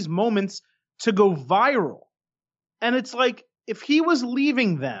allow these moments to go viral. And it's like, if he was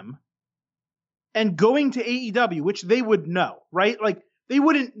leaving them and going to AEW, which they would know, right? Like, they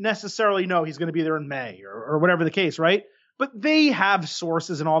wouldn't necessarily know he's going to be there in May or whatever the case, right? But they have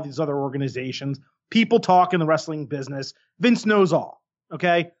sources in all these other organizations. People talk in the wrestling business. Vince knows all,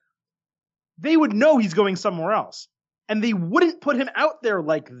 okay? They would know he's going somewhere else. And they wouldn't put him out there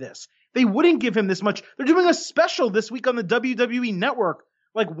like this. They wouldn't give him this much. They're doing a special this week on the WWE Network,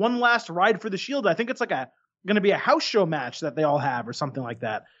 like one last ride for the Shield. I think it's like going to be a house show match that they all have or something like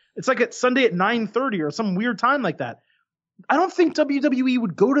that. It's like at Sunday at 9:30 or some weird time like that. I don't think WWE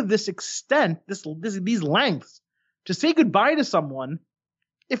would go to this extent, these lengths, to say goodbye to someone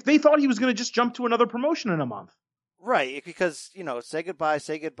if they thought he was going to just jump to another promotion in a month. Right, because, say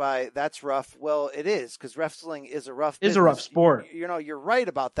goodbye, that's rough. Well, it is, because wrestling is a rough business. It's a rough sport. You're right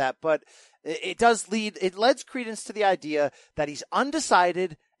about that, but it lends credence to the idea that he's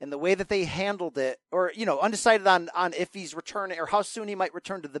undecided in the way that they handled it, or, undecided on if he's returning or how soon he might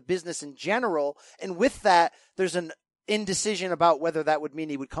return to the business in general. And with that, there's an indecision about whether that would mean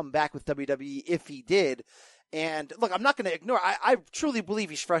he would come back with WWE if he did. And look, I'm not going to ignore. I truly believe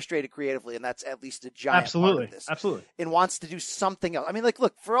he's frustrated creatively, and that's at least a giant part of this. Absolutely, and wants to do something else. I mean,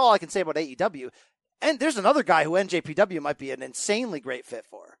 look, for all I can say about AEW, and there's another guy who NJPW might be an insanely great fit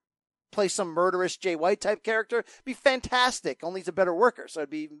for. Play some murderous Jay White type character, be fantastic. Only he's a better worker, so it'd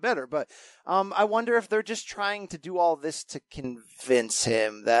be even better. But I wonder if they're just trying to do all this to convince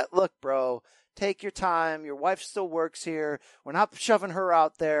him that, look, bro, take your time. Your wife still works here. We're not shoving her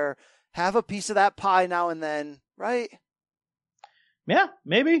out there. Have a piece of that pie now and then, right? Yeah,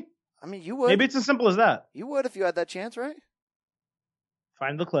 maybe. I mean, you would. Maybe it's as simple as that. You would if you had that chance, right?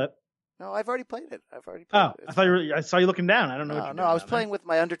 Find the clip. No, I've already played it. Oh, I saw you looking down. I don't know. No, I was playing with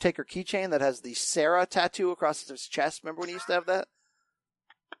my Undertaker keychain that has the Sarah tattoo across his chest. Remember when he used to have that?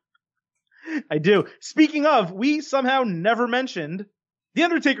 I do. Speaking of, we somehow never mentioned the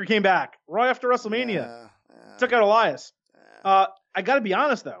Undertaker came back right after WrestleMania. Took out Elias. I got to be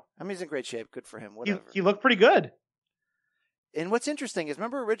honest, though. I mean, he's in great shape. Good for him. Whatever. He looked pretty good. And what's interesting is,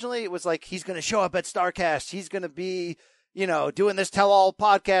 remember originally it was like he's going to show up at StarCast. He's going to be, doing this tell-all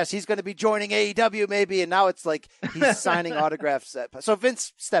podcast. He's going to be joining AEW maybe. And now it's like he's signing autographs. So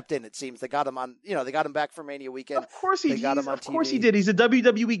Vince stepped in, it seems. They got him on, they got him back for Mania weekend. Of course he got him on TV. Of course he did. He's a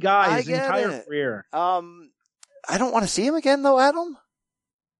WWE guy his entire career. I don't want to see him again, though, Adam.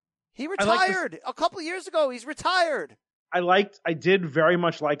 He retired a couple of years ago. He's retired. I did very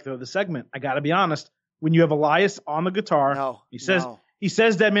much like, though, the segment. I got to be honest. When you have Elias on the guitar, he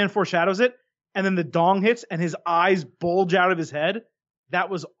says Dead Man foreshadows it, and then the dong hits and his eyes bulge out of his head.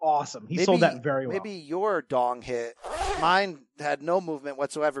 That was awesome. He sold that very well. Maybe your dong hit. Mine had no movement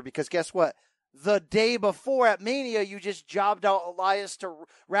whatsoever because guess what? The day before at Mania, you just jobbed out Elias to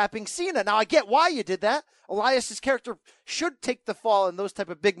rapping Cena. Now, I get why you did that. Elias's character should take the fall in those type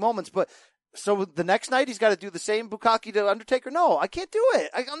of big moments, but so the next night he's got to do the same Bukkake to Undertaker? No, I can't do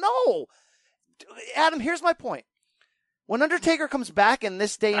it. No. Adam, here's my point. When Undertaker comes back in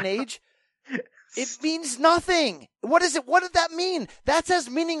this day and age, it means nothing. What is it? What did that mean? That's as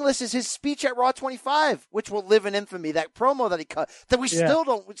meaningless as his speech at Raw 25, which will live in infamy. That promo that he cut, that we still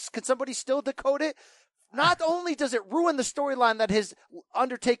don't. Can somebody still decode it? Not only does it ruin the storyline that his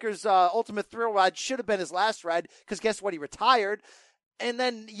Undertaker's Ultimate Thrill ride should have been his last ride, because guess what? He retired. And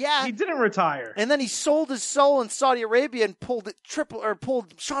then, he didn't retire. And then he sold his soul in Saudi Arabia and pulled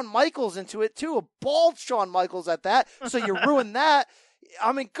Shawn Michaels into it too. A bald Shawn Michaels at that. So you ruined that.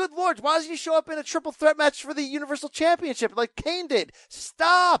 I mean, good Lord, why doesn't he show up in a triple threat match for the Universal Championship like Kane did?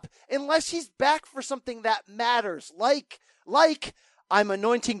 Stop! Unless he's back for something that matters. Like I'm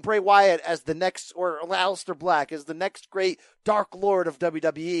anointing Bray Wyatt as the next, or Aleister Black as the next great Dark Lord of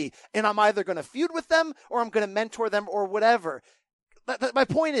WWE. And I'm either going to feud with them or I'm going to mentor them or whatever. My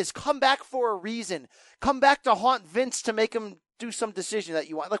point is, come back for a reason. Come back to haunt Vince to make him do some decision that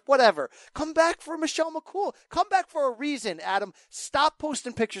you want. Like, whatever. Come back for Michelle McCool. Come back for a reason, Adam. Stop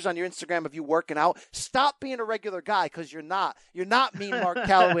posting pictures on your Instagram of you working out. Stop being a regular guy, because you're not. You're not Mean Mark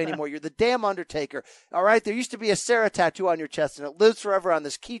Calloway anymore. You're the damn Undertaker. All right? There used to be a Sarah tattoo on your chest, and it lives forever on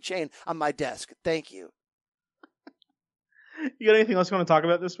this keychain on my desk. Thank you. You got anything else you want to talk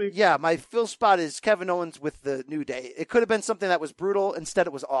about this week? Yeah, my Phil spot is Kevin Owens with the New Day. It could have been something that was brutal. Instead,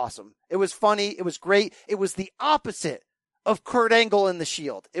 it was awesome. It was funny. It was great. It was the opposite of Kurt Angle in the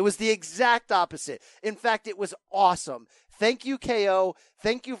Shield. It was the exact opposite. In fact, it was awesome. Thank you, KO.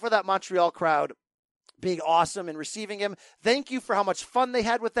 Thank you for that Montreal crowd being awesome and receiving him. Thank you for how much fun they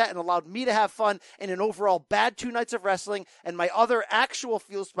had with that and allowed me to have fun in an overall bad 2 nights of wrestling. And my other actual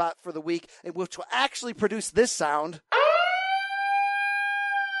Phil spot for the week, which will actually produce this sound.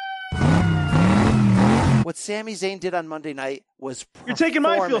 What Sami Zayn did on Monday night was You're taking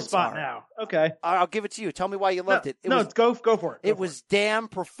my Phil spot now. Okay. I'll give it to you. Tell me why you loved it. Go for it. It was damn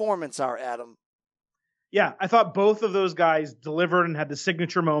performance art, Adam. Yeah, I thought both of those guys delivered and had the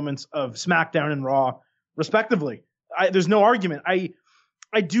signature moments of SmackDown and Raw, respectively. There's no argument.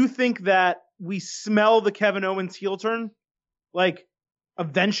 I do think that we smell the Kevin Owens heel turn, like,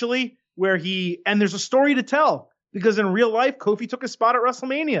 eventually, and there's a story to tell, because in real life, Kofi took a spot at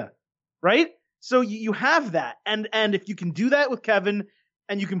WrestleMania, right? So you have that. And if you can do that with Kevin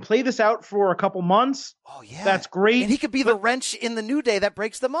and you can play this out for a couple months, that's great. And he could be the wrench in the New Day that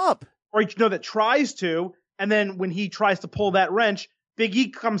breaks them up. Or, that tries to. And then when he tries to pull that wrench, Big E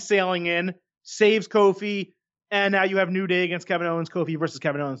comes sailing in, saves Kofi. And now you have New Day against Kevin Owens, Kofi versus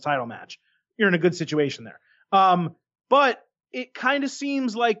Kevin Owens title match. You're in a good situation there. But it kind of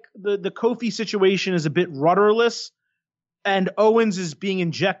seems like the Kofi situation is a bit rudderless. And Owens is being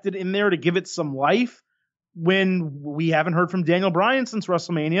injected in there to give it some life when we haven't heard from Daniel Bryan since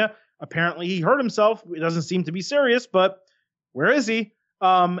WrestleMania. Apparently he hurt himself. It doesn't seem to be serious, but where is he?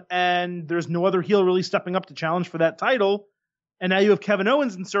 And there's no other heel really stepping up to challenge for that title. And now you have Kevin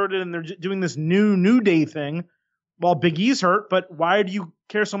Owens inserted and they're doing this New Day thing while Big E's hurt. But why do you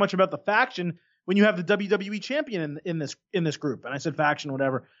care so much about the faction when you have the WWE champion in this group? And I said faction,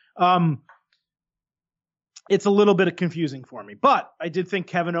 whatever. It's a little bit confusing for me, but I did think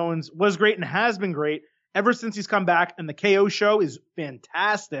Kevin Owens was great and has been great ever since he's come back. And the KO show is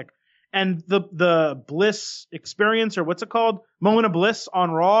fantastic. And the Bliss experience, or what's it called? Moment of Bliss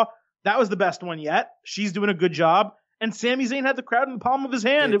on Raw. That was the best one yet. She's doing a good job. and Sami Zayn had the crowd in the palm of his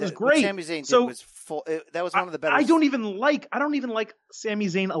hand. It was great. Sami Zayn did was full. That was one of the better. I don't even like Sami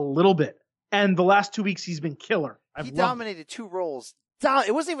Zayn a little bit. And the last 2 weeks, he's been killer. He dominated 2 roles.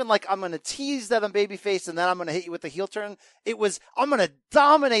 It wasn't even like I'm going to tease that I'm babyface and then I'm going to hit you with the heel turn. It was I'm going to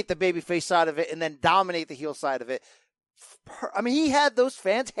dominate the babyface side of it and then dominate the heel side of it. I mean, he had those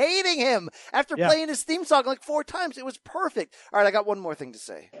fans hating him after playing his theme song like 4 times. It was perfect. All right, I got one more thing to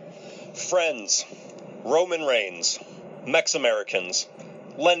say. Friends, Roman Reigns, Mex-Americans,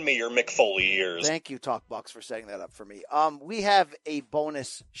 lend me your Mick Foley ears. Thank you, Talkbox, for setting that up for me. We have a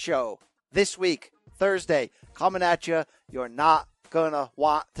bonus show this week, Thursday, coming at you. You're not gonna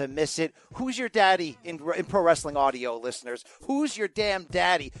want to miss it. Who's your daddy in pro wrestling audio, listeners? Who's your damn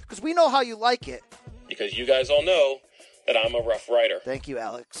daddy? Because we know how you like it. Because you guys all know that I'm a Rough Rider. Thank you,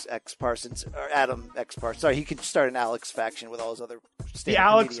 Alex X. Parsons, or Adam X. Parsons. Sorry, he could start an Alex faction with all his other the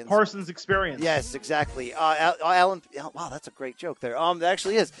Alex comedians. Parsons experience. Yes, exactly. Alan, wow, that's a great joke there. That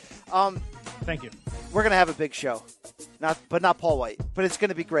actually is. Thank you. We're gonna have a big show, not Paul White, but it's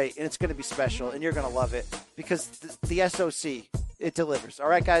gonna be great and it's gonna be special and you're gonna love it because the SOC. It delivers. All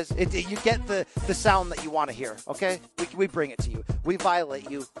right, guys? You get the sound that you want to hear, okay? We bring it to you. We violate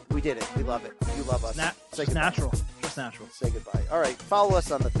you. We did it. We love it. You love us. Just natural. Just natural. Say goodbye. All right. Follow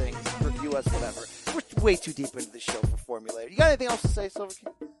us on the things. Review us, whatever. We're way too deep into the show for Formulator. You got anything else to say, Silver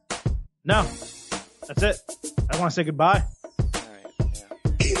King? No. That's it. I want to say goodbye. All right. Yeah.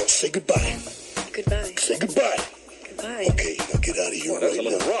 Okay, now say goodbye. Goodbye. Say goodbye. Goodbye. Okay, now get out of here that's a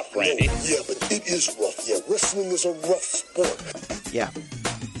little rough, Randy. No, yeah, but it is rough. Yeah, wrestling is a rough sport. Yeah.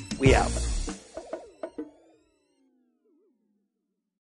 We out.